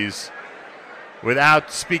communities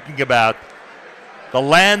without speaking about the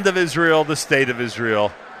land of Israel, the state of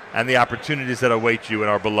Israel, and the opportunities that await you in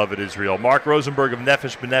our beloved Israel. Mark Rosenberg of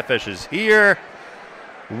Nefesh B'Nefesh is here.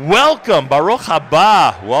 Welcome, Baruch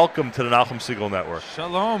haba. Welcome to the Nachum Segal Network.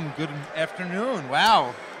 Shalom. Good afternoon.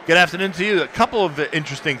 Wow. Good afternoon to you. A couple of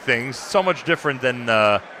interesting things, so much different than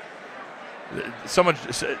a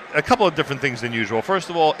couple of different things than usual. First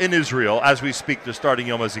of all, in Israel, as we speak, they're starting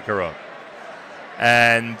Yom HaZikaron.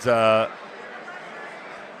 And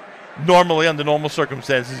normally, under normal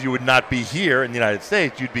circumstances, you would not be here in the United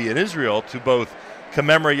States. You'd be in Israel to both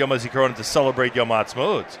commemorate Yom HaZikaron and to celebrate Yom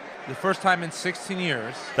HaAtzmaut. The first time in 16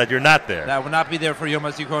 years That you're not there. that I will not be there for Yom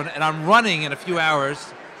HaZikaron, and I'm running in a few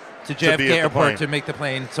hours to To be at JFK the Airport plane. to make the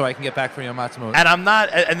plane so I can get back for Yom HaAtzmaut. And I'm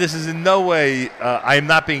not, and this is in no way, I am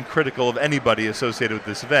not being critical of anybody associated with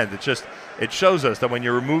this event. It's just, it shows us that when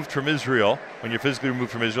you're removed from Israel, when you're physically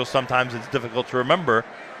removed from Israel, sometimes it's difficult to remember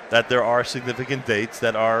that there are significant dates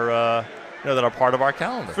that are, that are part of our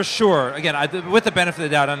calendar. For sure. Again, with the benefit of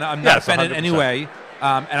the doubt, I'm not Yes, offended 100%. anyway.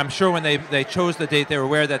 And I'm sure when they chose the date, they were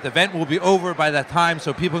aware that the event will be over by that time,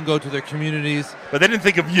 so people can go to their communities. But they didn't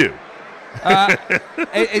think of you.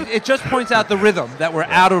 It just points out the rhythm, that we're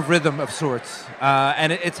out of rhythm of sorts.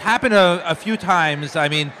 And it's happened a few times. I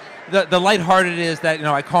mean, the lighthearted is that,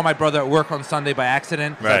 I call my brother at work on Sunday by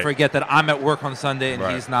accident. 'Cause I Right. forget that I'm at work on Sunday and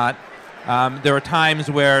Right. he's not. There are times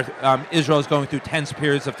where Israel is going through tense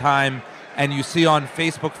periods of time, and you see on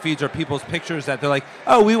Facebook feeds or people's pictures that they're like,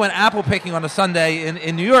 oh, we went apple picking on a Sunday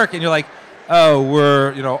in New York, and you're like, oh,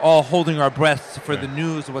 we're all holding our breaths for the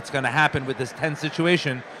news of what's going to happen with this tense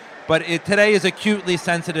situation. But today is acutely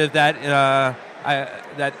sensitive that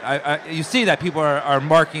you see that people are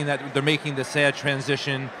marking that they're making the sad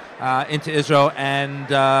transition into Israel, and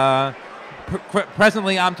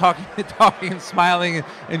presently I'm talking and smiling, and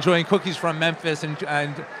enjoying cookies from Memphis and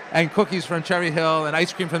cookies from Cherry Hill and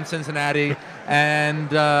ice cream from Cincinnati, and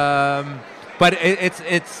but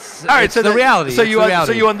it's All right, it's so the reality. So It's you the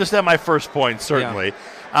reality. so you understand my first point, certainly.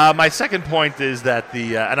 My second point is that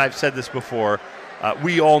and I've said this before,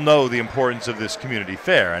 we all know the importance of this community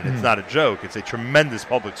fair, and it's not a joke. It's a tremendous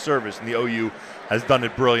public service, and the OU has done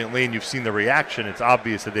it brilliantly, and you've seen the reaction. It's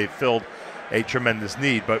obvious that they've filled a tremendous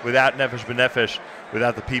need. But without Nefesh B'Nefesh,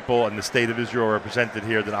 without the people and the state of Israel represented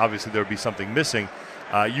here, then obviously there would be something missing.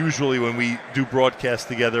 Usually when we do broadcasts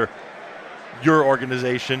together, your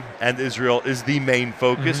organization and Israel is the main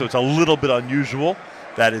focus, so it's a little bit unusual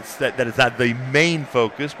that it's not the main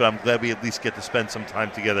focus, but I'm glad we at least get to spend some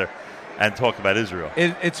time together and talk about Israel.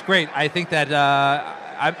 It's great. I think that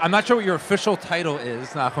I'm not sure what your official title is,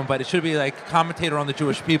 Nachum, but it should be like commentator on the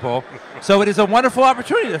Jewish people. So it is a wonderful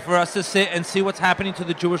opportunity for us to sit and see what's happening to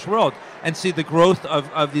the Jewish world and see the growth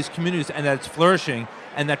of these communities, and that it's flourishing,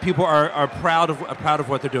 and that people are proud of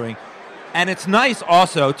what they're doing. And it's nice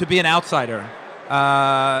also to be an outsider.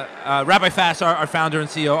 Rabbi Fass, our founder and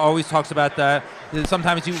CEO, always talks about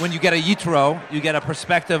Sometimes when you get a Yitro, you get a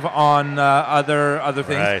perspective on other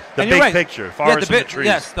things. Right. The And you're big right. picture, forest and the trees.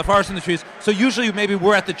 Yes, the forest and the trees. So usually maybe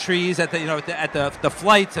we're at the trees, at the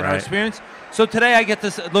flights and our Right. experience. So today I get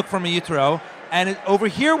this look from a Yitro and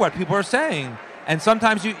overhear what people are saying. And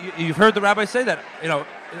sometimes you've heard the rabbi say that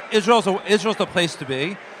Israel's the place to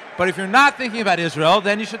be. But if you're not thinking about Israel,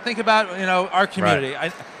 then you should think about our community.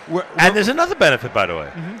 Right. And there's another benefit, by the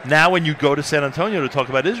way. Now, when you go to San Antonio to talk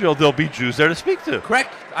about Israel, there'll be Jews there to speak to.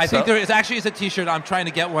 Correct. I think there is actually a T-shirt. I'm trying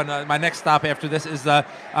to get one. My next stop after this is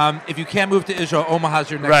if you can't move to Israel,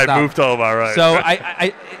 Omaha's your next stop. Right, move to Omaha. Right. So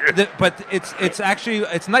but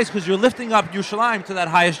it's nice because you're lifting up Yerushalayim to that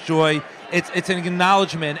highest joy. It's an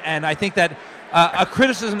acknowledgement, and I think that a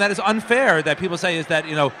criticism that is unfair that people say is that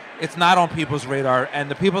it's not on people's radar, and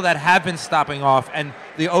the people that have been stopping off, and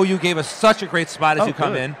the OU gave us such a great spot as you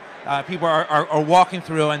come in. People are walking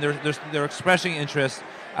through and they're expressing interest.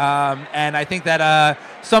 And I think that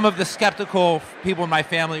some of the skeptical people in my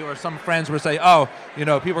family or some friends will say,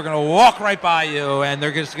 people are going to walk right by you and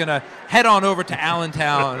they're just going to head on over to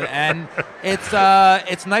Allentown. And it's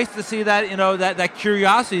nice to see that that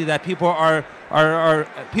curiosity that people are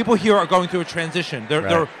people here are going through a transition.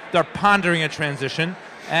 They're pondering a transition,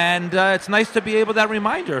 and it's nice to be able that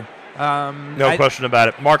reminder. No question about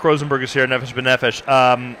it. Mark Rosenberg is here, Nefesh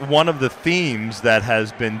B'Nefesh. One of the themes that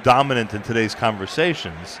has been dominant in today's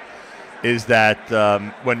conversations is that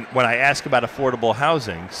when I ask about affordable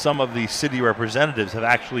housing, some of the city representatives have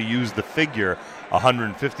actually used the figure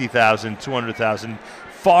 150,000, 200,000,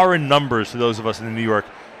 foreign numbers to those of us in the New York,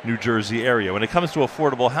 New Jersey area. When it comes to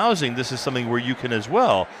affordable housing, this is something where you can as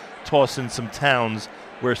well toss in some towns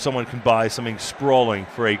where someone can buy something sprawling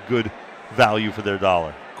for a good value for their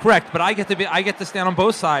dollar. Correct, but I get to stand on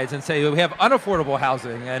both sides and say we have unaffordable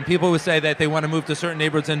housing, and people who say that they want to move to certain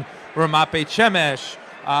neighborhoods in Ramat Beit Shemesh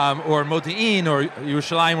or Modi'in or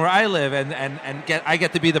Yerushalayim where I live, and I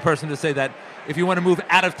get to be the person to say that if you want to move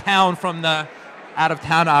out of town from the out of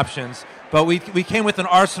town options. But we came with an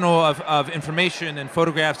arsenal of information and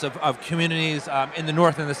photographs of communities in the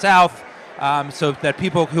north and the south, so that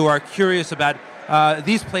people who are curious about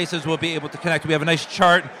these places will be able to connect. We have a nice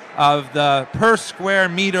chart of the per square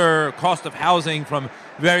meter cost of housing from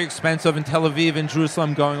very expensive in Tel Aviv and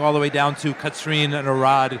Jerusalem going all the way down to Katsrin and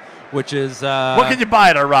Arad, which is... what can you buy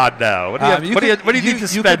at Arad now? What do you need to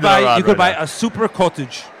spend at Arad? You could buy a super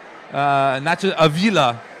cottage, not just a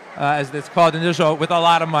villa, as it's called in Israel, with a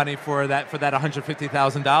lot of money for that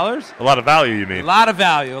 $150,000. A lot of value, you mean? A lot of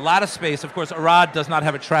value, a lot of space. Of course, Arad does not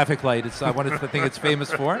have a traffic light. It's one of the things it's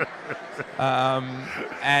famous for.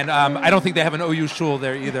 And I don't think they have an OU shul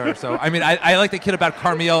there either. So, I mean, I like the kid about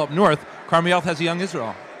Carmiel up north. Carmiel has a young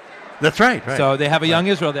Israel. That's right. So they have a young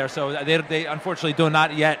Israel there. So they unfortunately do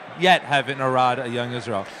not yet have in Arad a young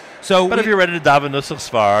Israel. So, but if you're ready to daven Nusach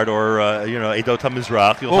Sfard or Edot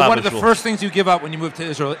HaMizrach, you'll have one of the first things you give up when you move to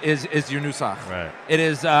Israel is your Nusach. Right. It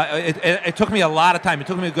is. It took me a lot of time. It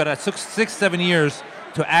took me a good 6-7 years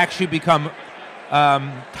to actually become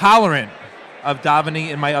tolerant of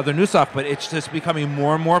davening in my other Nusach. But it's just becoming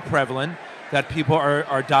more and more prevalent that people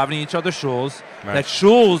are davening each other's shuls. Right. That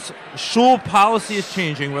shul policy is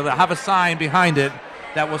changing, where they have a sign behind it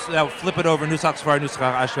that will flip it over Nusach Sfar,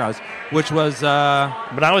 Nusach Ashkenaz, which was...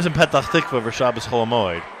 When I was in Petach Tikva for Shabbos Chol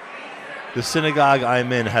HaMoed, the synagogue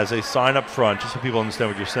I'm in has a sign up front, just so people understand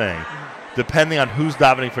what you're saying. Depending on who's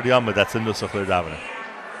davening for the Yom, that's the Nusach they're davening.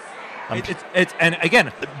 And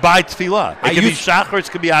again... By Tefillah. It could be Shachar,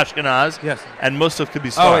 it could be Ashkenaz, yes, and Musaf could be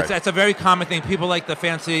Sfard. Oh, it's a very common thing. People like the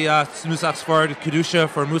fancy Nusach Sfard Kedusha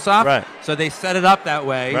for Musaf. Right. So they set it up that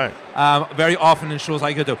way. Right. Very often in shuls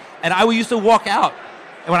I go to. And I used to walk out.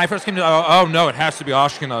 When I first came to, no, it has to be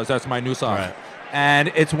Ashkenaz. That's my Nusach. Right.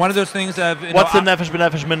 And it's one of those things of... What's the Nefesh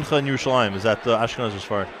B'Nefesh Mincha in Yerushalayim? Is that the Ashkenaz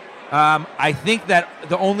or Sfard? I think that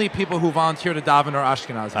the only people who volunteer to daven are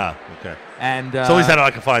Ashkenaz. Ah, okay. And so at least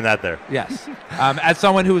I can find that there. Yes. As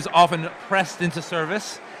someone who is often pressed into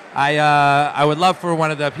service, I would love for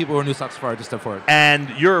one of the people who are Nusach Sfard to step forward.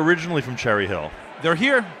 And you're originally from Cherry Hill. They're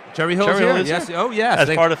here. Cherry Hill is here. Yes. Here? Oh, yes.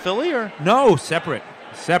 As part of Philly, or no? Separate.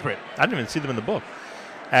 I didn't even see them in the book.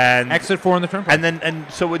 And Exit 4 on the turnpike. And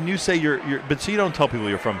so when you say but so you don't tell people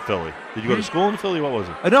you're from Philly. Did you go to school in Philly? What was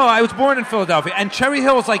it? No, I was born in Philadelphia, and Cherry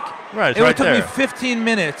Hill is like it took me 15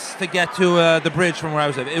 minutes to get to the bridge from where I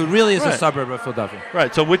was at. It really is a suburb of Philadelphia.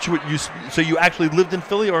 Right. So so you actually lived in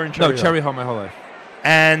Philly or in Cherry Hill? No, Cherry Hill my whole life.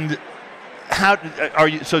 And how are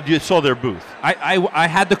you? So you saw their booth? I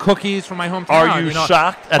had the cookies from my hometown. Are you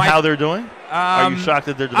shocked at how they're doing? Are you shocked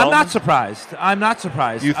at their development? I'm not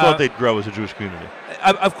surprised. You thought they'd grow as a Jewish community?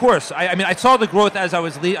 Of course. I mean, I saw the growth as I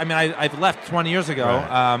was I've left 20 years ago.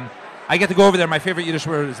 Right. I get to go over there. My favorite Yiddish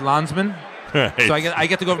word is Landsman. Right. So I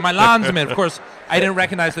get to go over my Landsman. Of course, I didn't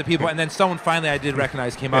recognize the people, and then someone finally I did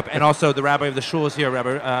recognize came up, and also the rabbi of the shul is here,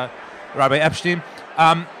 Rabbi Epstein.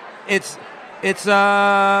 It's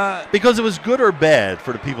because it was good or bad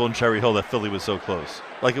for the people in Cherry Hill that Philly was so close.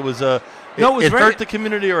 Like it was No, it was it very- hurt the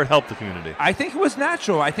community or it helped the community. I think it was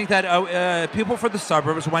natural. I think that people for the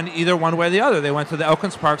suburbs went either one way or the other. They went to the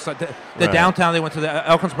Elkins Park, so the Right. downtown. They went to the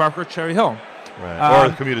Elkins Park or Cherry Hill. Right. Or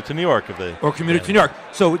commuted to New York if they. Or commuted to New York.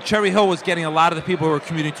 So Cherry Hill was getting a lot of the people who were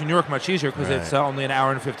commuting to New York much easier because it's only an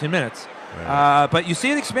hour and 15 minutes. Right. But you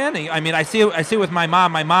see it expanding. I mean, I see it with my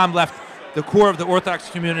mom. My mom left the core of the Orthodox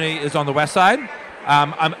community is on the west side.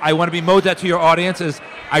 I want to be moda to your audience. Is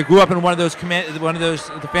I grew up in one of those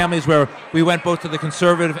the families where we went both to the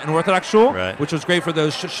conservative and Orthodox shul, which was great for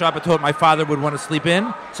those Shabbatot my father would want to sleep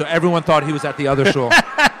in. So everyone thought he was at the other shul.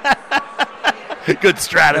 Good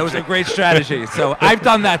strategy. That was a great strategy. So I've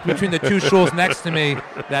done that between the two shuls next to me.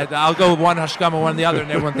 That I'll go one hashkama, one the other, and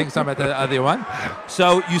everyone thinks I'm at the other one.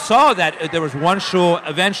 So you saw that there was one shul.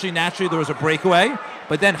 Eventually, naturally, there was a breakaway.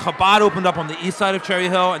 But then Chabad opened up on the east side of Cherry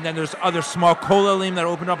Hill, and then there's other small kollalim that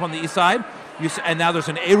opened up on the east side. And now there's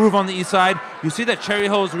an Eruv on the east side. You see that Cherry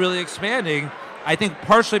Hill is really expanding. I think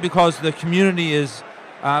partially because the community is,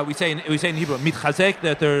 we say in Hebrew, mitchazek,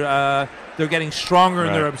 that they're getting stronger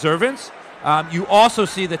in their observance. You also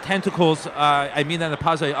see the tentacles, I mean that in the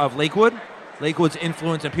positive, of Lakewood. Lakewood's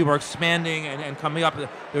influence, and people are expanding and coming up.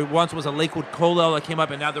 There once was a Lakewood kollel that came up,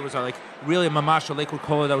 and now there was really a mamash, a Lakewood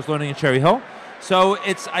kollel that was learning in Cherry Hill. So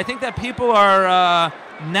I think that people are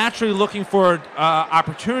naturally looking for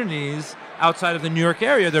opportunities outside of the New York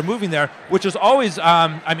area. They're moving there, which is always,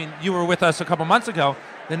 I mean, you were with us a couple months ago.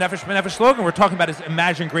 The Nefesh B'Nefesh slogan we're talking about is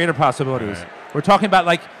imagine greater possibilities. Right. We're talking about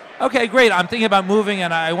okay, great, I'm thinking about moving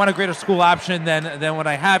and I want a greater school option than what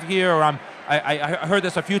I have here. Or I heard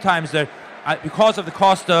this a few times that because of the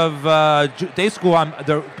cost of day school,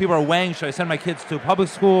 people are weighing, should I send my kids to public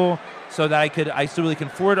school so that I still really can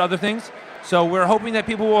afford other things? So we're hoping that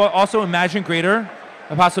people will also imagine greater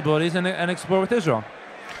possibilities and explore with Israel.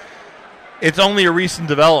 It's only a recent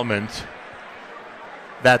development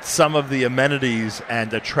that some of the amenities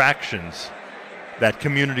and attractions that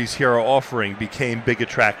communities here are offering became big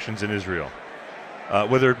attractions in Israel.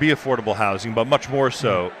 Whether it be affordable housing, but much more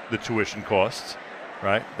so the tuition costs,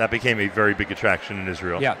 right? That became a very big attraction in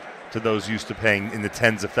Israel. Yeah. To those used to paying in the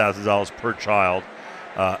tens of thousands of dollars per child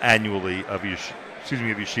annually of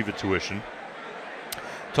yeshiva tuition.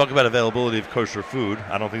 Talk about availability of kosher food.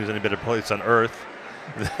 I don't think there's any better place on earth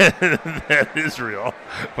than Israel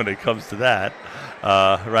when it comes to that.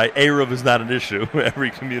 Right, Eruv is not an issue. Every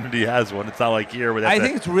community has one. It's not like here. I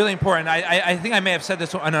think it's really important. I think I may have said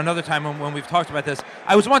this on another time when we've talked about this.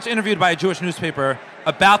 I was once interviewed by a Jewish newspaper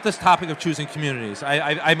about this topic of choosing communities.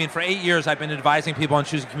 I mean, for 8 years I've been advising people on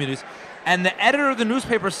choosing communities. And the editor of the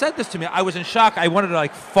newspaper said this to me. I was in shock. I wanted to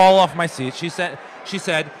fall off my seat. She said,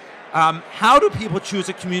 how do people choose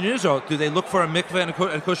a community in Israel? Do they look for a mikveh and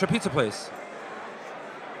a kosher pizza place?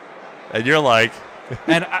 And you're like...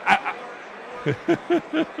 And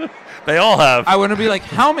they all have. I want to be like,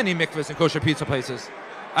 how many mikvahs and kosher pizza places?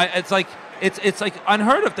 It's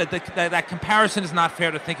unheard of that comparison is not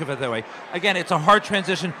fair to think of it that way. Again, it's a hard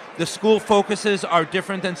transition. The school focuses are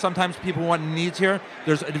different than sometimes people want and needs here.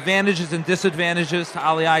 There's advantages and disadvantages to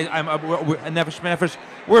Aliyah.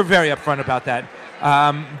 We're very upfront about that.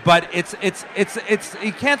 But it's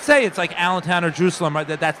you can't say it's like Allentown or Jerusalem. Right?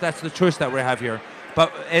 That's the choice that we have here.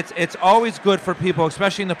 But it's always good for people,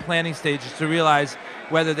 especially in the planning stages, to realize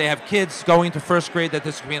whether they have kids going to first grade that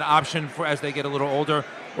this could be an option for as they get a little older.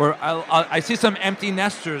 Or I see some empty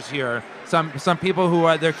nesters here. Some people who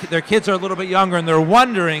are their kids are a little bit younger and they're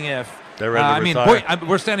wondering if they're ready to retire.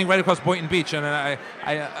 We're standing right across Boynton Beach, and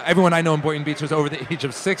everyone I know in Boynton Beach is over the age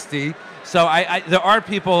of 60. So there are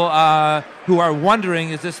people who are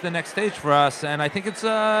wondering, is this the next stage for us? And I think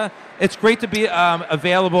it's great to be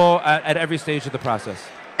available at every stage of the process.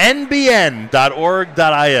 NBN.org.il.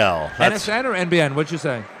 NSN or NBN? What'd you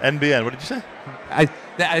say? NBN. What did you say?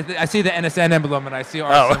 I see the NSN emblem and I see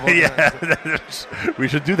our symbol. Yeah. We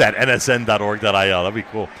should do that. NSN.org.il. That'd be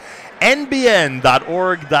cool.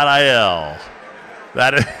 NBN.org.il.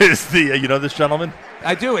 That is the, you know this gentleman?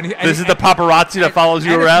 I do. And this is the paparazzi that follows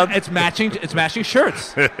you around? It's matching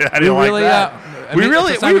shirts. I didn't like that. We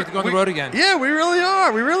really have to go on the road again. Yeah, we really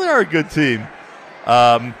are. We really are a good team.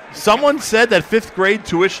 Someone said that 5th grade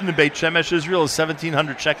tuition in Beit Shemesh, Israel, is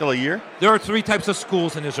 1,700 shekel a year. There are 3 types of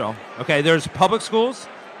schools in Israel. Okay, there's public schools,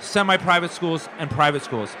 semi-private schools, and private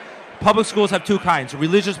schools. Public schools have 2 kinds: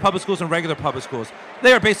 religious public schools and regular public schools.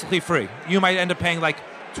 They are basically free. You might end up paying like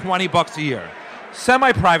 $20 a year.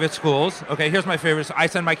 semi-private schools. Okay, here's my favorite. So I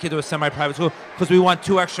send my kid to a semi-private school because we want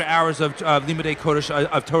 2 extra hours of Limudei Kodesh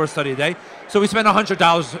of Torah study a day. So we spend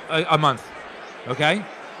 $100 a month. Okay,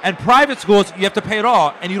 and private schools you have to pay it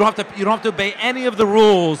all, and you don't have to obey any of the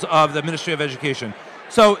rules of the Ministry of Education.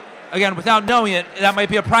 So again, without knowing it, that might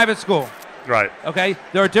be a private school. Right. Okay,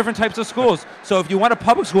 there are different types of schools. So if you want a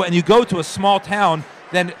public school and you go to a small town,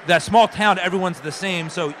 then that small town, everyone's the same.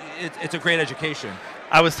 So it's a great education.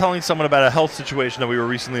 I was telling someone about a health situation that we were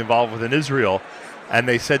recently involved with in Israel, and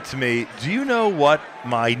they said to me, "Do you know what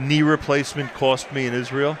my knee replacement cost me in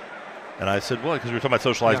Israel?" And I said, "What?" Because we were talking about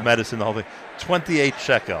socialized medicine, the whole thing. 28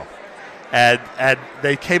 shekel. And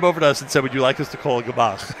they came over to us and said, "Would you like us to call a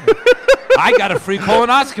gabach?" I got a free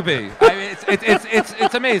colonoscopy. I mean,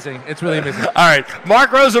 it's amazing. It's really amazing. All right.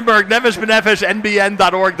 Mark Rosenberg, Nefesh B'Nefesh,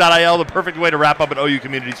 NBN.org.il, the perfect way to wrap up an OU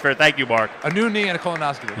Communities Fair. Thank you, Mark. A new knee and a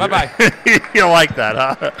colonoscopy. Bye-bye. You like that,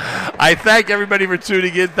 huh? I thank everybody for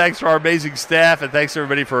tuning in. Thanks to our amazing staff, and thanks to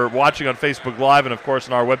everybody for watching on Facebook Live and, of course,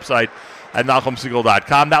 on our website at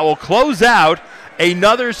NachumSegal.com. That will close out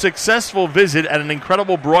another successful visit and an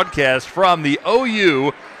incredible broadcast from the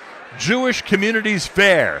OU Jewish Communities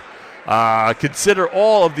Fair. Consider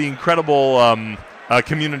all of the incredible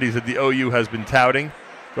communities that the OU has been touting.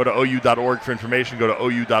 Go to OU.org for information. Go to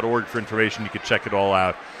OU.org for information. You can check it all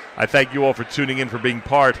out. I thank you all for tuning in, for being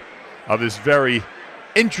part of this very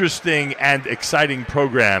interesting and exciting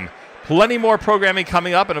program. Plenty more programming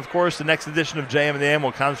coming up, and of course, the next edition of JM and the AM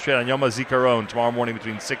will concentrate on Yom HaZikaron tomorrow morning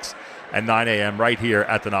between 6 and 9 a.m. right here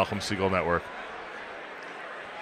at the Nachum Segal Network.